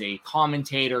promotions. He is a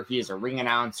commentator. He is a ring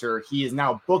announcer. He is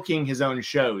now booking his own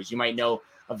shows. You might know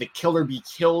of the Kill or Be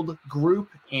Killed group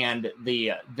and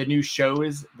the new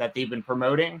shows that they've been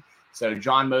promoting. So,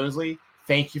 John Mosley,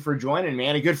 thank you for joining,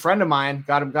 man. A good friend of mine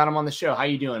got him on the show. How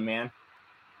you doing, man?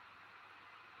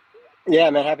 Yeah,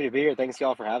 man. Happy to be here. Thanks,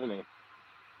 y'all, for having me.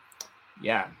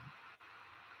 Yeah.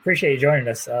 Appreciate you joining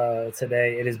us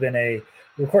today. It has been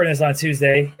recording this on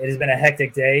Tuesday. It has been a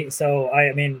hectic day. So,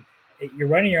 I mean, you're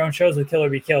running your own shows with Kill or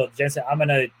Be Killed. Jensen, I'm going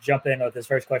to jump in with this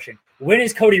first question. When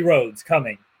is Cody Rhodes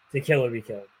coming to Kill or Be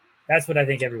Killed? That's what I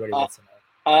think everybody wants to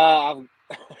know.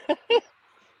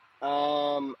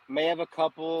 May have a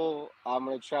couple. I'm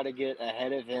going to try to get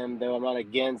ahead of him, though I'm not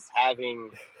against having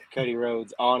Cody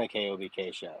Rhodes on a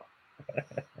KOBK show.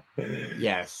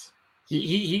 Yes.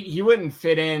 He wouldn't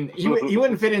fit in. He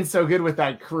wouldn't fit in so good with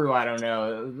that crew. I don't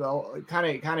know.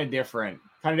 Kind of different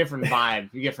vibe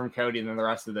you get from Cody than the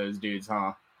rest of those dudes,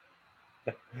 huh?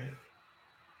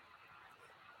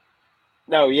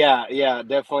 No, yeah,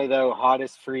 definitely though.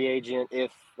 Hottest free agent,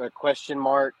 if a question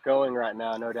mark, going right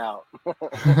now, no doubt.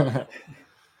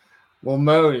 Well,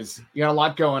 Mose, you got a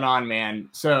lot going on, man.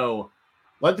 So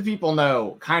let the people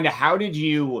know kind of how did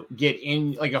you get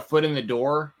in, like, a foot in the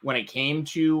door when it came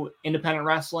to independent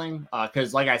wrestling?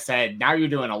 Because like I said, now you're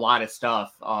doing a lot of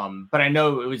stuff. But I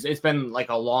know it's been like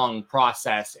a long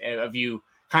process of you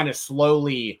kind of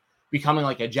slowly becoming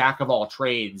like a jack of all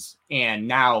trades, and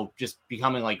now just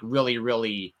becoming like really,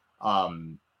 really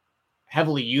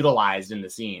heavily utilized in the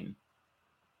scene.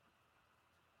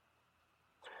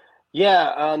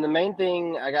 Yeah, the main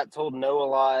thing, I got told no a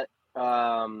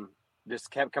lot.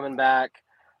 Just kept coming back.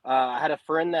 I had a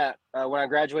friend that when I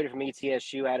graduated from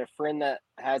ETSU, I had a friend that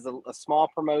has a small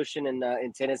promotion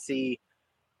in Tennessee,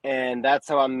 and that's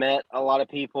how I met a lot of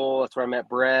people. That's where I met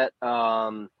Brett.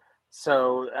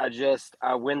 So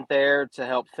I went there to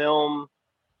help film,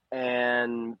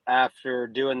 and after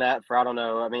doing that for, I don't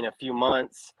know, I mean, a few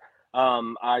months,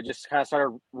 I just kind of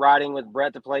started riding with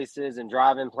Brett to places and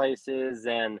driving places,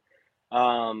 and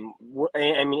I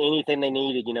mean, anything they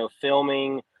needed,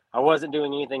 filming. I wasn't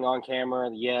doing anything on camera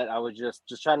yet. I was just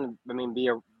trying to, I mean, be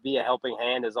a helping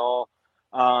hand is all.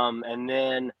 And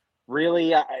then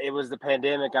really it was the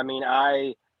pandemic. I mean,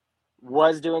 I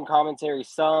was doing commentary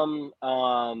some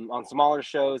on smaller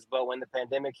shows, but when the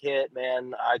pandemic hit,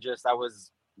 man, I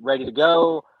was ready to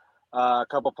go. A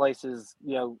couple places,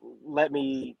 let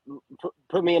me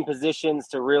put me in positions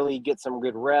to really get some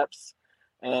good reps.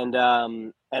 And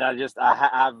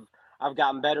I've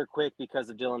gotten better quick because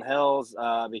of Dylan Hells,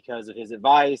 because of his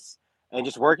advice and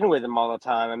just working with him all the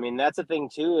time. I mean, that's the thing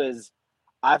too, is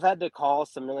I've had to call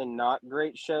some really not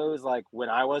great shows like when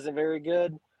I wasn't very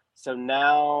good. So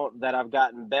now that I've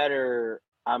gotten better,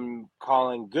 I'm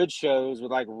calling good shows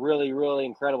with like really, really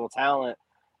incredible talent.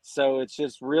 So it's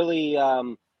just really,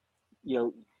 you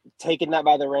know, taking that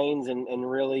by the reins and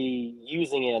really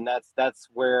using it. And that's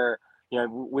where, you know,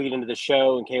 we get into the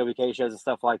show and KOBK shows and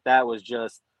stuff like that was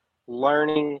just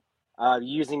learning,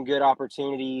 using good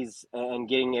opportunities and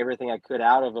getting everything I could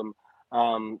out of them.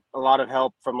 A lot of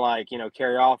help from like, you know,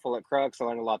 Carrie Awful at Crux. I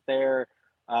learned a lot there.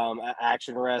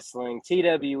 Action Wrestling,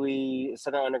 TWE,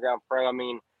 Southern Underground Pro. I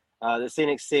mean, the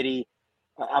Scenic City.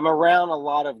 I'm around a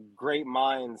lot of great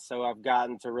minds, so I've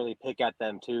gotten to really pick at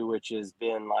them too, which has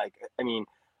been like, I mean,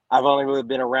 I've only really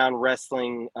been around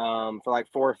wrestling for like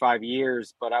 4 or 5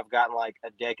 years, but I've gotten like a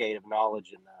decade of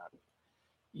knowledge in that.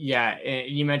 Yeah,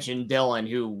 and you mentioned Dylan,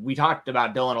 who we talked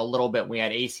about Dylan a little bit when we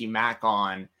had AC Mack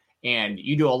on, and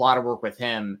you do a lot of work with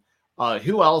him.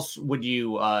 Who else would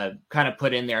you kind of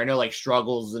put in there? I know like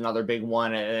Struggles is another big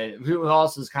one. Who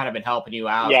else has kind of been helping you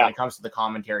out when it comes to the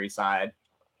commentary side?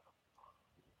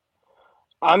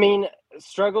 I mean,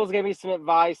 Struggles gave me some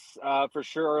advice for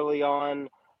sure early on.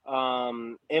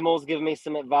 Emil's giving me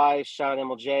some advice. Shout out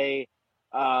MLJ.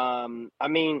 I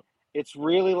mean, it's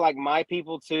really like my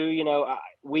people too. You know,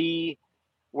 we're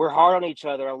hard on each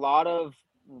other. A lot of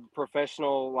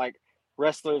professional like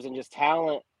wrestlers and just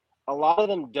talent, a lot of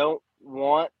them don't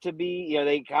want to be, you know,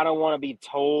 they kind of want to be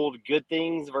told good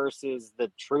things versus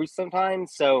the truth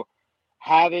sometimes. So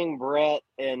having Brett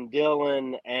and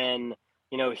Dylan and,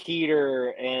 you know, Heater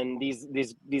and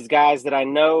these guys that I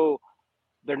know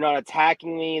they're not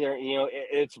attacking me. They're, you know,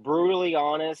 it's brutally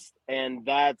honest, and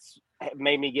that's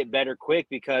made me get better quick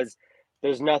because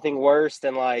there's nothing worse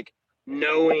than like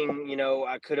knowing, you know,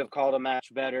 I could have called a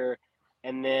match better,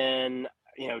 and then,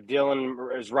 you know,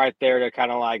 Dylan is right there to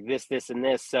kind of like this, and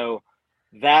this. So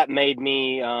that made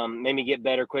me get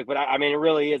better quick. But I mean, it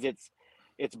really is.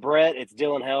 It's Brett, it's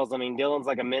Dylan Hells. I mean, Dylan's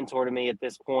like a mentor to me at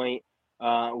this point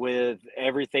with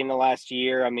everything the last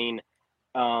year. I mean,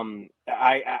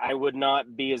 I would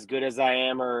not be as good as I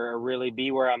am or really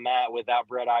be where I'm at without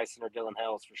Brett Eisen or Dylan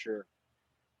Hells for sure.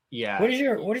 Yeah. What is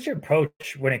your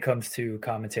approach when it comes to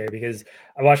commentary? Because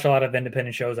I watch a lot of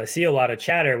independent shows. I see a lot of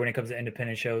chatter when it comes to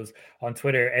independent shows on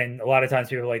Twitter. And a lot of times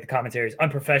people are like the commentary is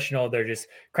unprofessional. They're just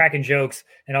cracking jokes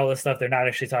and all this stuff. They're not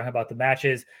actually talking about the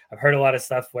matches. I've heard a lot of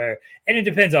stuff where, and it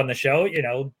depends on the show. You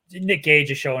know, Nick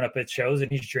Gage is showing up at shows and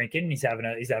he's drinking and he's having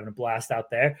a blast out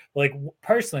there. But like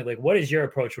personally, like what is your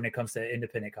approach when it comes to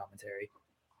independent commentary?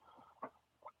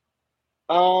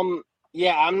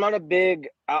 Yeah, I'm not a big.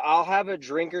 I'll have a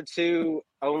drink or two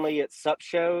only at sup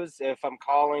shows. If I'm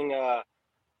calling a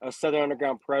Southern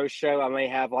Underground Pro show, I may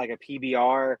have like a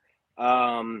PBR.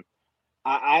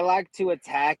 I like to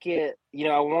attack it. You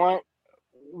know,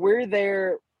 we're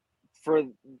there for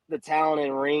the talent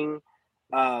in ring.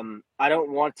 I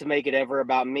don't want to make it ever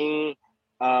about me.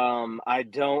 I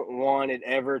don't want it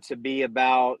ever to be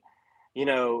about, you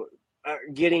know,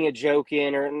 getting a joke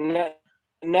in or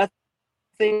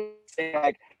nothing.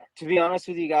 Like, to be honest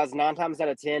with you guys, 9 times out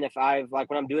of 10, if I've like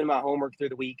when I'm doing my homework through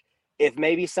the week, if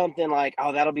maybe something like,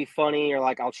 oh, that'll be funny, or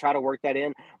like I'll try to work that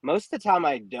in, most of the time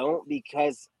I don't,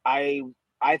 because I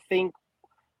think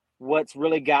what's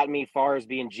really gotten me far is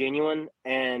being genuine,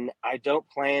 and I don't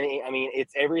plan. I mean,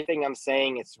 it's everything I'm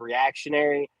saying, it's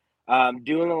reactionary.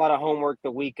 Doing a lot of homework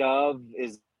the week of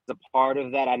is a part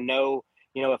of that. I know,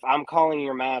 you know, if I'm calling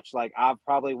your match, like I've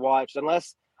probably watched,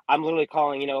 unless I'm literally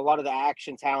calling, you know, a lot of the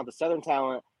action talent, the Southern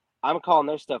talent, I'm calling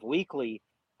their stuff weekly.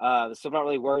 So I'm not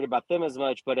really worried about them as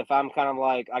much. But if I'm kind of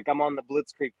like I'm on the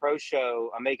Blitzkrieg Pro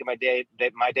show, I'm making my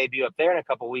debut up there in a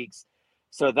couple weeks.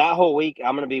 So that whole week,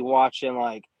 I'm going to be watching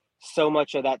like so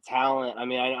much of that talent. I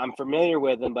mean, I'm familiar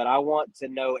with them, but I want to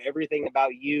know everything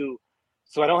about you,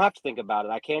 so I don't have to think about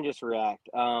it. I can just react.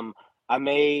 I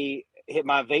may hit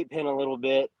my vape pen a little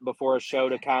bit before a show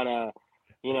to kind of,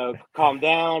 you know, calm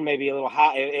down, maybe a little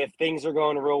hot. If things are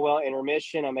going real well,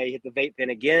 intermission, I may hit the vape pen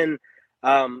again.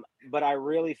 But I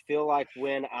really feel like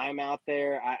when I'm out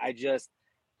there,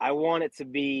 I want it to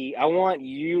be, I want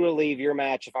you to leave your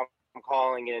match if I'm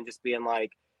calling it and just being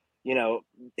like, you know,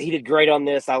 he did great on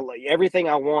this. Everything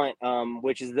I want,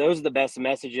 which is those are the best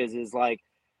messages, is like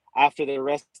after the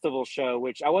Restival show,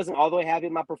 which I wasn't all the way happy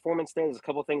with my performance there. There's a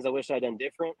couple of things I wish I'd done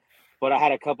different. But I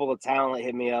had a couple of talent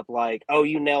hit me up like, oh,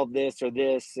 you nailed this or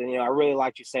this. And, you know, I really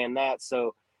liked you saying that.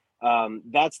 So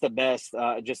that's the best,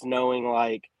 just knowing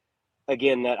like,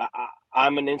 again, that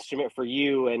I'm an instrument for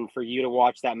you and for you to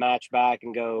watch that match back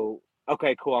and go,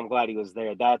 okay, cool. I'm glad he was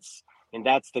there. That's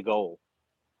the goal.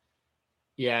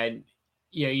 Yeah.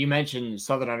 You know, you mentioned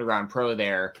Southern Underground Pro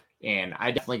there. And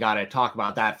I definitely got to talk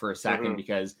about that for a second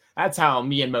because that's how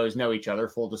me and Mose know each other,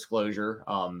 full disclosure,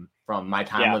 from my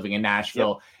time living in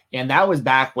Nashville. Yep. And that was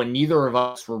back when neither of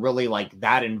us were really like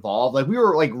that involved. Like we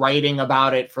were like writing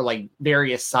about it for like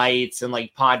various sites and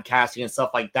like podcasting and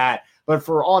stuff like that. But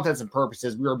for all intents and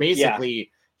purposes, we were basically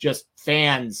just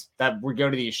fans that would go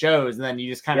to these shows. And then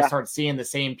you just kind of start seeing the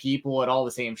same people at all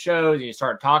the same shows. And you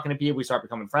start talking to people. We start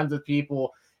becoming friends with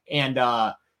people. And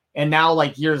now,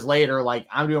 like years later, like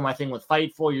I'm doing my thing with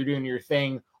Fightful, you're doing your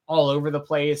thing all over the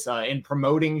place in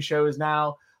promoting shows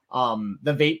now.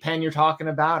 The vape pen you're talking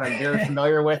about, I'm very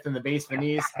familiar with in the Basement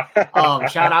East.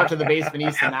 Shout out to the Basement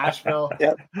East in Nashville.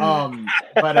 Yep.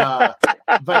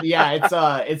 But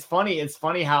yeah, it's funny. It's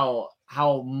funny how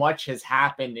much has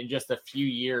happened in just a few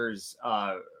years.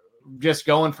 Just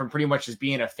going from pretty much just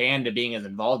being a fan to being as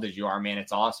involved as you are, man.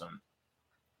 It's awesome.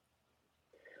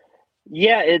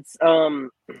 Yeah, it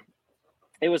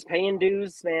was paying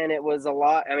dues, man. It was a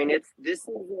lot. I mean,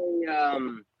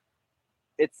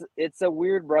 it's a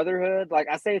weird brotherhood. Like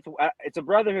I say, it's a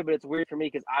brotherhood, but it's weird for me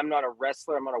because I'm not a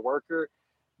wrestler. I'm not a worker,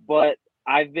 but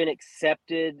I've been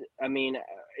accepted. I mean,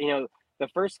 the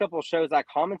first couple of shows I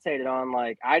commentated on,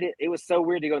 like it was so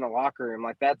weird to go in the locker room.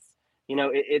 Like that's,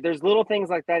 there's little things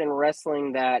like that in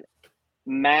wrestling that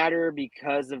matter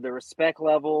because of the respect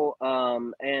level.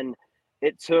 And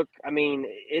it took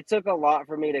a lot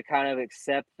for me to kind of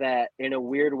accept that in a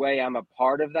weird way I'm a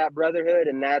part of that brotherhood,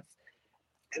 and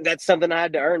that's something I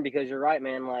had to earn because you're right,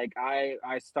 man. Like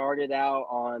I started out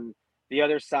on the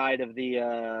other side of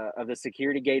the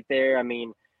security gate there. I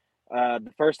mean,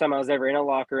 the first time I was ever in a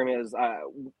locker room, it was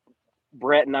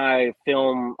Brett and I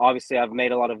film. Obviously, I've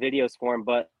made a lot of videos for him,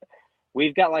 but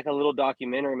we've got like a little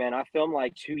documentary, man. I filmed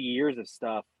like 2 years of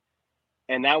stuff.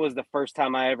 And that was the first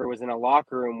time I ever was in a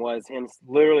locker room, was him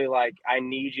literally like, I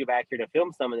need you back here to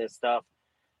film some of this stuff.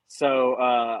 So,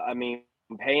 I mean,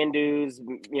 paying dues,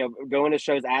 going to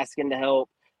shows, asking to help.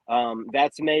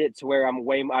 That's made it to where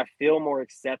I feel more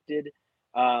accepted.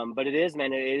 But it is,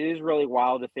 man, it is really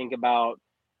wild to think about,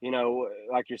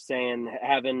 like you're saying,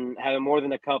 having more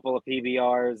than a couple of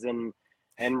PBRs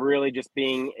and really just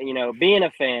being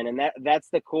a fan. And that's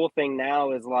the cool thing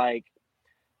now is like,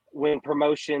 when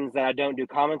promotions that I don't do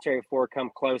commentary for come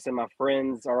close and my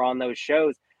friends are on those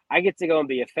shows, I get to go and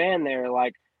be a fan there.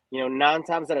 Like, 9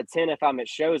 times out of 10, if I'm at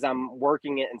shows, I'm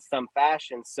working it in some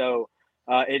fashion. So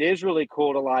it is really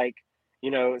cool to like,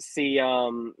 see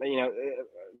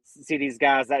these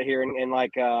guys out here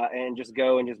and just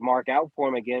go and just mark out for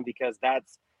them again, because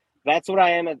that's what I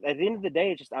am. At the end of the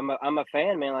day, it's just, I'm a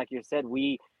fan, man. Like you said,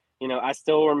 I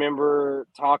still remember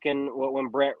talking when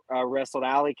Brett wrestled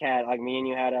Alley Cat. Like me and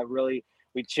you had we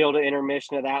chilled an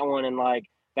intermission of that one, and like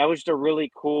that was just a really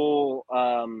cool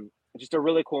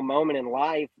moment in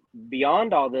life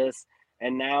beyond all this.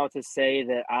 And now to say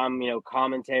that I'm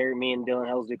commentary, me and Dylan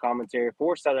Hills do commentary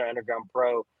for Southern Underground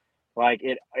Pro, like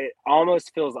it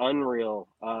almost feels unreal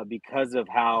because of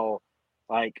how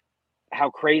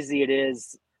crazy it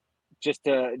is just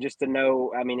to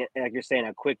know. I mean, like you're saying,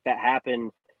 how quick that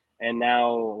happened. And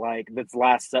now, like, this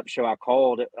last sub show I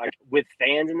called, like, with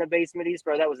fans in the Basement East,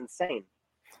 bro, that was insane.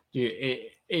 Dude,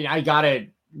 I got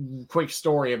a quick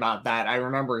story about that. I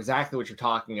remember exactly what you're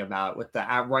talking about with the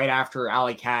right after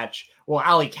Alley Cat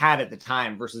at the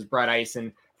time versus Brett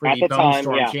Eisen for the Bone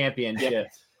Storm Championship.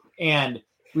 Yep. And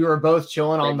we were both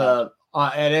chilling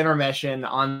at intermission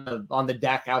on the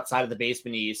deck outside of the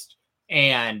Basement East.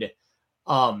 And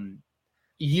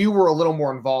you were a little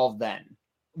more involved then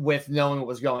with knowing what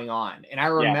was going on. And I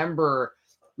remember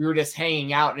we were just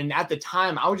hanging out. And at the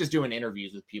time I was just doing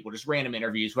interviews with people, just random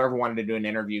interviews, whoever wanted to do an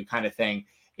interview kind of thing.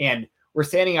 And we're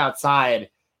standing outside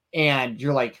and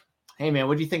you're like, hey man,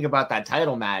 what do you think about that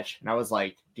title match? And I was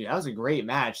like, dude, that was a great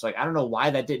match. Like, I don't know why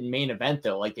that didn't main event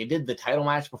though. Like they did the title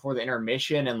match before the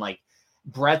intermission, and like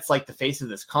Brett's like the face of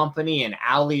this company and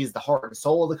Allie's the heart and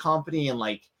soul of the company. And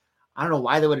like, I don't know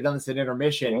why they would have done this at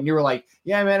intermission. And you were like,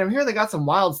 yeah, man, I'm here. They got some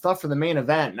wild stuff for the main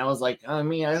event. And I was like, I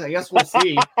mean, I guess we'll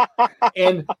see.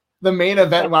 And the main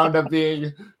event wound up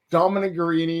being Dominic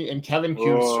Guarini and Kevin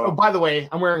Coops. Oh, by the way,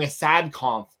 I'm wearing a Sad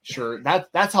Conf shirt.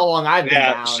 That's how long I've been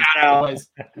down. It was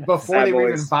before Sad they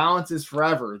were even Violence is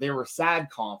Forever. They were Sad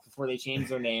Conf before they changed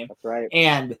their name. That's right.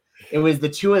 And it was the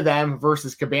two of them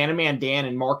versus Cabana Man Dan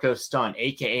and Marco Stunt,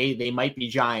 a.k.a. They Might Be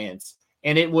Giants.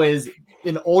 And it was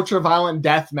an ultra-violent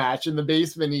death match in the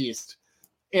Basement East.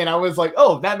 And I was like,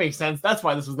 oh, that makes sense. That's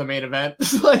why this was the main event.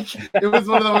 Like, it was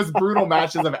one of the most brutal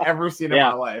matches I've ever seen in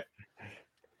my life.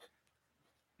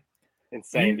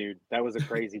 Insane, dude. That was a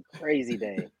crazy, crazy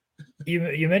day.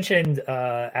 You mentioned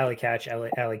Alley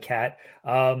Cat,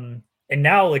 and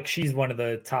now like she's one of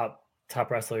the top top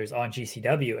wrestlers on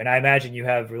GCW. And I imagine you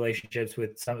have relationships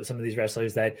with some of these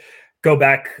wrestlers that go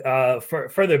back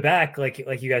further back, like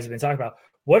you guys have been talking about.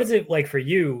 What is it like for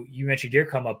you? You mentioned your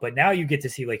come up, but now you get to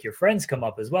see like your friends come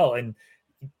up as well. And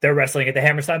they're wrestling at the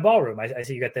Hammerstein Ballroom. I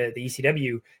see you got the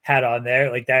ECW hat on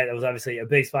there. Like that was obviously a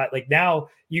big spot. Like now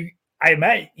I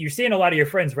imagine you're seeing a lot of your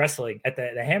friends wrestling at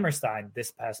the Hammerstein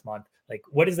this past month. Like,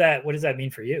 what does that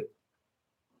mean for you?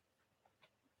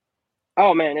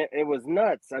 Oh man, it was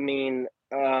nuts. I mean,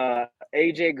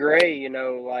 AJ Gray, you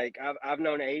know, like I've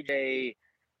known AJ.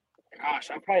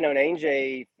 Gosh, I've probably known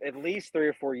AJ at least 3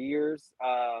 or 4 years.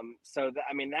 I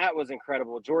mean, that was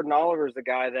incredible. Jordan Oliver is the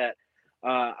guy that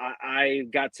I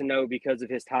got to know because of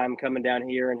his time coming down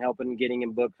here and helping getting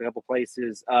him booked a couple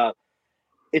places.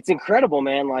 It's incredible,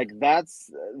 man. Like that's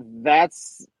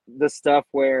the stuff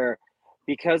where,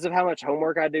 because of how much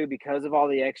homework I do, because of all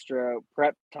the extra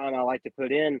prep time I like to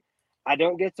put in, I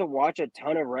don't get to watch a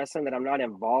ton of wrestling that I'm not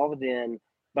involved in,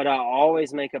 but I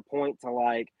always make a point to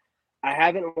like, I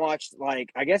haven't watched, like,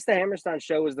 I guess the Hammerstein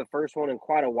show was the first one in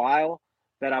quite a while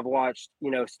that I've watched, you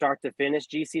know, start to finish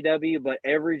GCW, but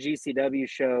every GCW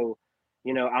show,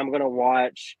 you know, I'm going to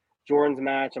watch Jordan's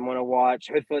match. I'm going to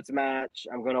watch Hoodfoot's match.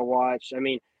 I'm going to watch, I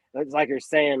mean, it's like you're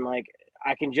saying, like,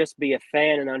 I can just be a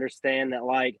fan and understand that,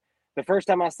 like, the first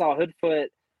time I saw Hoodfoot,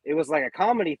 it was like a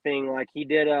comedy thing. Like he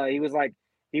did, he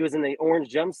was in the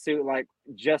orange jumpsuit, like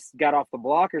just got off the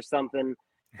block or something.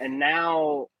 And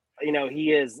now, you know,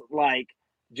 he is like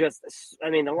just, I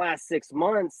mean, the last 6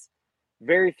 months,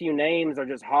 very few names are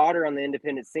just hotter on the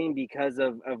independent scene because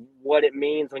of what it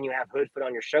means when you have Hoodfoot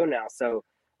on your show now. So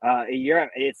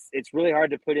it's really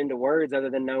hard to put into words other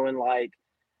than knowing like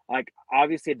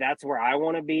obviously that's where I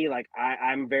want to be. Like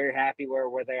I'm very happy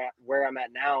where I'm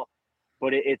at now,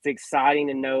 but it's exciting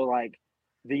to know like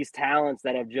these talents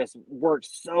that have just worked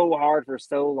so hard for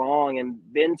so long and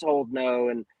been told no,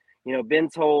 and, you know, been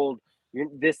told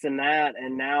this and that,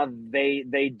 and now they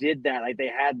did that. Like they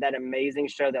had that amazing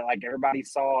show that like everybody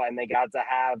saw, and they got to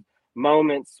have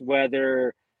moments,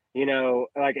 whether, you know,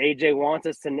 like AJ wants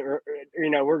us to, you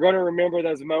know, we're going to remember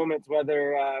those moments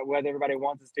whether everybody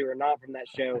wants us to or not from that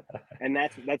show. And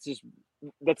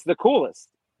that's the coolest.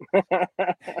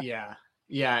 Yeah.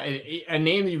 A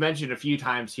name you mentioned a few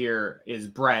times here is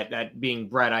Brett, that being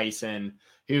Brett Eisen,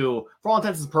 who, for all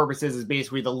intents and purposes, is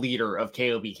basically the leader of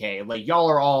KOBK. Like, y'all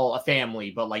are all a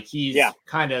family, but like he's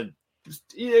kind of,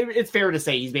 it's fair to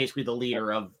say he's basically the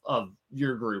leader of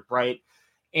your group, right?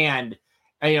 And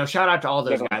you know, shout out to all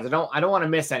those guys. I don't want to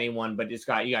miss anyone, but you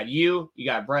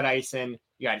got Brett Eisen,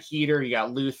 you got Heater, you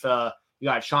got Lutha, you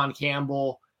got Sean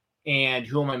Campbell, and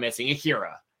who am I missing?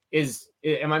 Akira.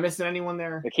 Am I missing anyone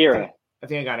there? Akira. I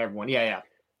think I got everyone. Yeah.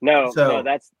 No,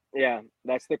 that's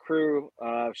the crew.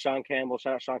 Sean Campbell.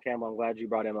 Shout out Sean Campbell. I'm glad you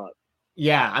brought him up.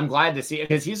 Yeah, I'm glad to see it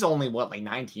because he's only like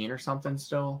 19 or something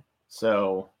still.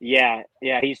 So yeah,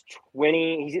 he's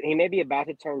 20. He may be about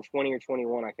to turn 20 or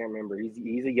 21. I can't remember.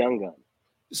 He's a young gun.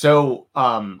 So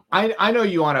I know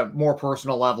you on a more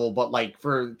personal level, but like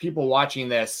for people watching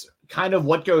this, kind of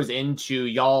what goes into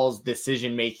y'all's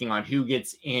decision making on who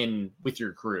gets in with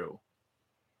your crew?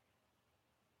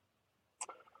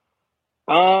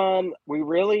 We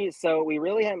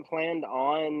really hadn't planned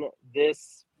on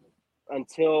this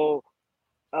until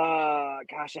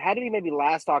it had to be maybe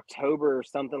last October or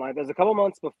something like that. There's a couple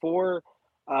months before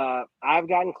I've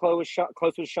gotten close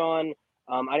with Sean.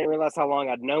 I didn't realize how long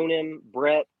I'd known him.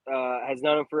 Brett has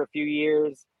known him for a few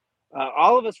years.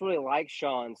 All of us really like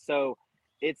Sean, so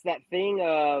it's that thing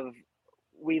of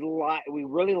we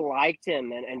really liked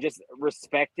him and just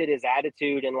respected his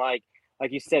attitude, and like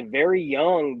you said, very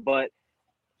young, but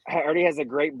already has a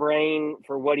great brain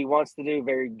for what he wants to do.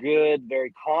 Very good,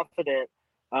 very confident.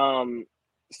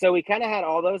 So we kind of had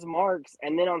all those marks,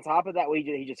 and then on top of that,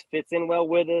 he just fits in well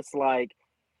with us. Like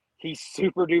he's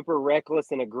super duper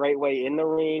reckless in a great way in the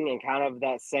ring, and kind of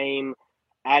that same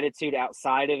attitude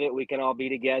outside of it. We can all be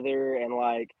together, and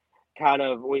like kind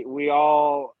of we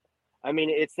all. I mean,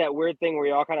 it's that weird thing where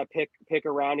we all kind of pick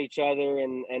around each other,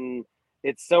 and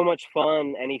it's so much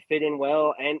fun. And he fit in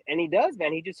well, and he does,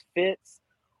 man. He just fits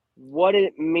what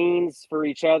it means for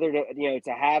each other to, you know,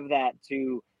 to have that,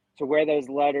 to wear those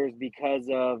letters because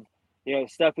of, you know,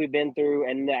 stuff we've been through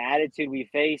and the attitude we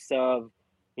face of,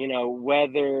 you know,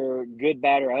 whether good,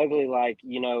 bad, or ugly. Like,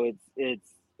 you know, it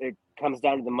comes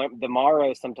down to the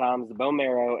marrow sometimes, the bone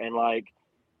marrow, and like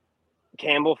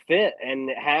Campbell fit,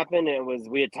 and it happened.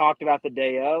 We had talked about the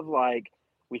day of, like,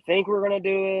 we think we're going to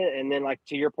do it. And then, like,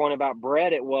 to your point about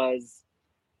Brett,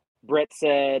 Brett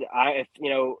said,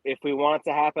 if we want it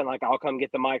to happen, like, I'll come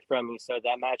get the mic from you. So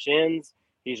that match ends.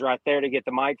 He's right there to get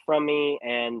the mic from me.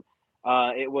 And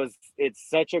It's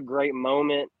such a great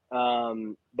moment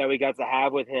that we got to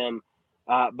have with him.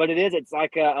 But it's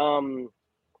like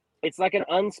it's like an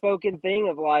unspoken thing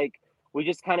of like, we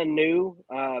just kind of knew.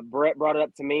 Brett brought it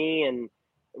up to me, and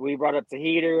we brought it up to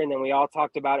Heater, and then we all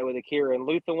talked about it with Akira and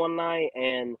Luther one night,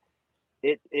 and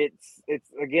it's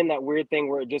again that weird thing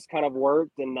where it just kind of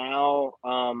worked. And now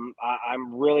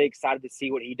I'm really excited to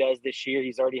see what he does this year.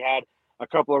 He's already had a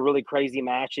couple of really crazy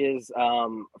matches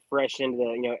fresh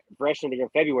into the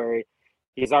February.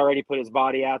 He's already put his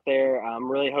body out there.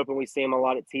 I'm really hoping we see him a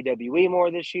lot at TWE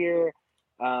more this year.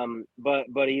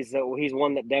 But he's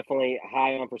one that definitely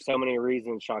high on for so many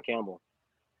reasons, Sean Campbell.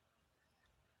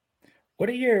 What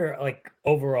are your like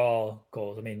overall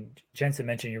goals? I mean, Jensen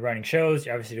mentioned you're running shows,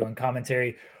 you're obviously doing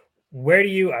commentary. I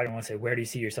don't want to say where do you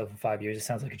see yourself in 5 years? It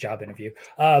sounds like a job interview.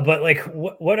 But like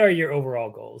what are your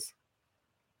overall goals?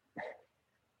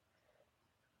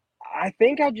 I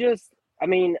think I've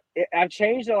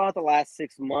changed a lot the last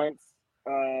 6 months.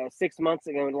 6 months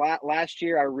ago, last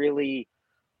year, I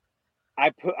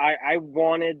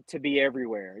wanted to be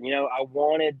everywhere. You know, I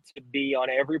wanted to be on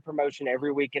every promotion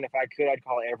every weekend. If I could, I'd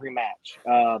call every match.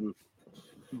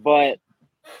 But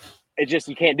it just,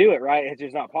 you can't do it, right? It's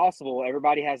just not possible.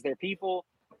 Everybody has their people.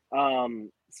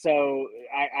 So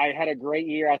I had a great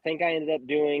year. I think I ended up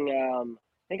doing,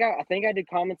 I think I did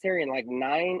commentary in like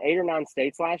 8 or 9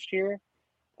 states last year.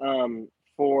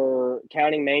 For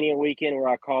Counting Mania weekend, where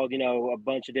I called, a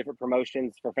bunch of different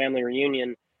promotions for Family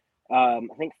Reunion. I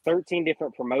think 13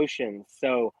 different promotions.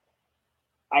 So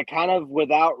I kind of,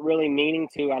 without really meaning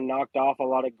to, I knocked off a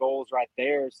lot of goals right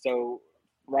there. So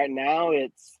right now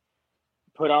it's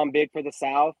put on big for the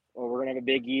South. We're going to have a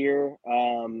big year.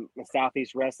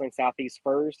 Southeast Wrestling, Southeast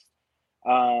first.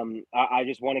 I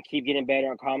just want to keep getting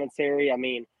better on commentary. I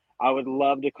mean, I would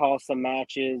love to call some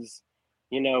matches,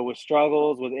 with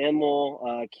Struggles, with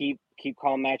Emil, keep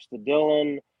calling matches to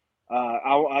Dylan.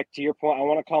 To your point, I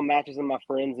want to call matches with my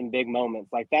friends in big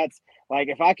moments. Like that's like,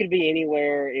 if I could be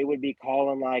anywhere, it would be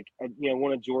calling like,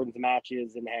 one of Jordan's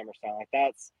matches in Hammerstein. Like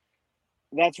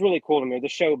that's really cool to me. The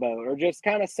Showboat, or just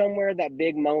kind of somewhere, that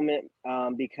big moment,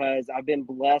 because I've been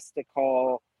blessed to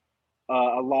call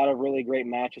a lot of really great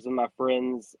matches with my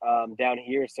friends down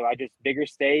here. So bigger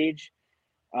stage.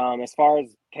 As far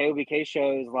as KOBK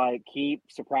shows, like keep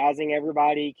surprising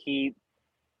everybody, keep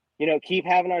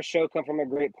having our show come from a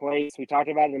great place. We talked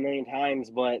about it a million times,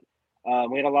 but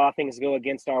we had a lot of things go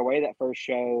against our way that first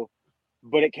show,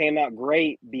 but it came out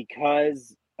great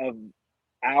because of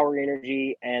our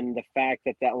energy and the fact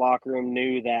that locker room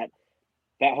knew that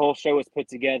whole show was put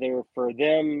together for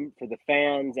them, for the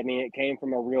fans. I mean, it came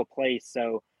from a real place.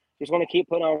 So just want to keep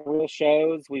putting on real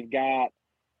shows. We've got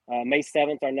May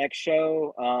 7th, our next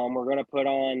show. We're going to put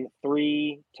on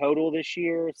 3 total this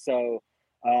year. So,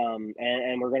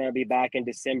 and we're going to be back in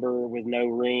December with no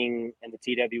ring in the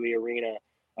TWE arena.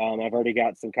 I've already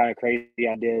got some kind of crazy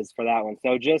ideas for that one.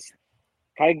 So just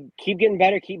kind of keep getting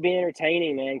better, keep being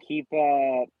entertaining, man. Keep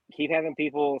having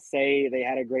people say they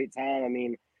had a great time. I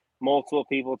mean, multiple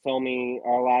people told me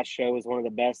our last show was one of the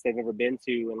best they've ever been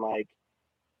to. And like,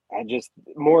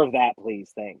 more of that,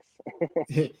 please. Thanks.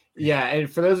 Yeah.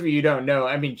 And for those of you who don't know,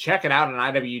 I mean, check it out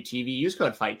on IWTV. Use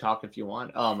code Fight Talk if you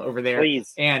want over there.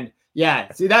 Please. And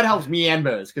yeah, see, that helps me and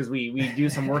Bose because we do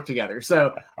some work together.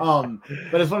 So,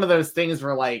 but it's one of those things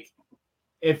where like,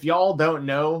 if y'all don't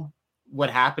know what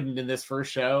happened in this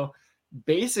first show,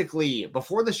 basically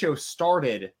before the show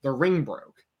started, the ring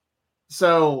broke.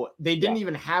 So they didn't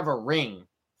even have a ring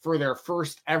for their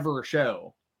first ever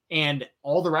show. And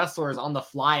all the wrestlers on the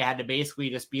fly had to basically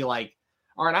just be like,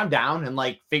 all right, I'm down, and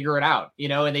like figure it out,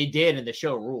 and they did, and the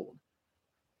show ruled.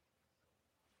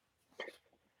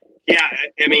 Yeah,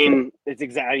 I mean, it's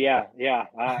exactly, yeah.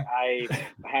 I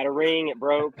had a ring, it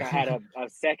broke. I had a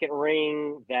second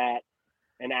ring that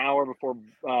an hour before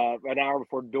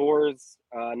doors.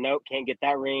 Nope, can't get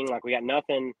that ring. Like, we got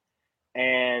nothing.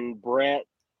 And Brett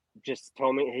just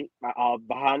told me, I'm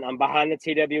behind the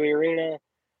TWE arena.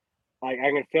 Like,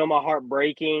 I can feel my heart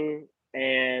breaking.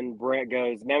 And Brett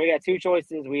goes, man, we got 2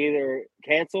 choices. We either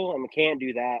cancel, and we can't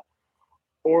do that,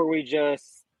 or we do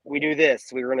this.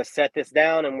 We're going to set this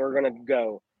down and we're going to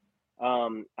go.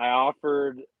 I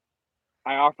offered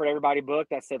everybody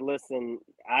booked. I said, listen,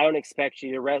 I don't expect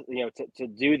you to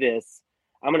do this.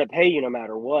 I'm going to pay you no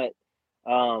matter what.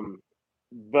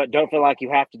 But don't feel like you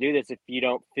have to do this if you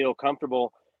don't feel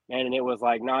comfortable. And it was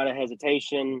like not a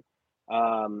hesitation.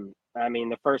 I mean,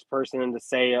 the first person to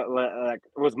say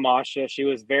was Masha. She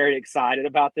was very excited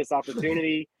about this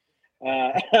opportunity.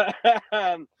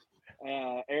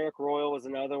 Eric Royal was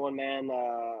another one, man.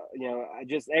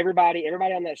 Just everybody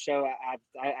on that show.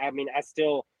 I mean, I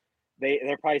still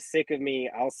they're probably sick of me.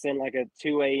 I'll send like a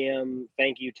 2 a.m.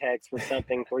 thank you text for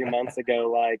something 3 months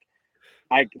ago. Like,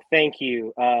 I thank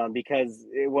you, because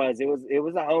it was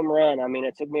a home run. I mean,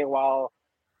 it took me a while.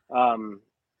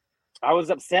 I was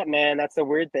upset, man. That's the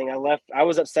weird thing. I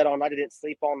was upset all night. I didn't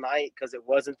sleep all night because it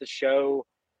wasn't the show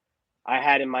I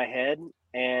had in my head.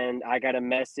 And I got a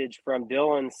message from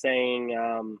Dylan saying,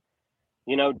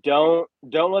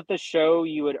 don't let the show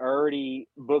you had already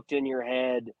booked in your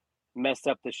head mess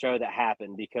up the show that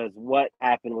happened, because what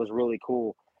happened was really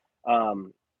cool.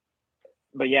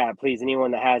 But yeah, please,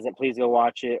 anyone that hasn't, please go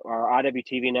watch it. Our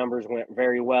IWTV numbers went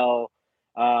very well.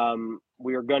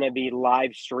 We are going to be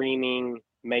live streaming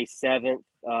May 7th.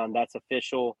 That's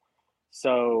official.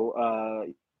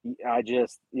 So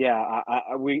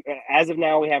we as of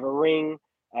now we have a ring.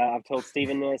 I've told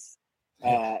Steven this.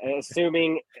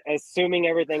 Assuming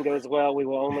everything goes well, we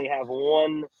will only have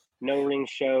one no ring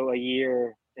show a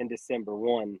year in December.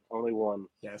 Only one.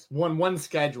 Yes, one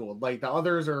scheduled. Like the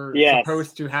others are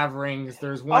supposed to have rings.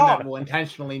 There's one that will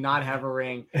intentionally not have a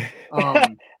ring.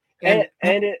 And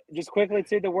it just quickly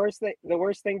too. The worst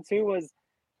thing too was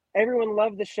everyone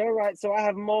loved the show, right? So I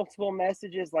have multiple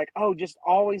messages like, "Oh, just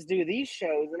always do these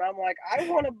shows," and I'm like, I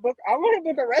want to book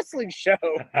a wrestling show.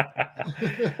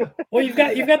 Well, you've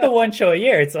got the one show a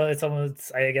year. It's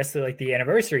almost, I guess, like the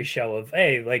anniversary show of,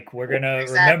 hey, like we're gonna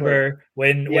remember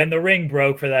when the ring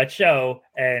broke for that show,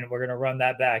 and we're gonna run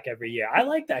that back every year. I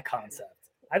like that concept.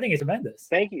 I think it's tremendous.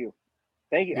 Thank you.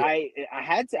 Yeah. I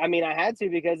had to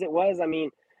because it was. I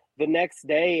mean, the next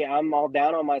day I'm all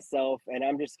down on myself, and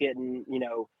I'm just getting,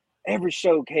 every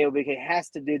show KOBK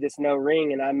has to do this no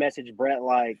ring, and I messaged Brett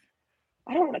like,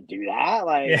 I don't want to do that.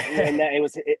 Like, and that it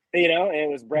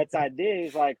was Brett's idea.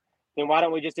 He's like, then why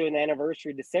don't we just do an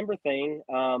anniversary December thing?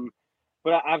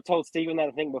 But I've told Steven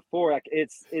that thing before. Like,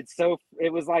 it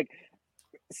was like,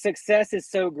 success is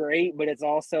so great, but it's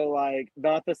also like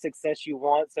not the success you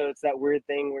want. So it's that weird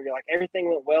thing where you're like, everything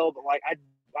went well, but like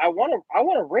I want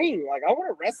a ring. Like, I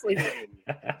want a wrestling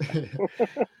ring.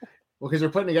 Well, because they're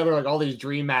putting together like all these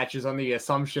dream matches on the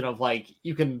assumption of like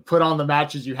you can put on the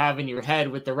matches you have in your head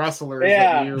with the wrestlers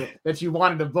that you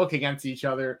wanted to book against each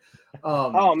other.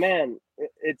 Oh man,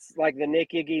 it's like the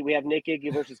Nick Iggy. We have Nick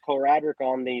Iggy versus Cole Radrick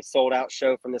on the sold out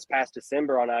show from this past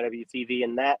December on IWTV,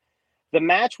 and that the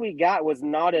match we got was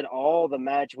not at all the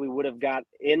match we would have got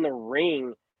in the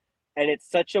ring. And it's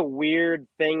such a weird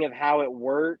thing of how it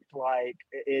worked. Like,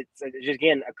 it's just,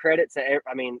 again, a credit to,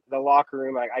 the locker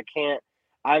room. Like,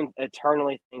 I'm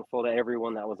eternally thankful to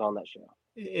everyone that was on that show.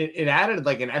 It added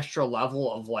like an extra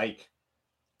level of like,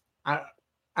 I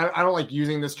don't like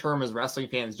using this term as wrestling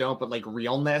fans don't, but like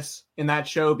realness in that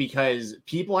show, because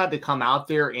people had to come out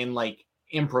there and like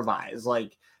improvise.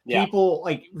 Like, people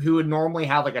like who would normally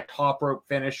have like a top rope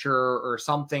finisher or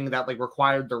something that like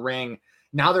required the ring.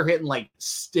 Now they're hitting like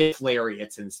stiff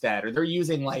lariats instead, or they're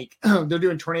using like they're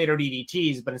doing tornado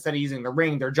DDTs, but instead of using the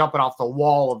ring, they're jumping off the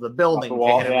wall of the building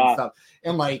and stuff.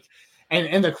 And like,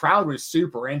 and the crowd was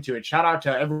super into it. Shout out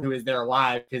to everyone who was there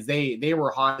live, because they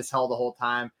were hot as hell the whole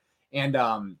time. And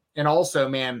also,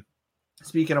 man,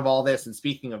 speaking of all this and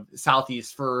speaking of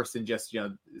Southeast First and just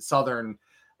Southern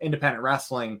independent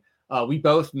wrestling, we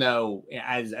both know,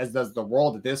 as does the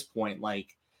world at this point,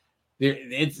 like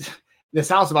the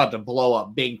South's about to blow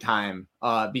up big time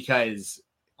because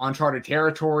uncharted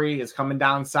territory is coming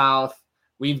down south.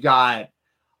 We've got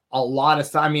a lot of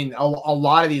stuff. I mean, a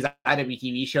lot of these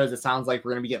IWTV shows, it sounds like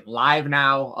we're going to be getting live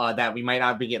now that we might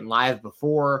not be getting live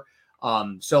before.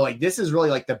 So like, this is really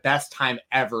like the best time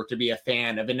ever to be a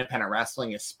fan of independent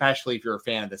wrestling, especially if you're a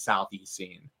fan of the Southeast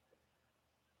scene.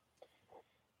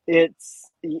 It's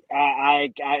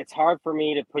hard for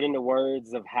me to put into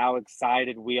words of how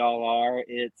excited we all are.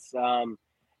 It's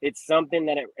something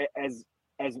that as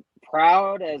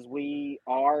proud as we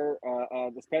are,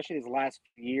 especially these last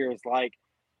few years, like,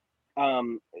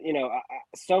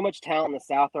 so much talent in the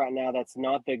South right now. That's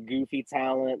not the goofy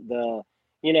talent, the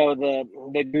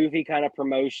goofy kind of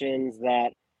promotions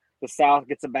that the South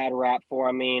gets a bad rap for.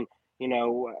 I mean,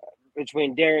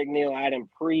 between Derek Neal, Adam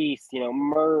Priest,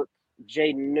 Merck,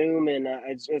 Jaden Newman,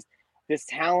 it's just this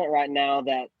talent right now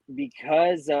that,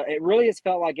 because it really has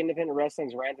felt like independent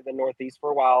wrestling's ran through the Northeast for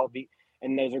a while,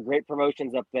 and those are great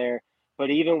promotions up there.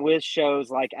 But even with shows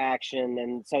like Action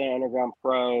and Southern Underground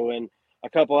Pro and a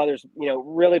couple others,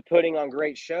 really putting on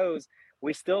great shows,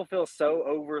 we still feel so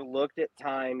overlooked at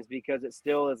times, because it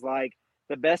still is like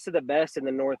the best of the best in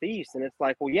the Northeast. And it's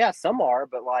like, well, yeah, some are,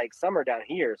 but like some are down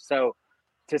here. So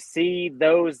to see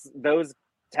those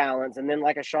talents, and then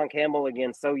like a Sean Campbell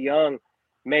again, so young,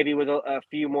 maybe with a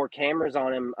few more cameras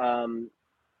on him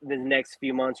the next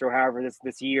few months or however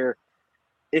this year,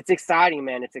 it's exciting,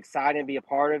 man. It's exciting to be a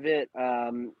part of it.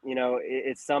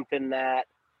 It's something that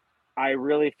I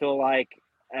really feel like,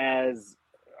 as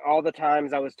all the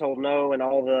times I was told no and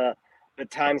all the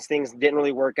times things didn't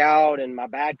really work out and my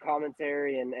bad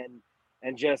commentary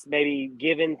and just maybe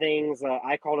giving things,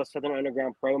 I called a Southern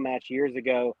Underground Pro match years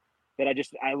ago that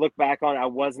I look back on, I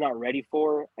was not ready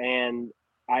for. And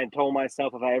I told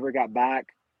myself if I ever got back,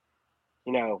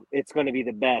 it's going to be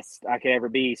the best I could ever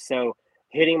be. So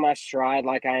hitting my stride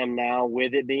like I am now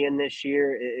with it being this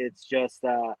year, it's just,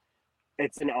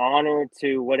 it's an honor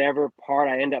to whatever part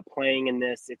I end up playing in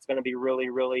this. It's going to be really,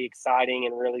 really exciting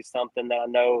and really something that I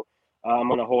know I'm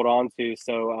going to hold on to.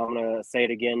 So I'm going to say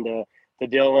it again to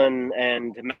Dylan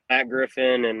and to Matt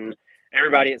Griffin and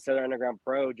everybody at Southern Underground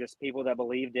Pro, just people that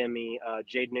believed in me,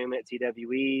 Jade Newman at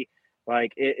TWE.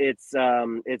 Like it's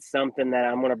something that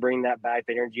I'm going to bring that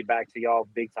energy back to y'all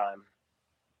big time.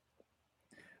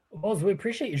 Well, we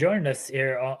appreciate you joining us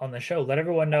here on the show. Let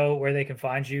everyone know where they can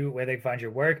find you, where they can find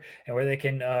your work, and where they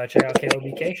can check out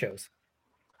KOBK shows.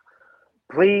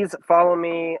 Please follow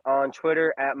me on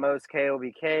Twitter at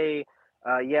MosKOBK.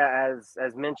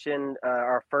 As mentioned,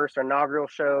 our first inaugural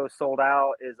show, Sold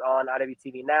Out, is on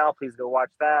IWTV now. Please go watch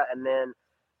that. And then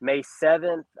May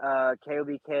 7th,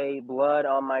 KOBK Blood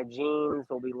on My Jeans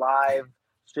will be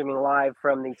streaming live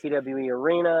from the TWE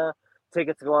Arena.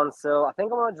 Tickets go on sale. I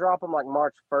think I'm going to drop them like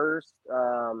March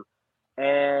 1st.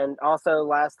 And also,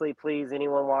 lastly, please,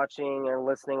 anyone watching or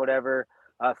listening, whatever,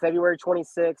 February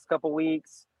 26th, couple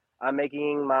weeks, I'm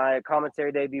making my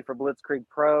commentary debut for Blitzkrieg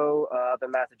Pro up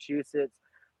in Massachusetts.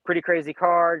 Pretty crazy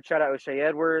card. Shout out O'Shea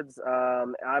Edwards.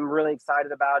 I'm really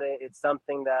excited about it. It's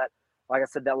something that, like I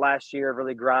said, that last year of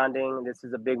really grinding. This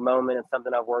is a big moment and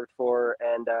something I've worked for.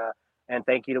 And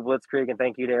thank you to Blitzkrieg and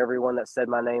thank you to everyone that said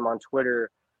my name on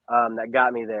Twitter that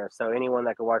got me there. So anyone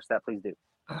that could watch that, please do.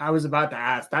 I was about to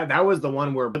ask that was the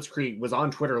one where Blitzkrieg was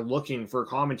on Twitter looking for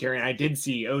commentary, and I did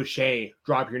see O'Shea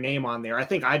drop your name on there. I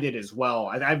think I did as well.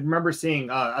 I remember seeing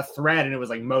a thread, and it was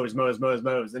like Mose,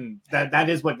 and that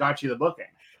is what got you the booking.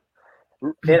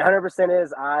 It 100%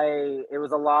 is. It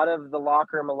was a lot of the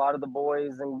locker room, a lot of the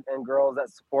boys and girls that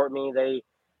support me.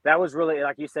 That was really,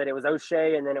 like you said, it was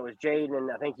O'Shea, and then it was Jaden,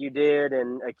 and I think you did,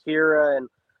 and Akira, and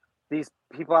these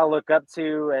people I look up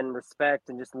to and respect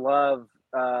and just love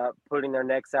putting their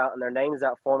necks out and their names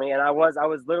out for me. And I was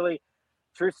literally,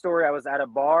 true story, I was at a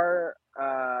bar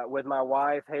with my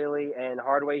wife Haley and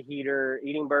Hardway Heater,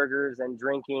 eating burgers and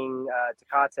drinking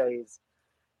Tecates.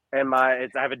 And I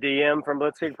have a DM from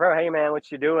Blitzkrieg Pro, hey man,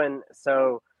 what you doing?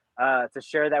 So to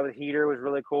share that with Heater was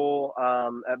really cool.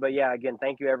 But yeah, again,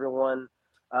 thank you everyone.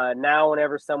 Now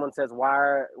whenever someone says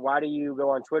why do you go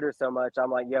on Twitter so much, I'm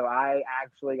like, yo, I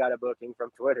actually got a booking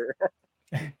from Twitter.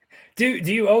 Do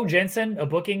you owe Jensen a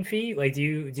booking fee? Like, do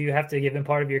you have to give him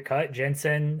part of your cut,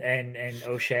 Jensen and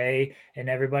O'Shea and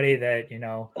everybody that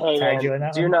tagged you in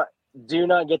that? Do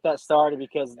not get that started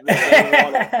because they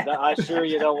don't want it. I assure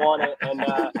you don't want it. And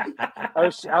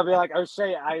I'll be like,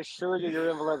 O'Shea, I assure you your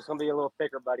envelope's gonna be a little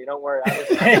thicker, buddy. Don't worry.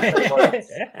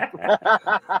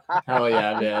 Hell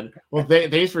yeah, man. Well,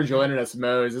 thanks for joining us,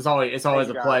 Mose. It's always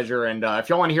a pleasure. And if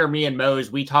y'all want to hear me and Mose,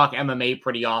 we talk MMA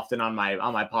pretty often on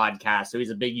my podcast. So he's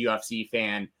a big UFC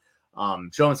fan.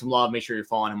 Show him some love. Make sure you're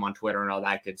following him on Twitter and all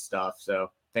that good stuff.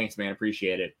 So thanks, man.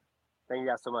 Appreciate it. Thank you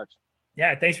guys so much.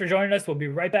 Yeah, thanks for joining us. We'll be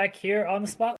right back here on the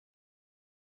spot.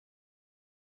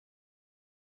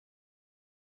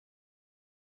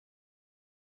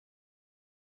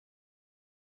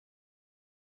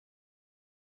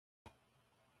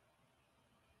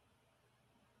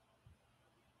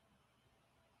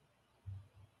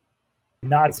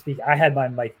 Not speak. I had my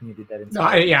mic muted. That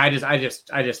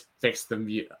I just fixed the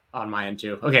mute on my end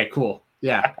too. Okay, cool.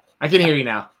 Yeah, I can hear you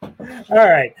now. All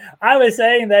right. I was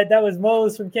saying that was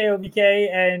Mose from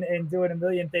KOBK and doing a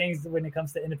million things when it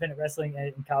comes to independent wrestling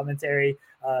and commentary.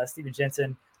 Steven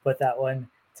Jensen put that one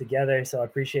together, so I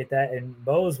appreciate that. And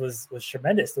Mose was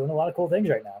tremendous, doing a lot of cool things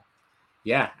right now.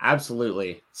 Yeah,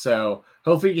 absolutely. So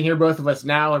hopefully you can hear both of us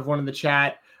now, everyone in the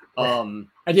chat.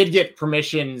 I did get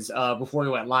permissions before we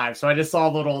went live, so I just saw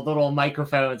little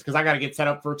microphones because I got to get set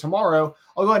up for tomorrow.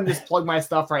 I'll go ahead and just plug my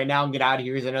stuff right now and get out of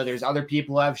here because I know there's other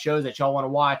people who have shows that y'all want to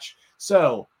watch.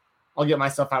 So I'll get my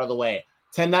stuff out of the way.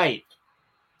 Tonight,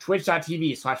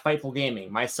 twitch.tv/Fightful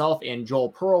Gaming. Myself and Joel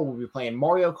Pearl will be playing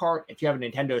Mario Kart. If you have a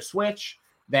Nintendo Switch,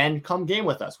 then come game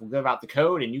with us. We'll give out the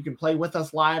code and you can play with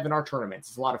us live in our tournaments.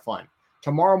 It's a lot of fun.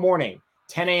 Tomorrow morning,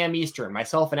 10 a.m. Eastern,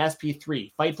 myself and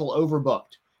SP3, Fightful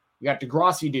Overbooked. We got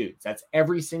Degrassi Dudes. That's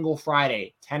every single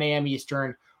Friday, 10 a.m.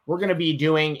 Eastern. We're going to be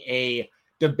doing a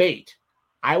debate.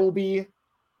 I will be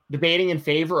debating in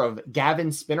favor of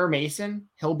Gavin Spinner Mason.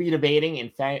 He'll be debating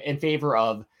in favor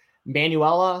of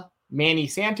Manuela Manny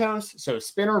Santos. So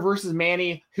Spinner versus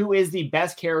Manny. Who is the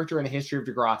best character in the history of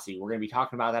Degrassi? We're going to be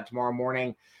talking about that tomorrow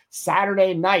morning.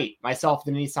 Saturday night, myself,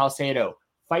 Denise Salcedo,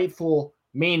 Fightful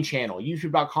main channel,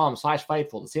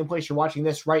 youtube.com/Fightful, the same place you're watching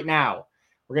this right now.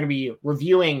 We're going to be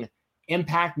reviewing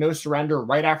Impact No Surrender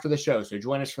right after the show. So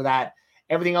join us for that.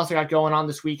 Everything else I got going on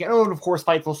this weekend. Oh, and of course,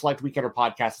 Fightful Select Weekender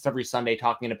podcast. It's every Sunday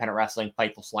talking independent wrestling,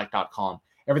 FightfulSelect.com.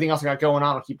 Everything else I got going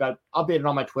on, I'll keep that updated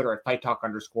on my Twitter at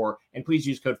FightTalk_. And please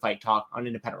use code FightTalk on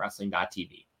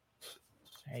independentwrestling.tv.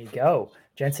 There you go.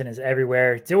 Jensen is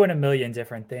everywhere, doing a million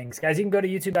different things. Guys, you can go to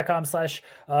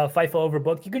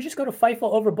youtube.com/FightfulOverbooked. You can just go to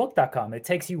FightfulOverbooked.com. It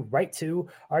takes you right to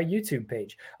our YouTube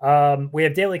page. We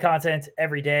have daily content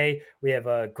every day. We have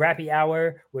a Grappy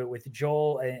Hour with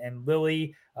Joel and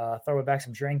Lily, throwing back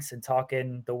some drinks and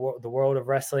talking the world of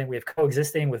wrestling. We have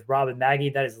Coexisting with Rob and Maggie.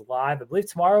 That is live, I believe,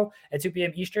 tomorrow at 2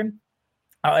 p.m. Eastern.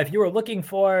 If you were looking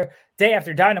for Day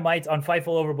After Dynamite on Fightful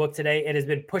Overbooked today, it has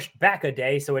been pushed back a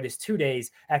day, so it is 2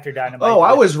 days after Dynamite. Oh,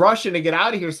 I was rushing to get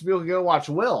out of here so people could go watch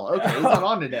Will. Okay, he's not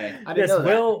on today. I didn't know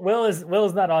that. Will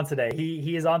is not on today.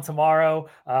 He is on tomorrow.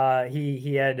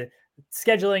 He had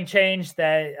scheduling change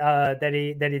that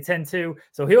he tend to,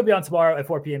 so he'll be on tomorrow at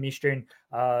 4 p.m. Eastern,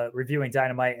 reviewing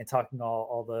Dynamite and talking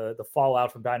all the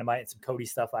fallout from Dynamite and some Cody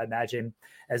stuff, I imagine,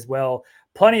 as well.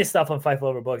 Plenty of stuff on Fightful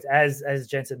Overbooked. As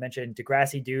Jensen mentioned,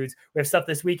 Degrassi dudes. We have stuff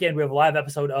this weekend. We have a live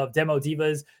episode of Demo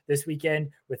Divas this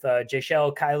weekend with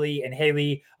Jayshell, Kylie, and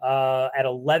Haley at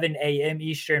 11 a.m.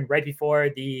 Eastern, right before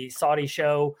the Saudi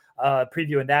show.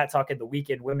 Previewing that, talking the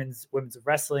weekend women's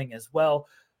wrestling as well.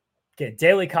 Again,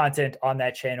 daily content on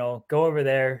that channel. Go over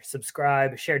there,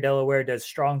 subscribe. Cher Delaware does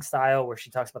Strong Style, where she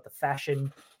talks about the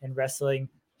fashion in wrestling.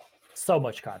 So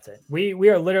much content. We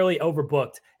are literally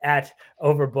overbooked at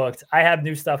Overbooked. I have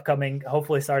new stuff coming,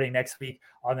 hopefully starting next week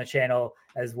on the channel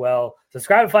as well.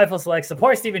 Subscribe to Fightful Select.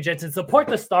 Support Steven Jensen. Support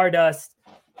the Stardust.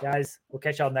 Guys, we'll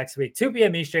catch y'all next week. 2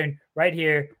 p.m. Eastern, right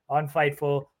here on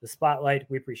Fightful, the Spotlight.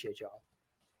 We appreciate y'all.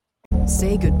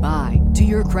 Say goodbye to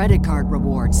your credit card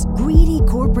rewards. Greedy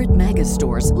corporate mega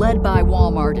stores, led by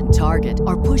Walmart and Target,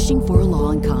 are pushing for a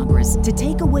law in Congress to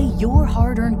take away your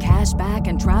hard-earned cash back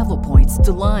and travel points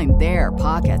to line their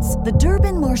pockets. The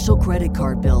Durbin-Marshall credit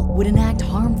card bill would enact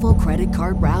harmful credit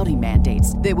card routing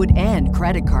mandates that would end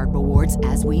credit card rewards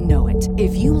as we know it.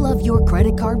 If you love your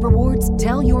credit card rewards,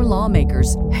 tell your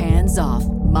lawmakers, hands off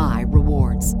my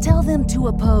rewards. Tell them to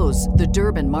oppose the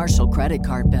Durbin-Marshall credit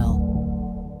card bill.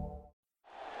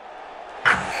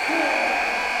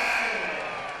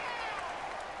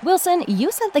 Wilson,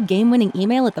 you sent the game-winning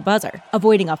email at the buzzer,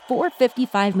 avoiding a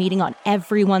 4:55 meeting on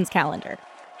everyone's calendar.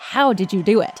 How did you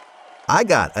do it? I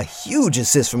got a huge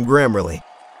assist from Grammarly,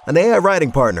 an AI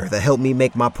writing partner that helped me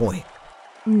make my point.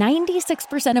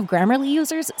 96% of Grammarly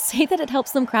users say that it helps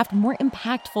them craft more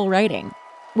impactful writing.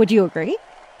 Would you agree?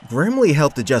 Grammarly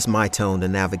helped adjust my tone to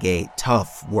navigate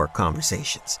tough work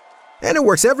conversations. And it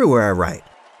works everywhere I write,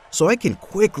 so I can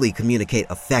quickly communicate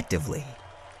effectively.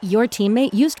 Your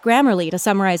teammate used Grammarly to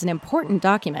summarize an important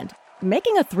document,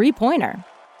 making a 3-pointer.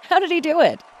 How did he do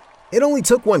it? It only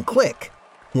took one click.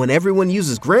 When everyone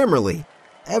uses Grammarly,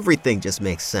 everything just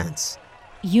makes sense.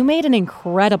 You made an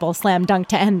incredible slam dunk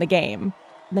to end the game.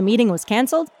 The meeting was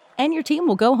canceled, and your team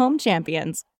will go home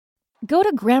champions. Go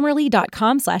to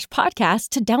Grammarly.com/podcast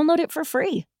to download it for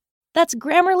free. That's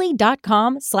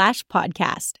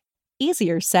Grammarly.com/podcast.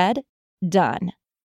 Easier said, done.